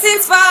see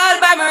blessings fall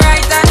by my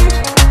right hand.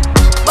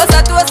 But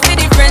I toast for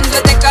the friends we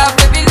take off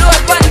every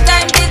load. One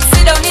time did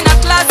sit down in a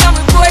class and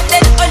we both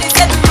then only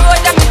said the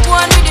road and we go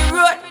on with the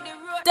road.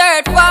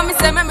 Third form, me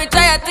say me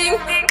try a thing,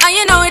 and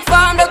you know it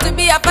formed out to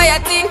be a fire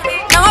thing.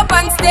 Now up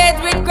on stage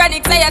with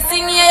chronic, say I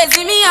sing, yeah,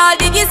 see me all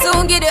diggy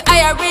soon, get the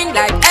higher ring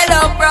like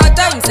hello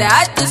brother. You say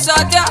I just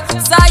shot ya,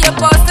 saw your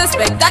poster,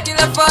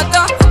 spectacular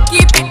photo.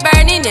 Keep it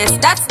burning, yes,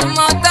 that's the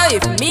motto.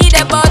 If me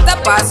the butter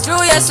pass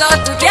through your soul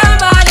to get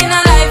ball in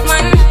a life,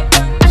 man.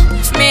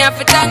 Me have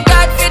to thank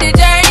God for the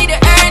journey, the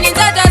earnings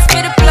are just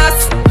for the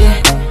plus.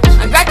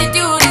 Yeah, and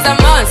gratitude is a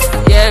must.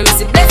 Yeah, me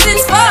see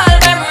blessings fall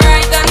by my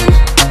right hand.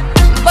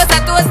 But I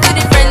toast to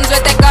the friends we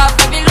take off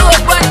every load.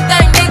 One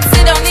time did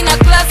sit down in a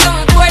class and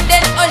we bored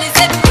then only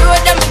said the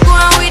road and we go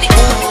on with it.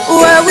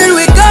 Where will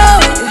we go?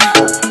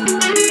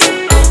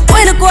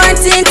 When the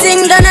quarantine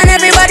thing done and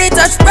everybody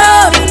touch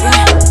road.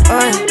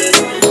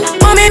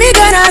 Mommy, me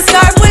gonna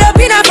start, pull up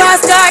in a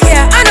fast car,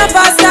 yeah. I know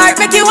fast start,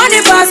 make you want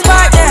the fast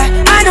part, yeah.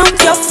 I know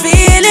you're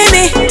feeling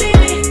me,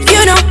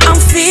 you know I'm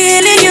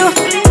feeling you.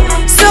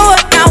 So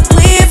what now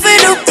we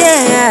feel do,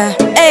 yeah.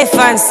 Hey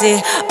fancy,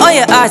 oh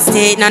your heart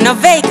state, now no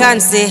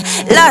vacancy.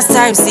 Last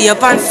time see you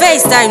on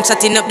FaceTime,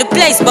 chatting up the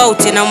place,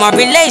 bout you know my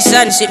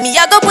relationship. Me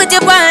I go put you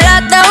on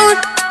lockdown,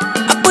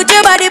 I put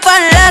your body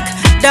on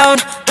lockdown.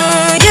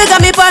 You got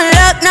me on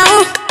lock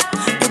now,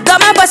 you got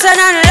my passion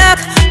on lock.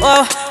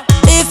 Oh,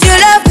 if you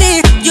love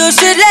me, you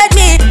should let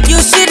me,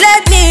 you should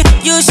let me,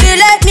 you should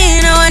let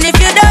me know. And if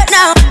you don't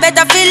know,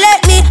 better feel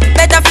let me,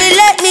 better feel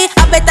let me,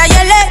 I better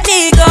you let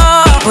me go.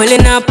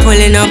 Pulling up,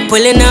 pulling up,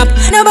 pulling up.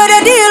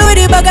 Nobody deal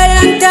with the bagel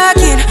and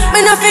talking.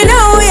 Me nothing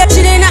know we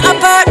actually in an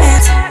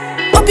apartment.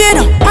 Hope you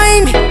don't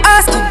mind me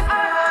asking,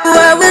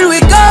 where will we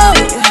go?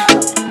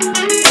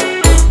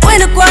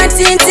 When the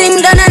quarantine thing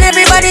done and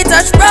everybody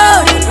touch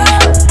road.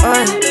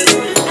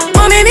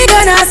 Mommy, me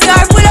gonna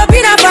start, pull up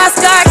in a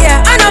fast car, yeah.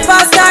 I know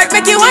fast start,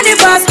 make you want the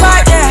fast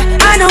part, yeah.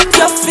 I know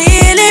you're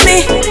feeling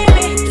me,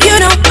 you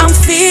know I'm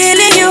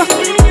feeling you.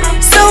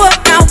 So what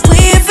now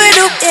we for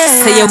do,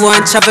 yeah. Say you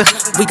want trouble,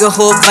 we go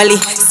whole valley.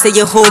 Say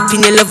you hope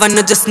in your love and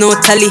not just no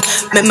tally.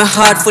 Make my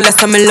heart full of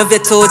some, I love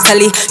you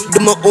totally. Do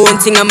my own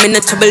thing, I'm in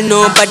no trouble,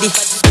 nobody.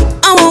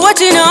 I'm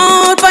watching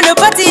out for the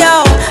party,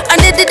 yo.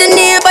 And they didn't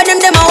hear, but them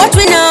I watch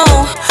me now.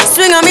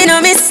 Swing on me, no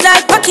miss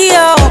like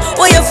Pacquiao.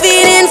 What you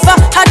feeling for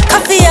hot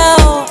coffee,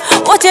 yo?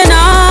 What you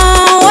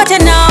know, what you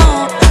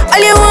know?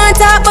 All you want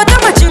talk about how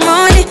much you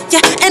money,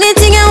 yeah.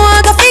 Anything you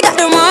want, go figure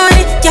the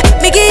money, yeah.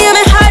 Me give you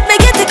my heart,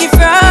 make you take it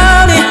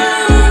from me.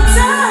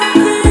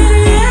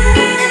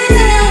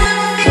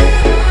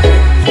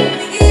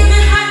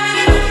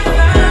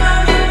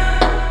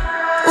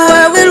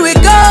 Where will we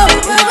go?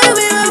 Where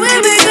will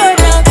we go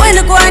now? When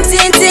the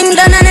quarantine thing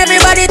done and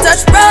everybody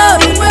touch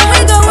road. Where we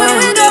go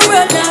road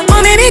now?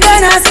 Mommy, me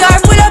gonna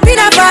start, pull up in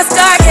a fast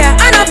car, yeah.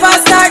 I know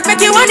fast start,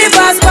 make you want the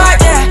fast part,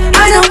 yeah.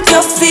 I know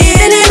you're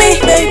feeling me,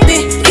 baby.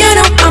 You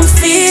know I'm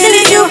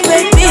feeling you,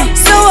 baby.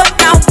 So what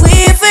now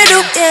we feel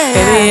do, yeah.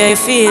 Baby, are you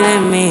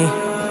feeling me?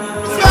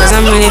 Cause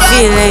I'm really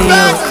feeling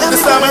you.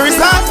 This time I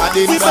resign. I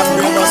didn't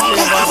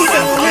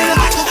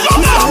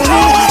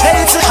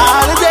Hey, it's a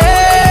holiday.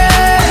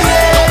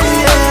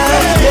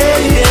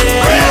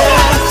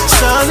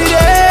 Sunny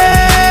day,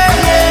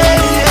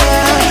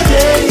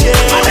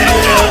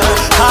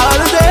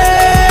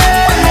 holiday,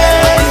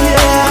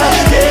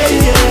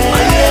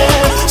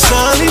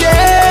 sunny day.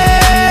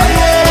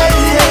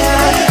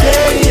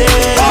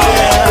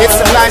 It's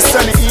a nice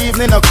sunny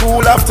evening, a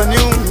cool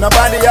afternoon.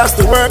 Nobody has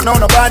to work, no,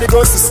 nobody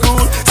goes to school.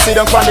 Sit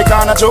down on the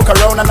corner, joke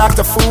around and act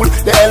a fool.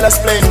 The elders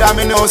playing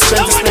dominoes,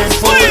 strangers playing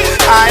pool.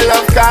 I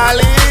love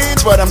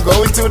college, but I'm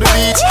going to the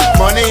beach.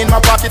 Money in my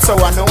pocket, so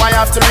I know I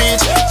have to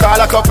reach. Call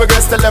a couple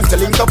girls, tell them to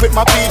link up with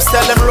my peeps.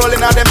 Tell them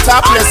rolling on them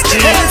topless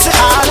jeans. It's a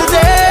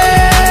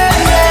holiday,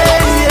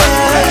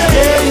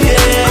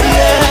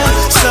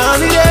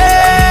 sunny day,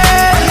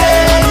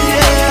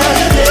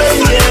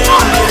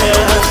 holiday,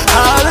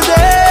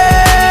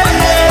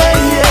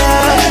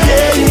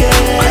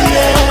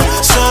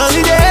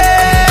 sunny day.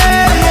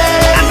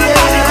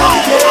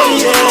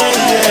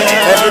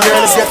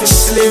 Body's getting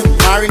slim,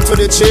 married to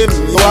the gym.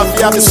 You have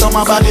to have the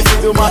summer body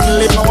to do my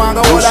live. No one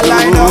go hold a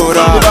line up.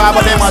 The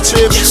barber them a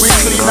chip. We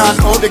clean and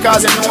out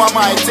because you know I'm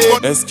my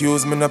tape.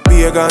 Excuse me, no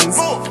pagans.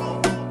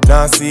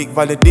 Now seek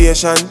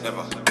validation.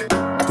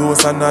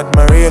 Toast and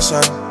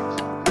admiration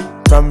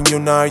from you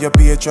nor your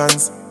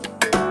patrons.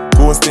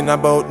 Boasting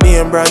about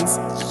name brands.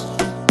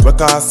 We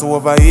cost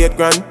over 8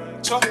 grand.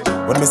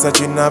 When me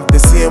searching up the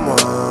same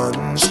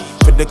one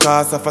for the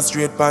cost of a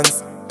straight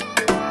pants.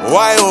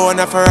 Why own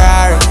a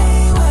Ferrari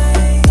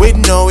with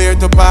nowhere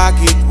to park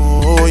it,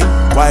 boy?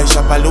 Why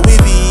shop a Louis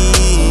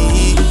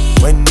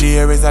V when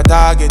there is a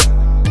Target?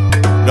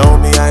 Now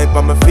me hype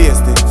on my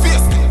face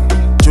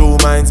it. True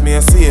minds me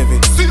a save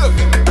it.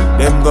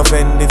 Them go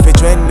fend if it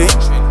trendy.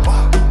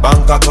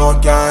 Bank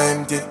account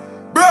can't empty.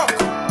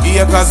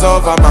 Acres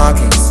over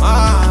markets.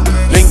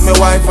 Link me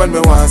wife when me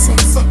want some.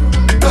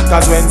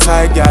 Cause when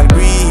side girl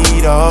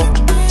breed up,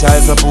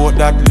 child support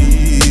that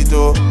lead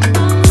up.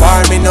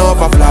 Farming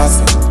over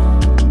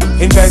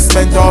flossing,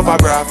 investment over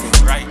profit.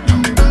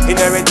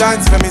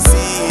 Inheritance for me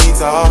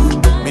seeds up.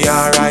 Me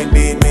alright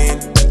being mean.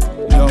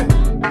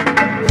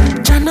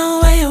 I know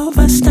why you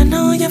bust, I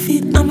know your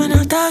feet. I'm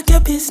gonna talk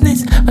your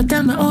business, but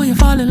tell me how you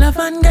fall in love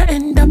and get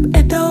end up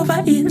head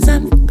over heels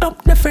and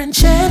up the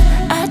friendship.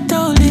 I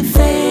told you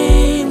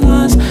fame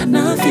was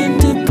nothing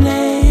to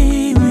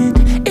play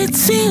with. It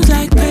seems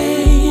like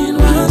pain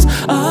was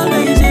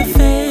always your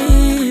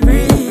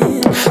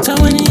favorite. So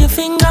when your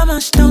finger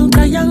mash down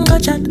triangle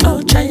chat,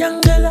 oh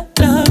triangle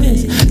love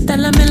is. Tell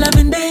me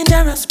loving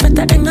dangerous,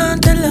 better hang on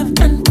to love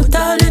and put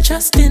all your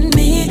trust in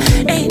me.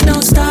 Ain't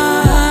no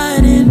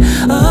starting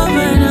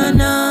over,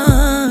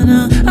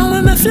 no. And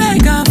when my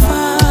flag are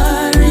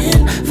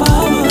firing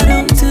forward,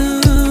 I'm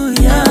to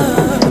ya.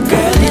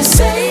 Girl, you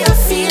say you're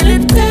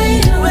feeling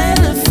pain, well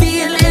the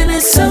feeling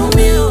is so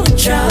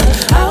mutual.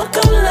 How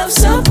come love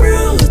so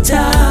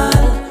brutal?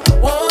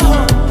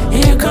 Whoa,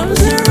 here comes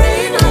the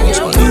rain on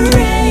your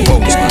parade,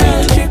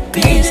 girl,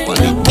 dripping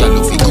in the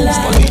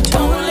moonlight.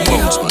 Only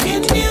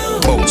hoping you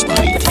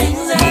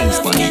things I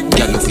love can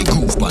do.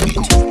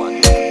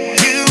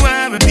 You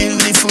are a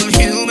beautiful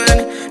human.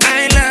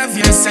 I love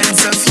your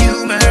sense of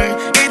humor.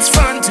 It's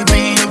fun to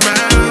be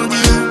around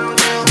you.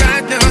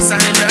 God knows I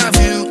love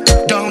you.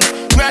 Don't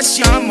rush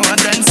your more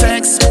than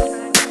sex.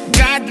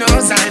 God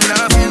knows I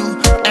love you.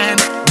 And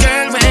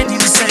girl, when you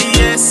say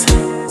yes,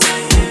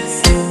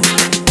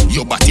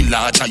 your body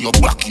large and your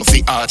back you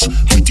fi arch.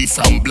 Pretty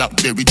from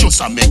Blackberry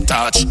just a make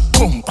touch.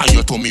 Come pa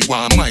your tummy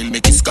 1 mile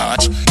make it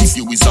scotch. If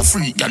you is a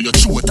freak girl your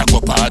throat a go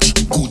patch.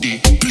 Goodie,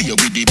 play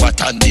with the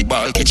bat and the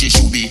ball catch it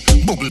should be.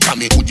 Bubble pa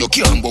me good you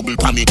can't bubble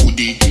pa me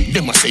goodie.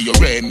 Them a say you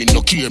rare me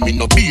no care me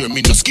no beer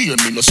me no scare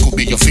me no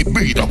Scooby. You fi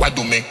breed a what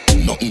do me?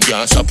 Nothing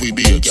can stop we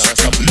babes.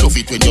 Love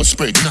it when you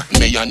spread not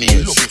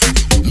mayonnaise.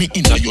 Me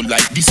inna you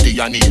like this day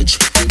and age.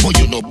 But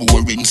you no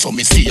boring so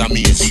me stay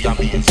amazed. you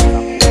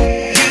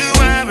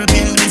are a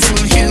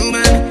beautiful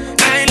human.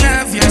 I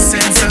love your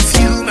sense of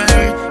humor.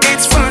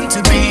 It's fun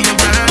to be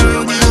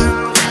around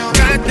you.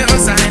 God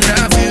knows I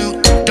love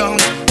you.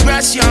 Don't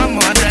rush your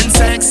more than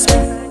sex.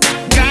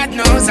 God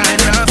knows I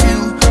love you.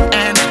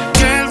 And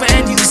girl,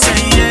 when you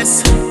say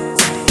yes,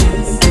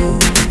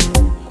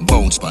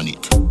 Bounce pan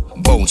it,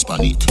 bounce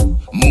pan it,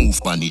 move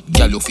pan it,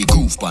 girl you fi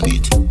groove pan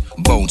it.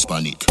 Bounce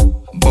pan it,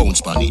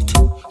 bounce pan it,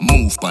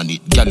 move pan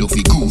it, girl you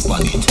fi groove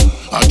pan it.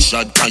 Hot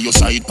shot pan your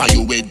side, pan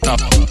your head top.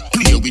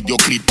 Play with your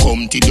clip,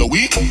 come till your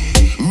weak.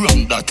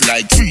 Run that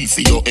like free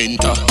for your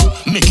enter.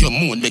 Make you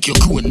moan, make you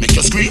groan, make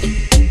you scream.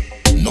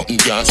 Nothing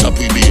can stop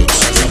we babes.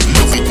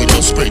 Love it when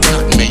you spread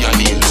not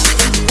mayonnaise.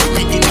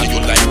 Me inna you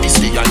like this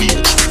day and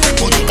age.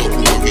 But you no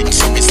boring,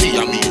 so me stay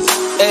amazed.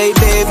 Hey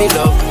baby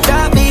love,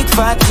 that big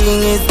fat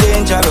thing is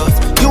dangerous.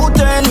 You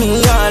turn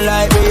me on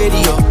like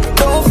radio.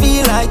 Don't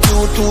feel like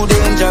you too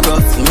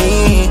dangerous to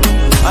me.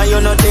 And you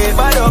not take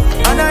bad up.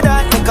 And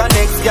that make a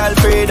next girl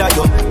afraid of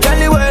you. Girl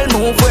you well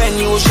move when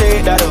you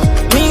shake that up.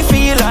 Me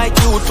feel like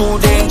you too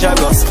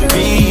dangerous to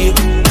me.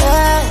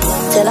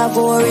 Tell a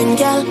boring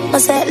girl, I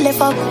set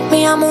lift up.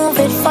 Me I move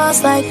it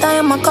fast like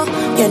time a clock.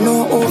 You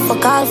know who for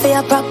call for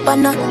your proper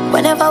nut.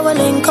 Whenever we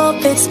link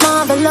up, it's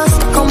marvelous.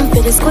 Come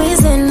for the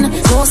squeezing.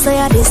 No say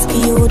I this for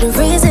you the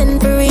reason.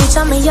 To reach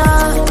on me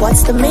yard,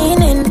 what's the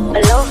meaning? I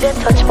love your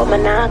touch, but me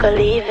not gonna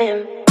leave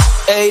him.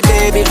 Hey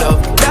baby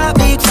love, that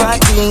big fat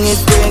thing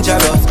is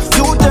dangerous.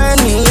 You turn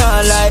me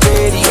on like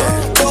radio.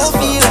 Don't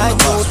feel like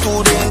you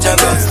too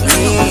dangerous to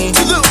me.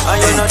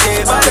 And you not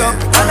take bad up.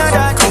 And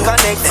that thing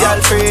connect y'all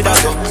afraid of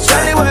you.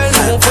 Jolly well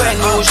move when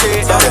you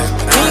shake that up.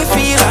 Me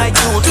feel like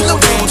you too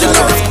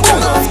dangerous.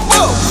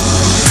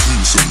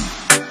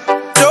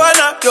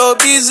 Joanna, your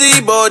busy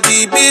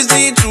body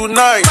busy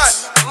tonight.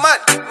 Mad.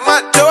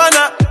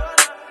 Joanna,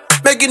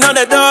 making all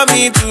the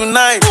dummy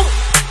tonight.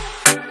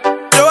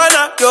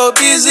 Joanna, your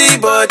busy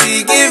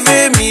body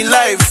giving me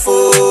life,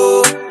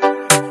 oh,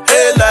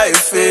 hey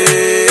life,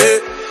 hey.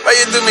 Why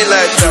you do me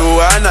like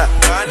Joanna,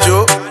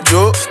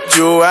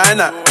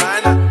 Joanna?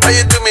 Why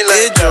you do me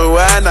like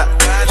Joanna,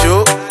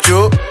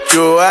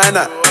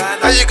 Joanna?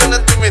 How you gonna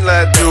do me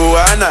like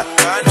Joanna?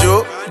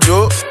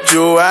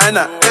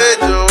 Joanna. Hey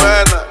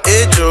Joanna.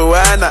 Hey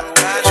Joanna.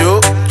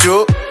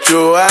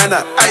 Joanna.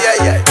 Ay ay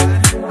ay.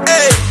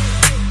 Hey.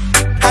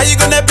 How you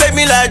gonna play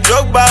me like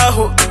Drogba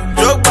ho?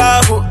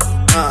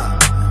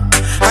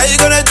 How you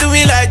gonna do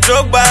me like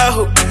Drogba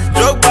ho?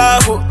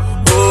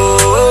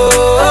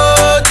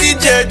 Oh,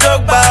 DJ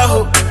Drogba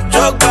ho.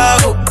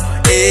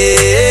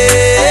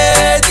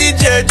 Hey,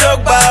 DJ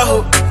Drogba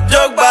ho.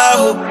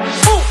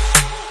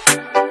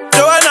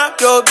 Joanna,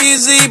 your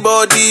busy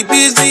body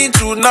busy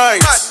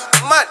tonight.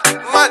 Mad.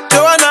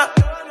 Joanna,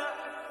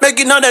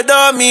 making all the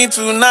dummy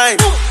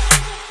tonight.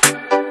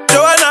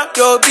 Joanna,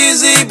 your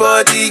busy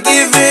body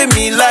giving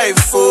me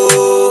life,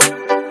 oh,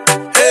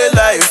 hey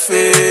life,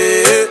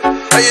 hey.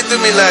 How you do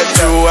me like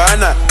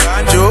Joanna?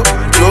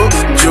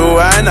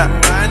 Joanna.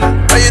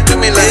 How you do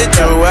me like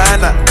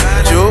Joanna?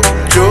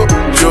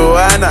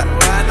 Joanna.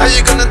 How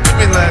you gonna do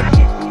me like?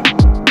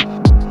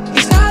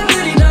 It's not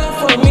good enough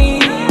for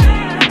me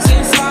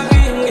since I've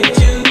been with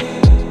you.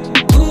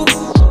 Ooh.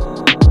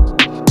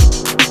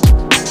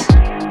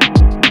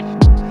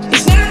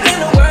 It's not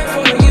gonna work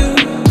for you.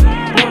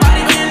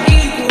 Nobody can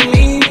equal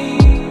me.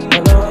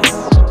 No.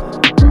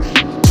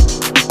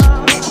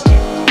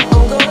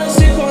 I'm gonna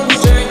sip on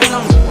this drink when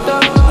I'm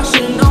up. I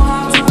should know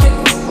how to pick.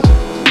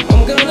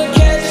 I'm gonna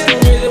catch the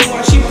rhythm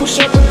while she push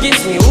up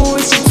against me. Ooh,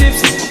 is she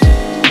tipsy?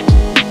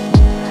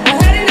 I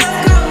had enough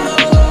combo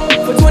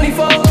for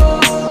 24.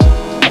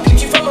 I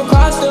picked you from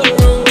across the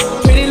room.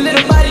 Pretty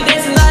little body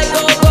dancing like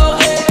go-go,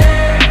 hey.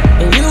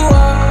 And you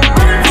are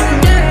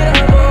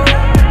unforgettable.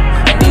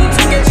 I need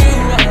to get you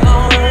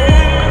alone.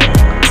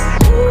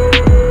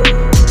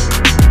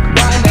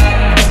 Why not?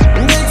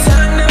 Good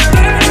time, never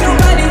heard of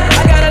nobody.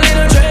 I got a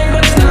little drink,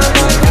 but it's not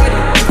my party.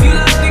 If you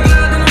love the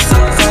girl, then I'm so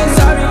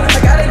sorry. I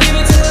gotta give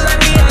it to her like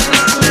me and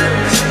my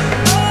marriage.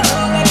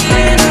 Oh, like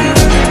me and my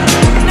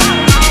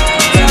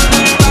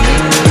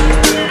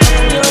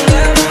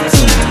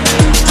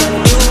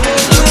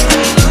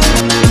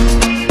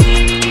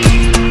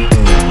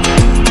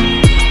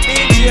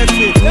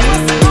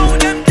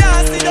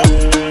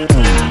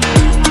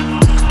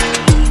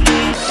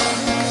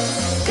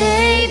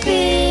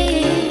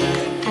Baby,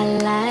 I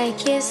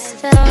like your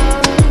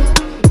stuff.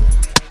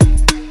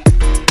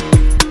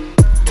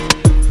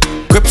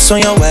 Grips on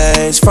your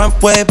waist, front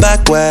way,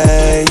 back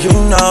way. You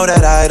know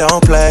that I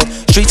don't play.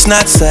 Streets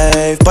not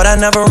safe, but I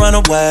never run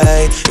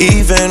away,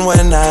 even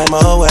when I'm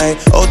away.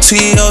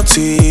 OT,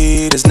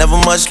 there's never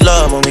much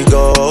love when we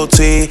go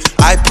OT.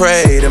 I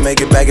pray to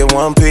make it back in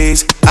one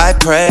piece. I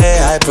pray.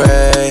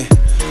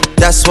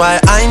 That's why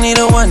I need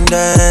a one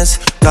dance.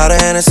 Got a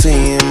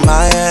Hennessy in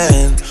my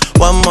hand.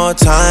 One more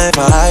time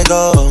before I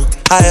go.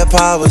 Higher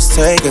powers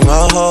taking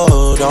a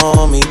hold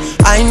on me.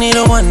 I need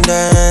a one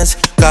dance.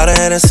 Got a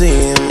Hennessy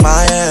in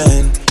my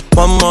hand.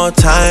 One more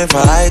time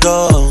before I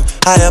go.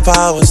 Higher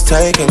powers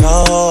taking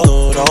a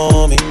hold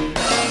on me.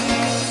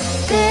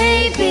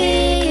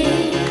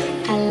 Baby,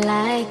 I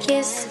like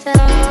your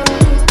stuff.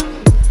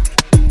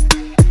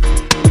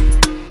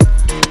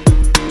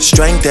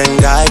 Strength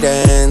and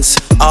guidance,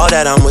 all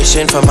that I'm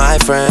wishing for my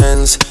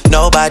friends.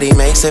 Nobody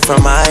makes it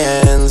from my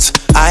ends.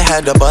 I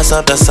had to bust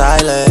up the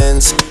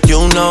silence.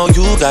 You know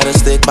you gotta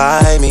stick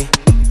by me.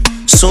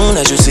 Soon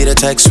as you see the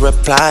text,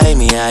 reply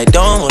me. I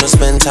don't wanna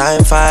spend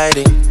time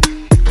fighting.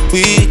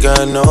 We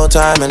got no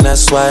time and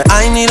that's why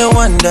I need a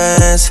one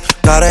dance.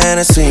 Got a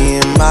Hennessy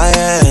in my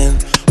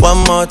hand. One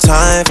more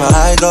time before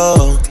I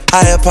go.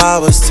 Higher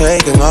powers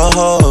taking a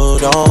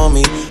hold on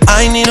me.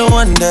 I need a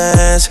one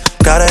dance.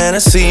 Got a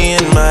Hennessy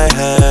in my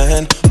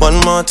hand. One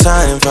more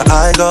time before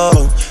I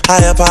go.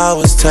 Higher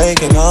powers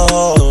taking a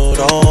hold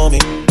on me.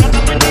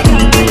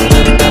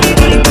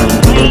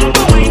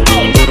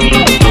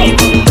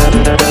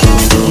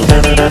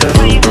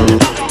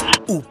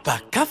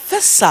 Upa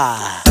Cafessa.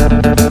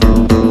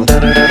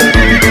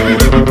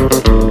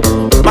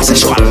 Ma se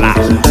scialla.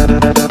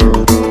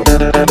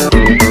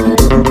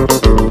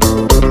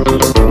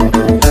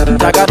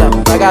 Tagada.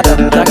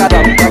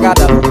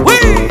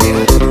 Wee!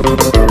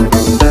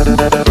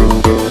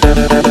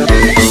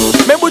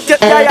 Me butket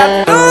gaya.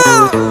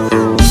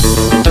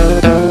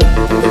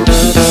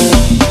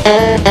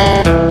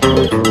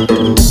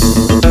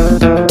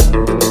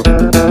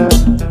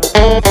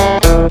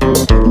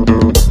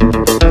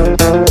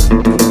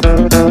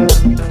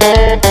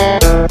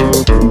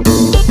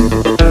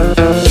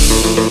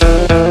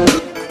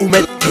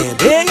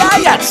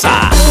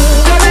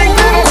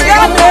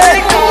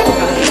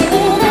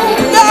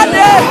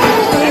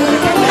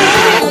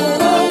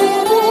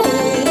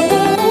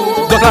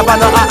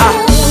 Clavando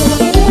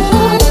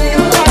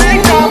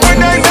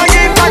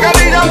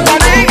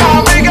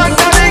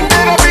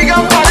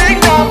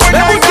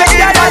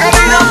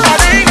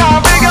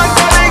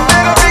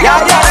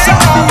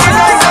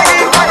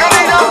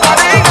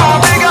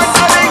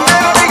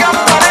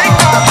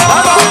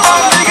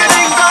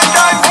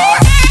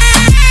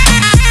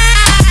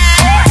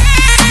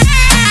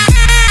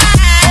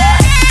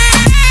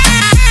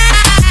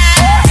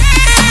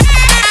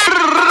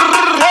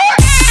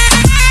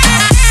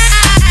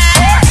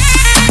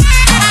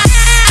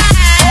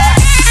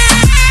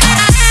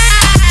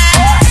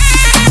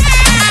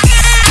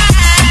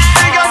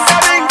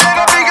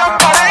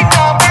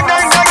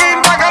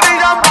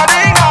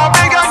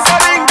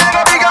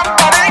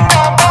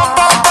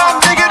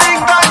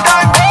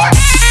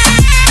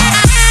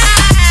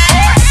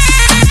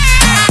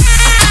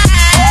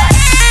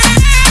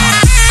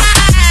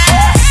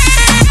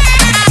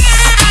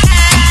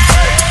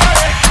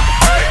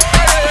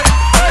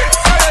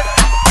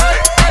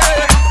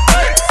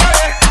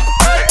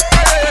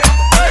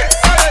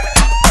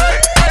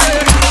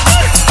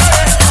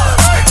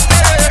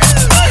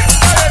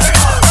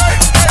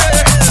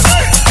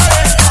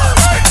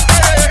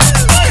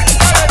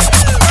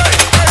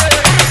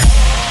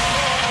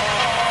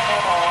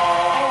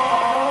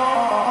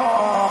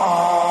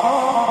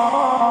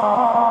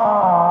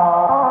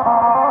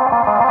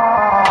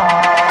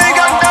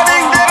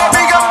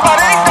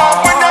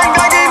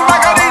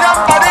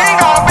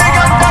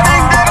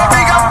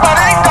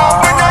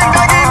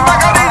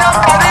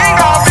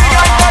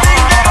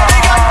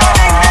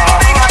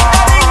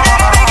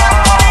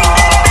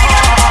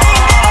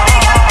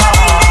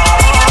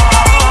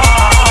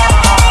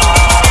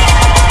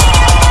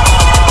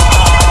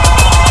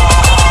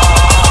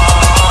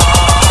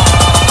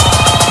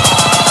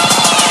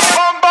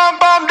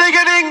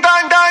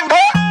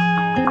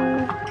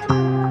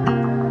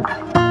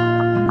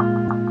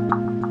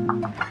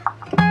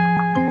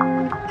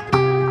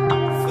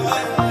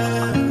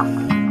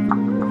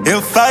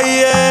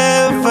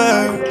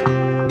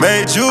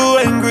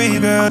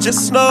girl,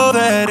 just know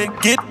that it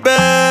get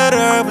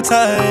better with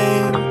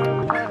time.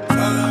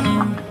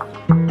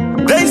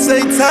 They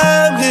say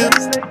time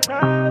heals.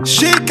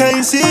 She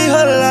can't see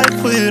her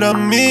life without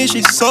me.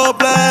 She's so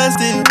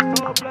blasted.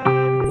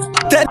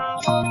 That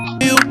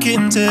you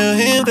can tell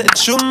him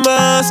that you're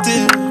mine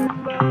still.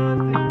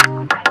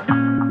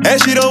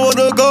 And she don't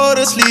wanna go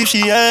to sleep,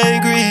 she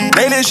angry.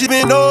 Lately she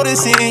been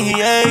noticing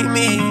he ain't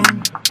me.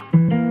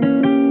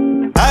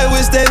 I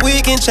wish that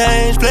we can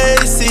change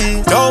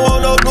places. Don't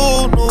want no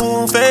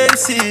new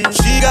faces.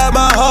 She got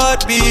my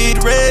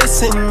heartbeat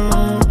racing.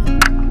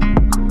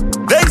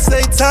 They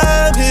say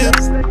time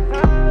heals.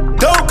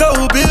 Don't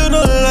go build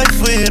no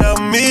life without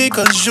me,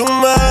 cause you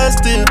mine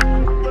still.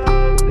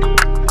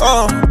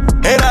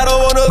 And I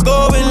don't wanna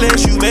go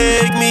unless you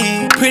make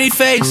me. Pretty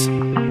face,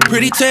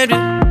 pretty tempted,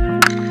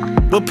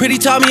 but pretty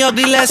taught me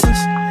ugly lessons.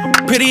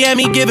 Pretty had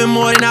me giving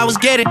more than I was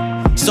getting.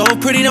 So if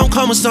pretty don't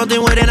come with something,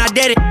 well then I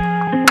did it.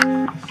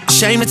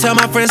 Shame to tell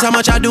my friends how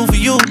much I do for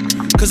you,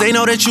 cause they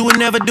know that you would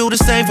never do the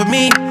same for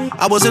me.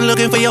 I wasn't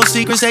looking for your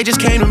secrets, they just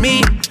came to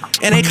me.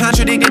 And they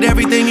contradicted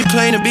everything you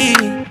claim to be.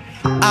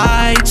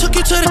 I took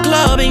you to the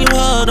club and you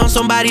hugged on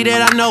somebody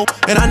that I know.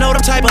 And I know the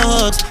type of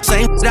hugs,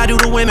 same I do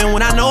to women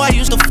when I know I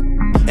used to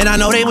and I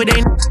know they were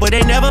they, but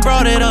they never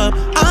brought it up.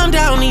 I'm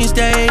down these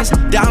days,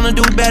 down to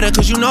do better,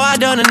 cause you know I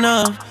done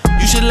enough.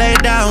 You should lay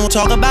it down, we'll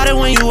talk about it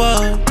when you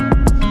up.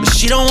 But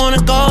she don't wanna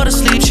go to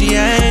sleep, she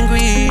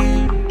angry.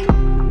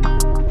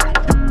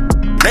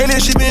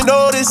 Lately she been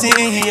noticing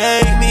he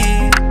ain't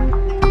me.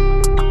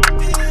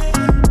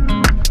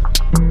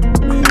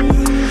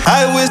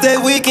 I wish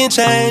that we can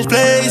change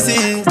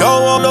places.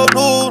 Don't want no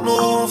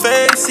new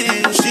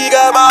faces. She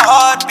got my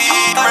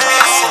heartbeat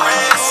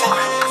racing.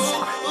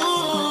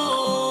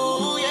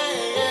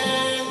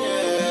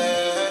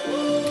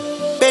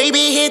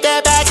 Baby, hit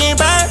that back and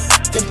burn,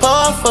 then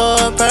pour for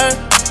a purr.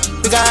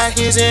 We got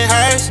his and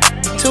hers,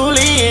 Thule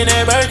in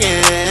that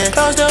Birkin.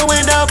 Close the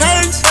window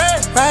curtains,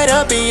 right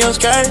up in your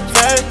skirt.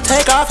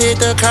 Take off, hit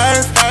the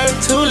curve,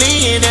 Thule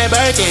in that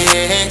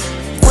Birkin.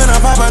 When I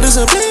pop out, it's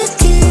a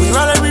blicky. We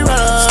roll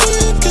up.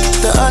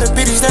 The other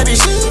bitches that be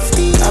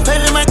shifty, I pay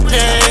them my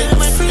game.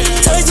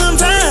 Take some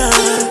time,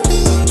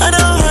 I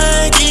don't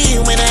hug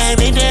you when I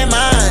make that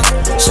mind.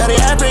 Shawty,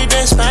 I break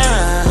that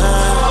spine.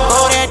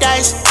 Roll that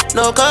dice,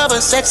 no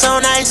cover, sex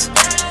on ice.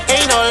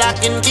 Ain't no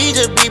locking key,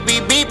 just beep,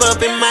 beep, beep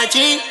up in my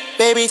G.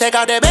 Baby, take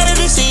out that better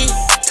to see.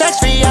 Text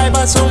free, I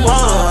bought some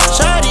one.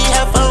 Shawty,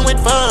 have fun with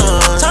fun.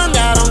 Tongue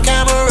out on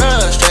camera,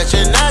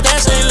 stretching out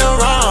that Saint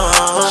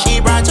Laurent.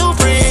 She brought two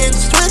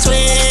friends,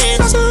 twins.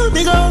 That's a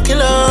big old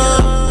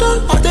killer.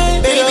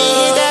 Baby,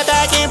 hit that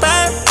back and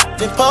burn,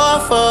 then pour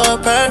for a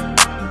purr.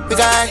 We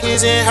got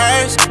his and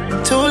hers,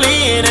 Thule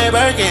in that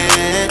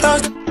Birkin.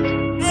 Close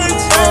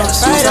the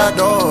suicide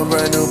door,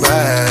 brand new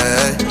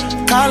bag.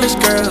 college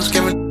girls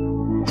giving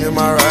in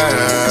my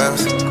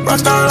raps.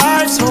 Rockstar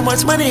life, so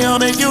much money, I'll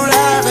make you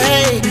laugh.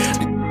 Hey,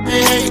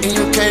 and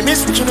you can't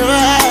miss what you never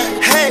had.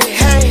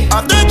 Hey,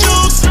 off the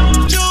juice,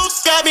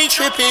 got me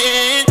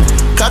tripping.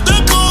 Cut the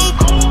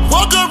coupe,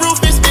 walker roof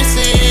is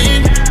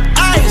missing.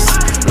 Ice,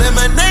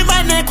 lemonade,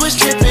 my neck was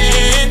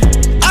tripping.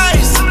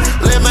 Ice,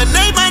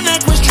 lemonade, my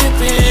neck was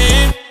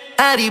tripping.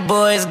 Addy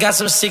boys got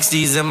some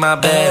 60s in my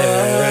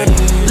bag.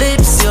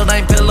 Lips sealed,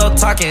 ain't pillow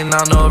talking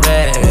on no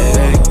rag.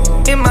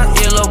 In my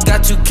earlobe,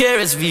 got 2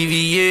 carats,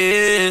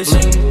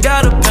 VVS.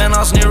 Got a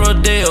penthouse near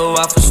Rodeo,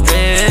 out for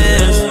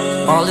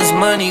stress. All this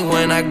money,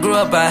 when I grew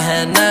up, I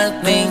had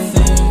nothing.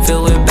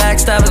 Filled with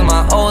backstabbers,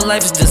 my whole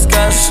life is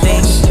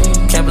disgusting.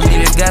 Can't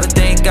believe it, gotta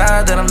thank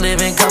God that I'm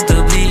living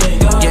comfortably.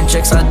 Getting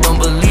checks, I don't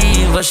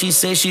believe, but she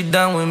say she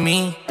done with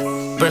me.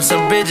 Burn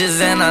some bridges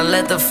and I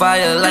let the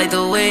fire light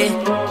the way.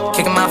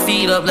 Kicking my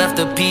feet up, left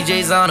the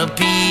PJs on a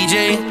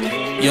PJ.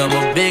 Yeah,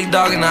 I'm a big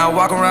dog and I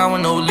walk around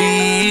with no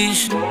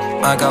leash.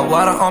 I got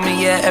water on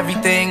me, yeah,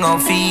 everything on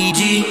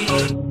Fiji.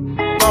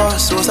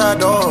 Suicide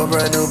door,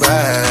 brand new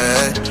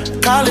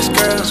bag. College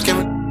girls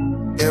giving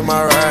in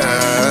my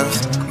raps.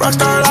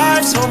 Rockstar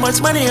life, so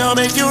much money, I'll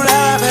make you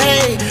laugh.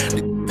 Hey,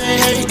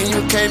 and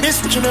you can't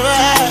miss what you never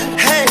had.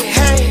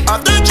 Hey,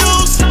 off the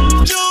juice,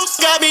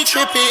 got me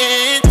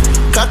tripping.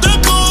 Cut the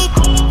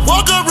coupe,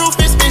 walker roof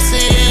is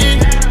missing.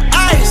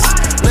 Ice,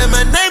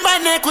 lemonade, my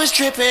neck was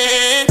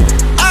tripping.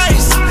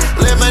 Ice,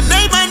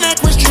 lemonade, my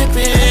neck was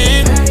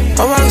tripping.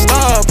 I'm a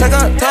rockstar, pack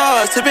up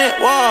toys, tipping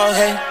walls,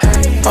 hey.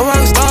 I'm a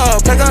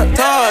rockstar, pack up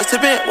toys,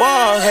 tipping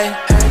walls, hey.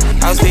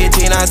 I was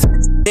 15, I was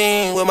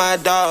 16 with my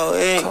dog,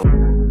 hey.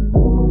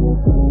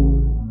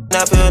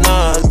 I feel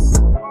nauseous.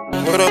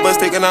 Put up a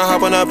stick and I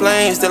hop on a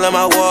plane, still in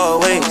my wall,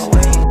 wait.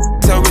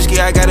 So risky,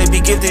 I gotta be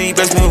gifted, he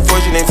blessed me with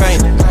fortune and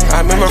fame.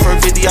 I remember from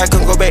 50, I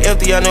couldn't go back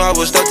empty, I knew I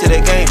was stuck to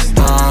the game.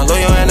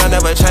 Loyal and I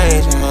never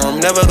change, I'm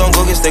never gonna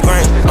go against the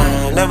grain.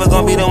 Never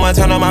gonna be the one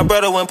turn on my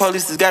brother when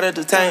police just gotta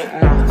detain.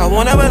 I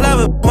won't ever love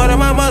her more than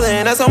my mother,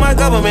 and that's on my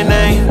government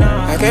name.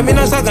 I can't be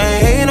no sucker,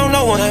 ain't hating on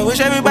no one, I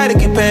wish everybody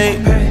get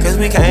paid. Cause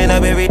we can't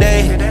up every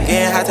day,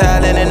 getting hot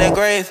talent in the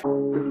grave.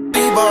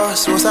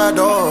 D-boss, suicide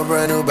door,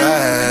 brand new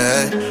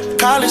bag.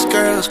 College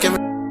girls giving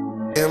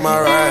in my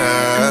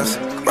raps.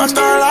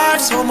 Rockstar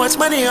life, so much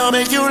money, I'll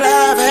make you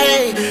laugh.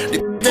 Hey,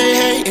 they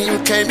hate, and you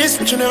can't miss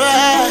what you never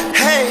had.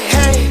 Hey,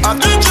 hey, off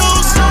the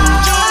juice,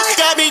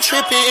 got me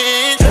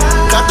tripping.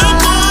 Got the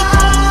coupe,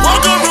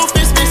 walk the roof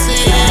is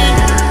missing.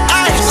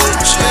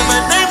 Ice,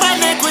 lemonade, my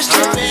neck was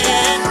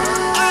dripping.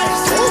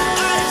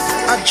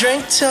 I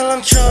drink till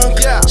I'm drunk,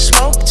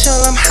 smoke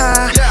till I'm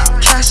high.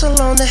 Castle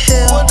on the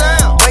hill,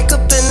 wake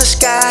up in the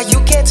sky.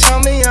 You can't tell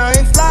me I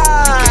ain't fly.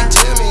 You can't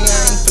tell me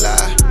I ain't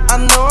fly. I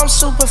know I'm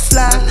super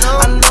fly.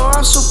 I know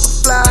I'm super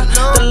fly.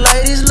 The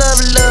ladies love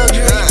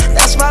luxury.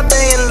 That's why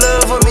they in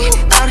love with me.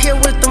 Out here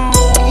with the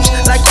moves,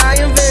 like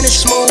I invented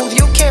smooth.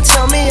 You can't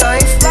tell me I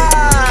ain't fly.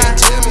 You can't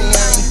tell me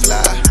I ain't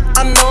fly.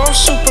 I know I'm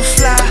super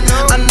fly.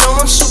 I know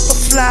I'm super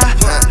fly.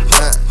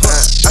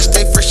 I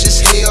stay fresh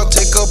as hell,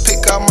 take a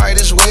pic, I might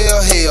as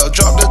well. Hell,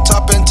 drop the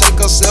top and take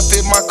a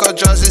selfie, my car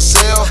drives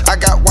itself. I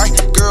got white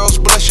girls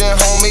blushing,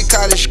 homie,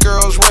 cottage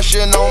girls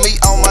rushing on me.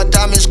 All my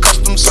diamonds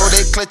custom, so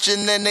they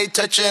clutching and they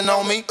touching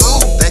on me.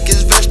 Ooh, think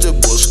it's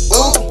vegetables,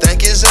 ooh,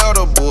 think it's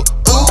edible,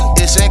 ooh,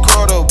 it's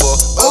incredible,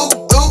 ooh,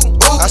 ooh,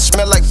 ooh. I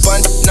smell like bun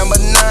number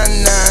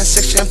 99,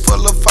 section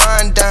full of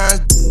fine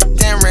dimes.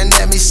 Staring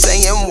at me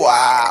saying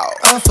wow,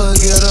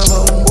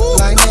 unforgettable,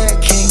 like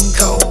Nat King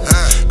Cole,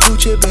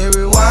 Gucci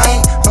berry wine.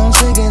 I'm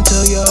singing to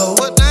you,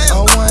 a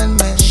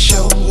one-man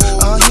show,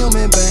 a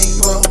human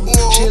bankroll.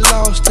 She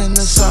lost in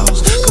the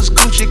sauce, cause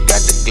Gucci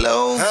got the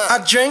glow. I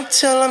drink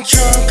till I'm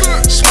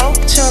drunk, smoke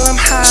till I'm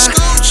high.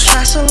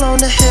 Castle on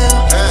the hill,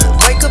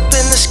 wake up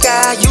in the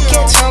sky. You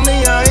can't tell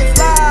me I ain't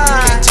fly.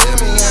 You can't tell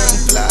me I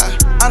ain't fly.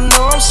 I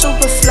know I'm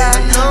super fly.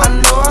 I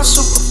know I'm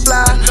super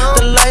fly.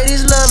 The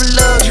ladies love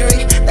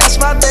luxury. That's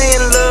why they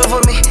in love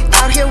with me.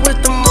 Out here with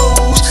the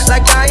moves,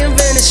 like I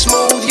invented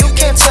smooth. You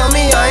can't tell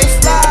me I ain't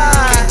fly.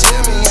 You can't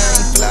tell me I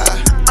ain't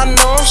fly. I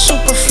know I'm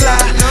super fly.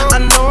 I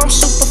know I'm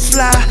super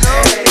fly.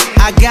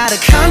 I got a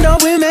condo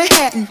in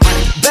Manhattan.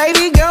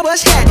 Baby girl,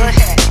 what's happening?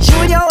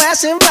 You and your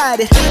ass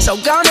invited, so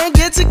gonna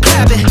get to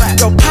clapping.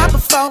 Go pop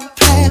it for a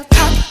plan,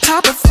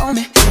 pop it for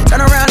me.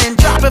 Turn around and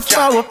drop it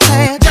for a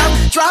plan,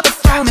 drop it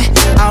for me.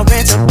 I'll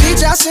rent a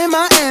beach house in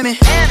Miami.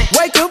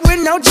 Wake up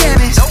with no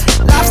jammies.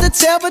 Lobster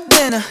tail for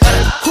dinner.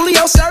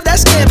 Julio served that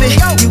scampi.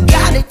 You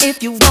got it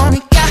if you want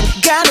it.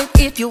 Got it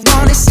if you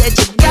want it. Said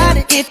you got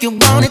it if you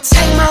want it.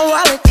 Take my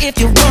wallet if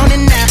you want it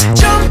now.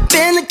 Jump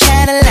in the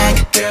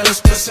Cadillac. Girl,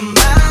 let's put some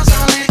miles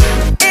on it.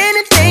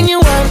 Anything you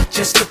want,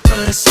 just to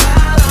put a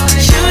smile on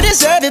it. You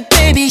deserve it,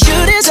 baby. You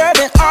deserve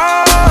it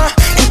all.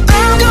 And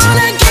I'm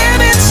gonna give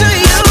it to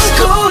you.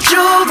 Gold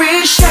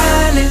jewelry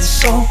shining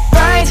so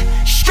bright.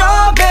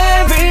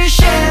 Strawberry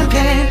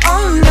champagne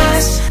on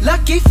us.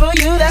 Lucky for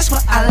you, that's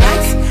what I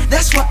like.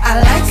 That's what I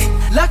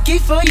like. Lucky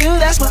for you,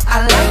 that's what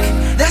I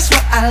like. That's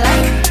what I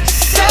like.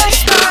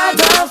 Sex by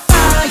the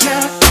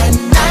fire at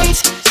night.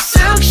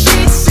 Silk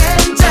sheets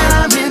and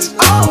diamonds,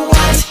 all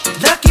white.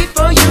 Lucky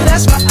for you,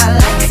 that's what I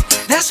like.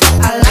 That's what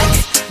I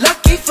like.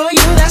 Lucky for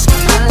you, that's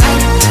what I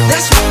like.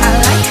 That's what I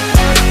like.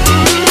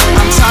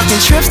 I'm talking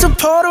trips to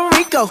Puerto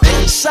Rico.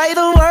 Say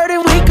the word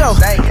and we go.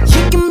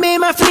 You can be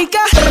my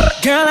flica.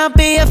 Girl, I'll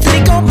be a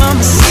flico,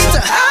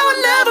 mamacita. I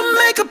would never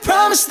make a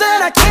promise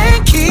that I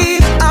can't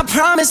keep. I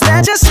promise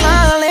that your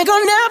smile ain't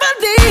gon' never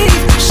leave.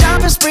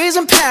 Shopping sprees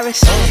in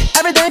Paris,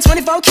 everything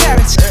 24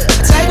 carats.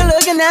 Take a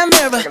look in that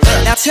mirror.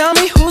 Now tell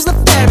me who's the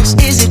fairest.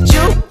 Is it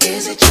you?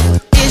 Is it you?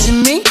 Is it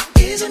me?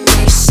 Is it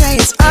me? Say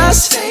it's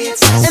us,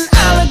 and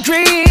I'll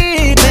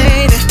agree,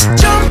 baby.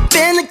 Jump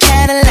in the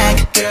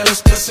Cadillac. Girl,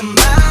 let's put some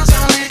miles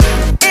on it.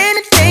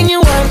 Anything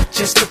you want,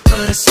 just to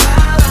put a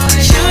smile on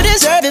it. You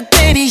deserve it,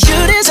 baby. You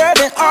deserve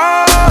it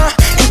all.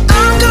 And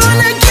I'm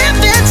gonna give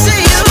it to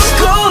you.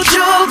 Gold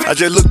jewelry. I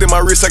just looked at my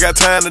wrist, I got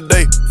time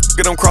today.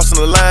 Get them crossing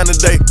the line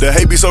today. The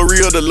hate be so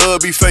real, the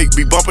love be fake.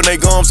 Be bumping they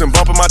gums and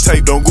bumping my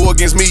tape. Don't go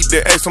against me,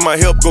 they ask for my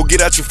help. Go get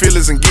out your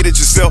feelings and get it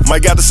yourself. Might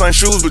got the same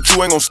shoes, but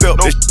you ain't gon'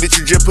 step. That that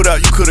you just put out,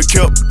 you could've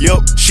kept.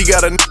 Yup, she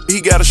got a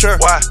he got a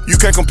shirt. Why?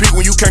 You can't compete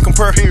when you can't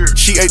compare.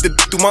 She ate the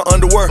through my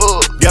underwear.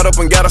 Got up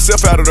and got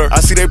herself out of there. I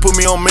see they put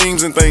me on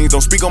memes and things.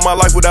 Don't speak on my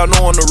life without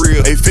knowing the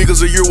real. 8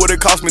 figures a year, what it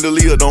cost me to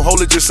live. Don't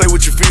hold it, just say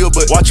what you feel.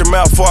 But watch your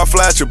mouth before I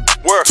flash your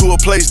word to a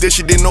place that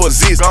she didn't know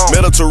exists.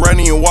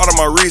 Mediterranean water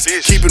my wrist.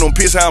 Keeping them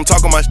pissed how I'm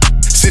talking my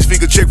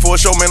 6-figure check for a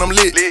show, man, I'm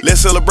lit.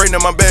 Let's celebrate,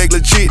 now my bag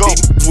legit.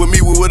 These with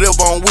me with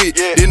whatever I'm with.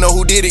 Didn't know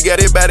who did it,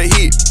 got it by the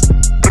hit.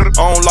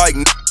 I don't like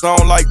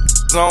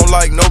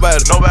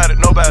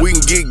nobody. We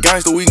can get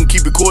gangster, we can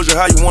keep it cordial.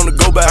 How you wanna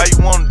go back? How you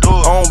wanna do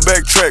it? I don't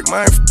backtrack,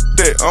 man.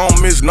 That I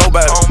don't miss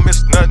nobody. I don't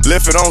miss nothing.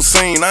 Left it on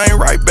scene, I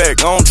ain't right back.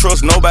 I don't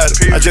trust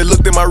nobody. I just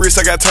looked at my wrist,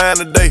 I got time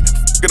today.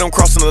 Get them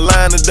crossing the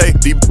line today.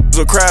 These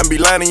will cry and be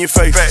lying in your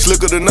face.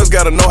 Slicker than us,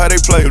 gotta know how they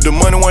play. If the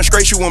money wasn't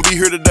straight, you wouldn't be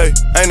here today.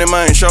 Ain't that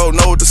man sure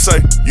know what to say.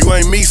 You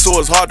ain't me,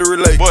 so it's hard to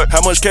relate.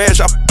 How much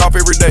cash I off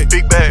every day?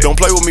 Big bag. Don't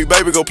play with me,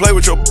 baby, go play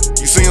with your.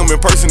 You see him in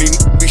person, he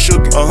be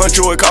shook. $100,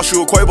 it cost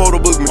you a Quavo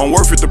to book me. I'm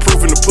worth it, the proof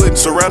in the pudding.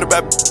 Surrounded by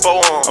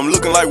forearms. I'm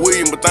looking like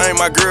William, but they ain't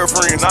my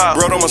girlfriends. Nah.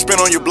 Bro, I'ma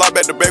spin on your block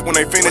back to back when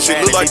they finish.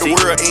 It look like the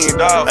world end.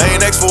 I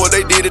ain't asked for it,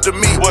 they did it to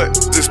me. What?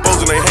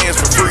 Disposing their hands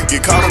for free.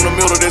 Get caught in the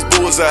middle of this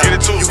bullseye.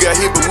 You got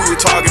hit, but we were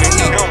targeting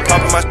heat.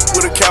 Popping my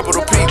with a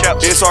capital P.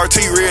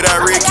 SRT, red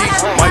eye, red key.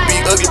 Might be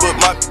ugly, but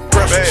my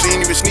pressure. She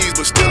ain't even sneeze,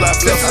 but still I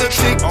feel. Sexy little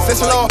chick,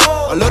 sexy little.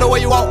 I love the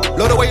way you walk,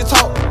 love the way you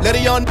talk. Let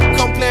a young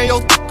come play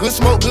your good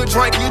smoke, good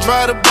drink, you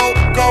drive the boat.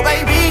 Go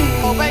baby,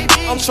 go baby.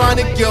 I'm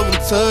trying to give them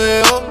to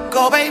you.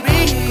 Go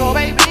baby, go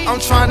baby. I'm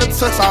trying to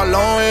touch all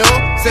on you.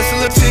 Sexy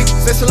little chick,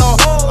 sexy little.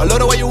 I love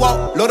the way you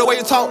walk, love the way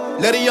you talk.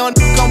 Let a young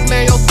come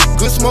play your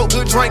good smoke,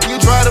 good drink, you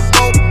drive the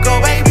boat.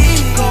 Go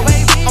baby, go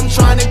baby. I'm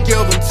trying to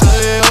give them to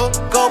you.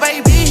 Go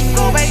baby,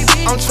 go baby.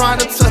 I'm trying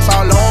to touch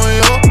all on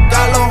you.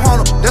 Got a little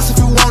Honda, that's if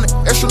you want it.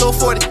 Extra little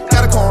 40,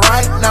 gotta come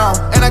right now.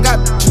 And I got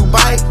you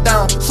bite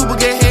down. Super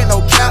get head,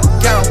 no cap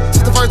gown.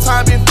 Just the first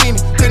time been feeling,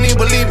 couldn't even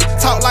believe it.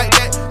 Talk like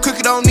that,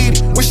 cookie don't need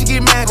it. When she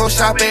get mad, go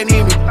shop at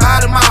Neiman.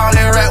 Buy the mall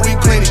and rat, we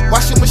clean it.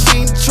 Washing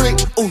machine trick,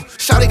 ooh.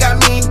 Shawty got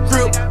mean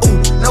grip, ooh.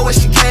 Know what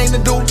she came to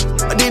do,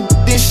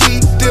 then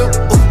she dip,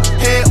 ooh.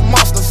 Head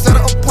monster, set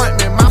an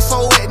appointment. My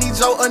soul wet, need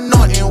your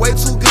anointing. Way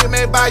too good,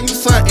 may buy you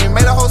something.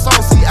 Made a whole song,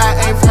 see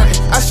I ain't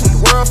frontin'. I shoot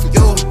the world for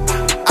you,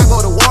 I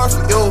go to war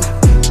for you.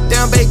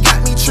 Damn, babe got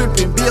me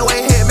trippin'. BOA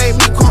head made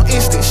me come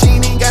instant. She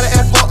ain't even gotta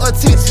ask for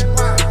attention,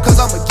 cause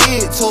I'ma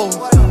give it to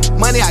her.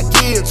 Money I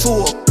give to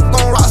her.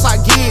 Gon' rocks I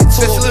give to her.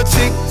 Sexy little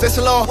chick,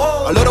 sexy little.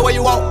 I love the way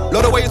you walk,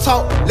 love the way you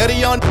talk. Let a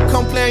young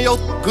come play in your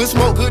good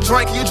smoke, good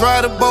drink, you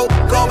drive the boat.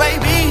 Go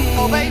baby,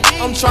 go baby.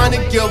 I'm trying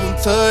to give them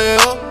to you.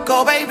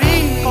 Go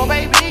baby, go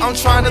baby. I'm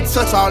trying to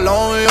touch all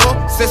on you.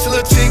 Sexy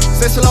little chick,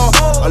 sexy little.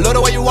 I love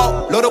the way you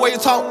walk, love the way you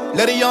talk.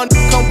 Let a young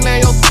come play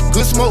in your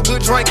good smoke,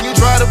 good drink, you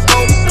drive the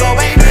boat. Go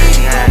baby,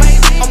 go baby.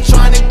 I'm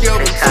trying to give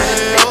them to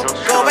you.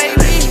 Go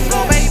baby,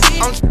 go baby.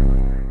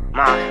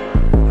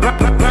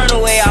 Burn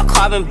away all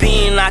carbon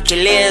beam, knock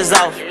your legs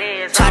off.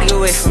 Try to get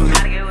away from me,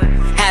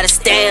 had to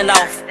stand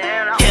off.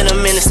 Hit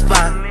him in the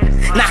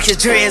spine, knock his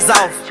dreads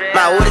off.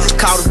 My orders just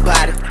caught his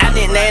body, I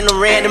didn't name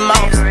them random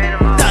mouse.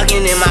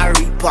 Thuggin' in my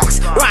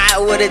Reeboks, ride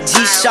with a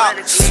G-Shock.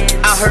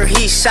 I heard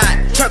he shot,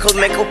 Turkle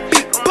make a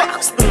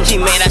beatbox. He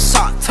made that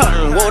shot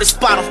turn, wore the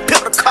spot on,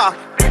 built the car.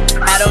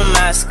 I don't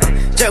mask,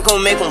 Jerk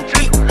gon' make him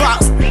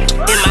beatbox.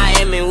 In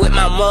Miami with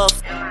my muff,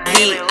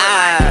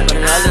 V.I. But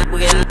another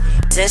weekend,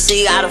 since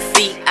he got a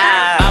feet,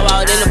 I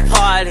walked in the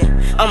party.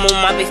 I'm on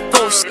my big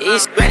four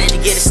shit, ready to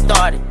get it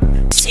started.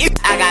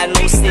 I got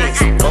no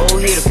sticks, oh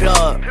hit the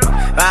plug.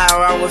 Ride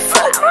around with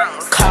folk,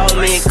 call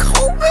me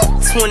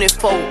COVID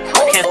 24.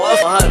 Can't fuck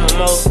for her no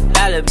more.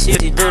 That little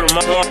shit, she do the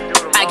most.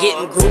 I get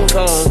the groove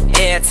on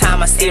every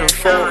time I see them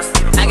folks.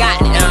 I got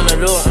the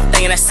antidote, I'm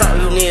thinking that's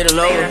something you need to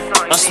know.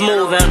 I'm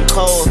smooth and I'm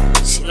cold,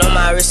 she know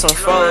my wrist on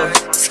froze.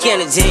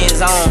 Skinny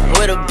jeans on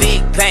with a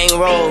big bang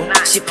roll.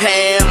 She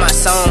paying my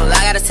songs, I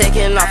gotta take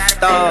it off the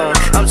stone.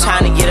 I'm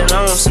trying to get it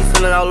on, she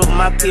feeling all over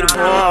my Peter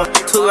Pan.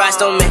 Two rights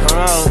don't make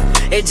her wrong,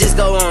 it just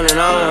go on and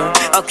on.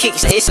 I'm kicking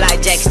shit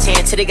like Jackie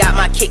Chan till they got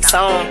my kicks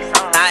on.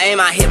 I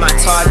aim, I hit my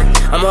target,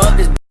 I'ma up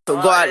this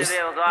regardless.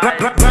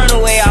 Burn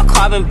away all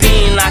carbon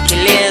beam, knock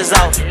your legs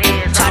off.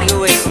 Try to get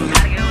away from me,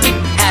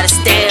 had to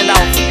stand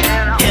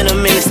off. Hit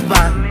him in the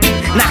spine,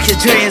 knock his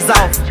dreads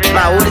off.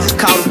 My orders just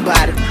caught his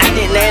body, I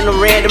didn't name them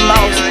random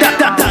mouse.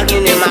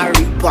 Thuggin' in my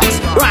Reeboks,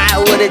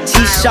 ride with a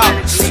G-Shock.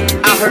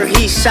 I heard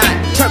he shot,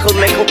 Turkle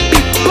make a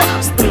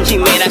beatbox. He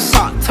made that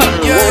shot turn,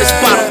 wore his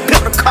spot on,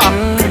 built a car.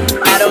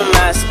 I don't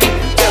mask,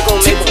 Turkle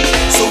make a.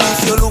 So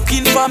if you're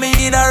looking for me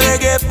in a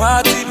reggae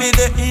party, me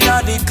there in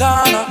the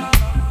corner.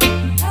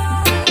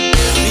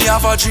 Me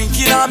have a drink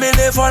in a me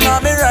left and a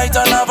me right,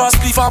 and have a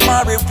spliff of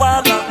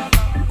marijuana.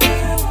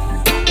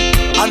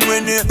 And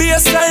when the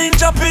bassline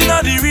drop in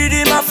a the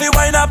rhythm, I feel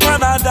wine up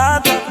and a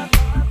data.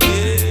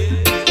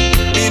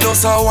 Me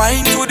just a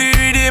wine to the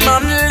rhythm,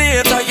 and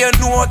later you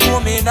know what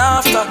coming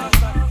after.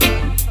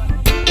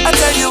 I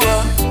tell you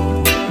what,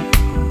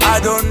 I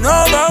don't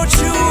know about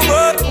you,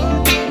 but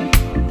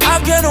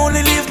I can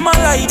only live my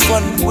life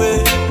one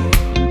way.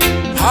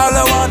 All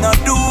I wanna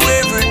do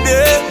every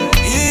day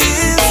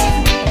is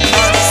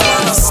I just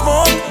wanna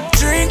smoke,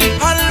 drink,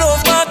 and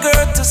love my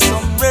girl to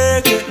some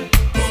reggae.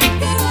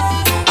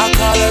 I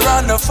call her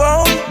on the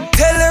phone,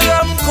 tell her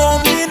I'm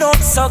coming up,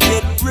 so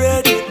get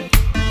ready.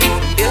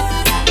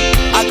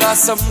 Yeah. I got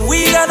some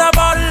weed and a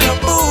bottle of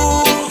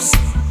booze.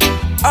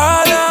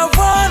 All I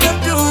wanna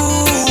do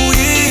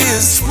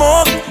is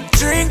smoke,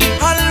 drink,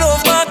 and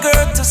love my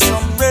girl to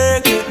some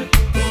reggae.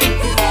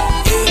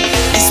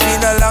 Yeah. It's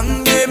been a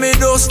long day, me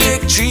those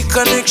take 3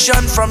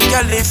 connection from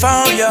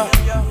California.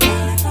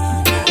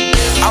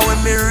 And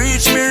when me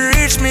reach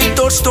me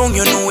touchdown,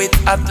 you know it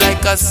hot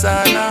like a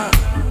sauna.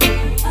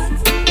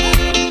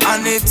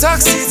 And the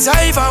taxi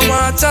driver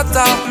want to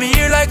talk me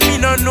here like me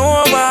no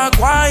know about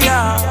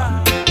choir.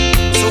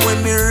 So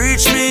when me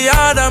reach me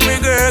yard and me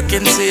girl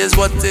can say is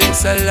what takes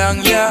so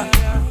long, yeah.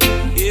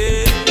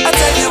 Yeah, I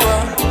tell you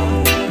what,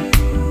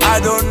 I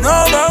don't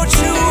know about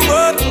you,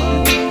 but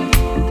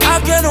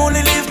I can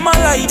only live my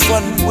life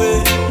one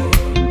way.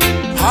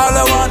 All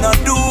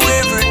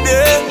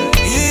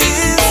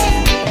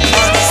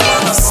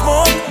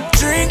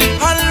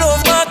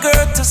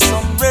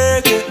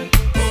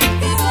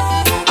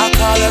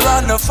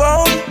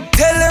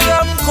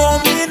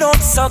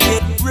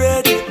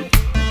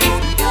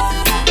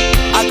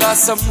got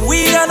some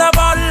weed and a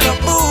bottle of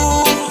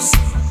booze.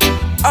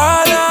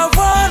 All I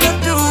wanna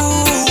do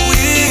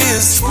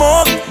is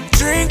smoke,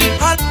 drink,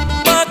 and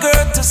my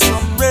girl to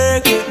some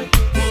reggae.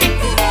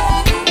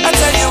 I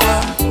tell you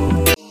what.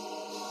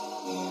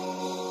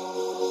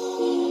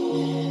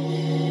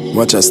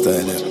 Watch us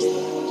style there.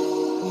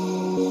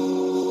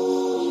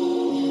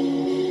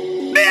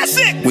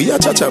 We a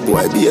cha-cha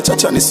boy, be a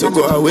cha-cha nis to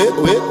go away.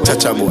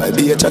 Cha-cha boy,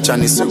 be a cha-cha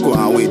nis to go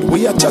away.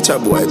 We a cha-cha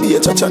boy, be a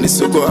cha-cha nis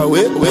to go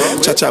away.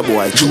 Cha-cha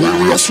boy,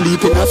 we a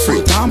sleep in a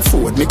free time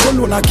food. Me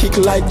cologne a kick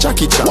like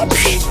Jackie Chan.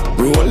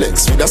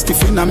 Rolex with a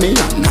stiff in a me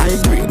and high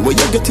grade. Where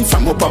you get it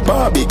from up a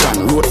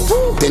Barbican road.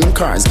 10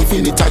 cars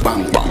giving it a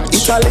bang bang.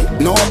 Italy,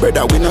 no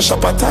brother, we no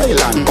shop at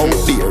Thailand. Out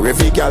there,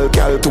 every gal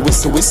to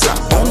whistle.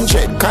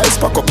 100 cars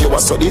pack up, you a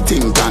so the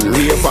thing can.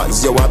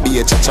 Ravers, you a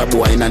be a cha-cha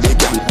boy in a the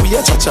gang. We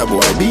a cha-cha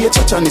boy, be a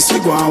cha-cha nis to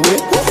go away.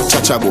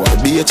 Cha-cha boy,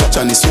 be a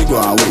cha-cha nis to go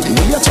away.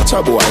 We a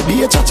cha-cha boy,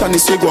 be a cha-cha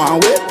nis to go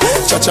away.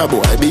 Cha-cha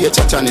boy, be a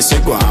cha-cha nis to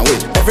go away.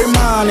 Every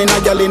morning a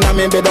gal in a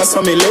me bed a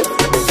so me late.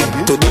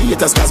 To the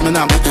haters cause me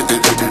now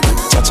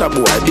cha-cha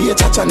boy, be a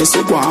cha-cha nis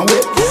to go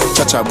away.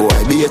 Cha-cha boy,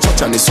 be a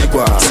cha-cha nis to go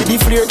away. See the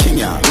Flair King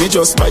ya, me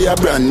just buy a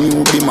brand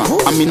new Bima.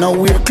 And me now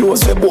wear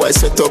clothes where boy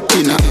set up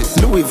inna.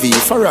 Louis V,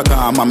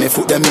 Farragamo, me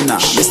foot them inna.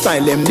 Me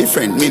style them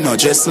different, me not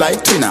just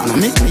like twinna.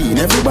 Me clean,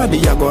 everybody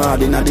a go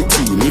hard inna the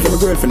team. Even my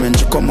girlfriend when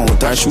she come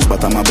out, her shoes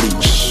bottom a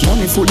bleach.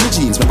 Money full of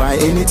jeans, me buy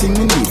anything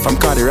we need. From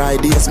car the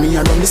ride days, me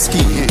a run the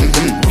ski.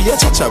 Be a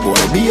cha-cha boy,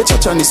 be a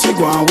cha-cha nis to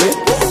go away.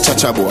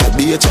 Cha-cha boy,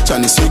 be a cha-cha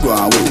nis to go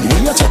away.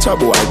 Be a cha-cha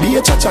boy, be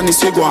a cha-cha nis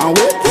to go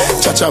away.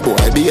 Cha-cha boy,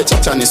 be a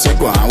cha-cha nis to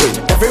go away.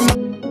 Every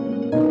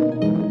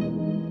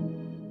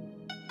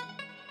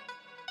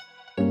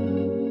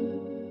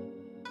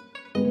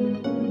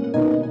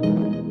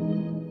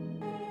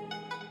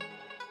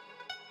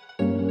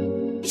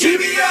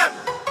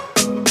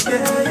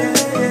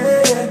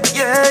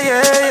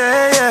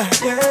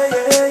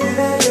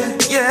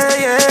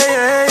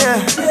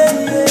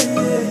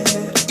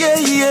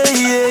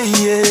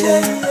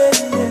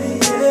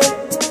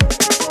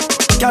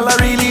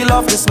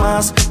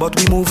but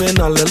we moving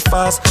a little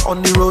fast.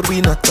 On the road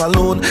we not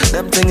alone.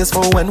 Them thing is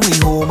for when we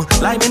home.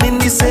 Liming in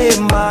the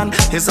same man.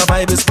 His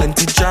vibe is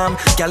plenty jam.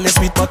 Girl is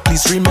sweet but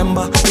please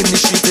remember, in the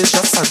street is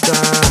just a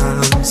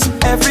dance.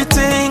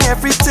 Everything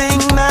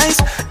nice.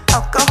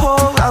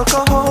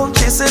 Alcohol,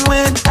 chasing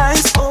with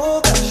ice.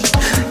 Oh gosh.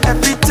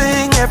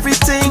 Everything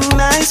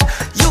nice.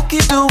 You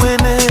keep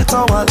doing it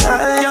all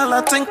night. Girl,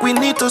 I think we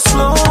need to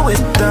slow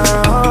it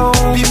down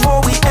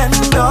before we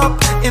end up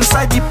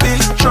inside the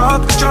big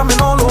truck, drumming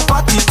all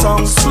over the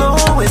town. Slow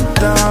it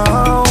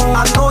down.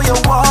 I know you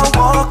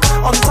walk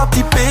on top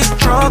the big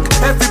truck.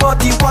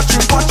 Everybody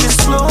watching,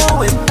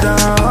 slow it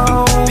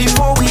down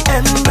before we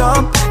end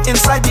up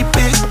inside the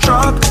big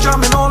truck,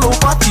 drumming all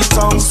over the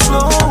town.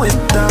 Slow it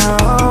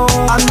down.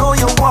 I know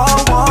you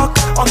walk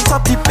on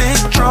top the big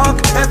truck.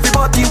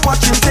 Everybody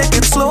watching, take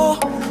it slow.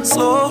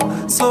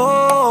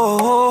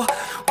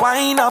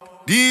 Wind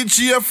up.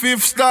 DJ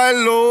FIF style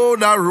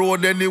load the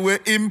road. Anyway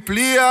him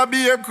play a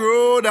be a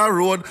crowd the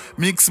road.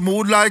 Mix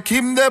mood like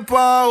him the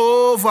power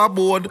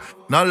overboard.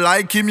 Not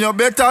like him you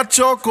better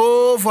chuck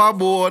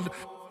overboard.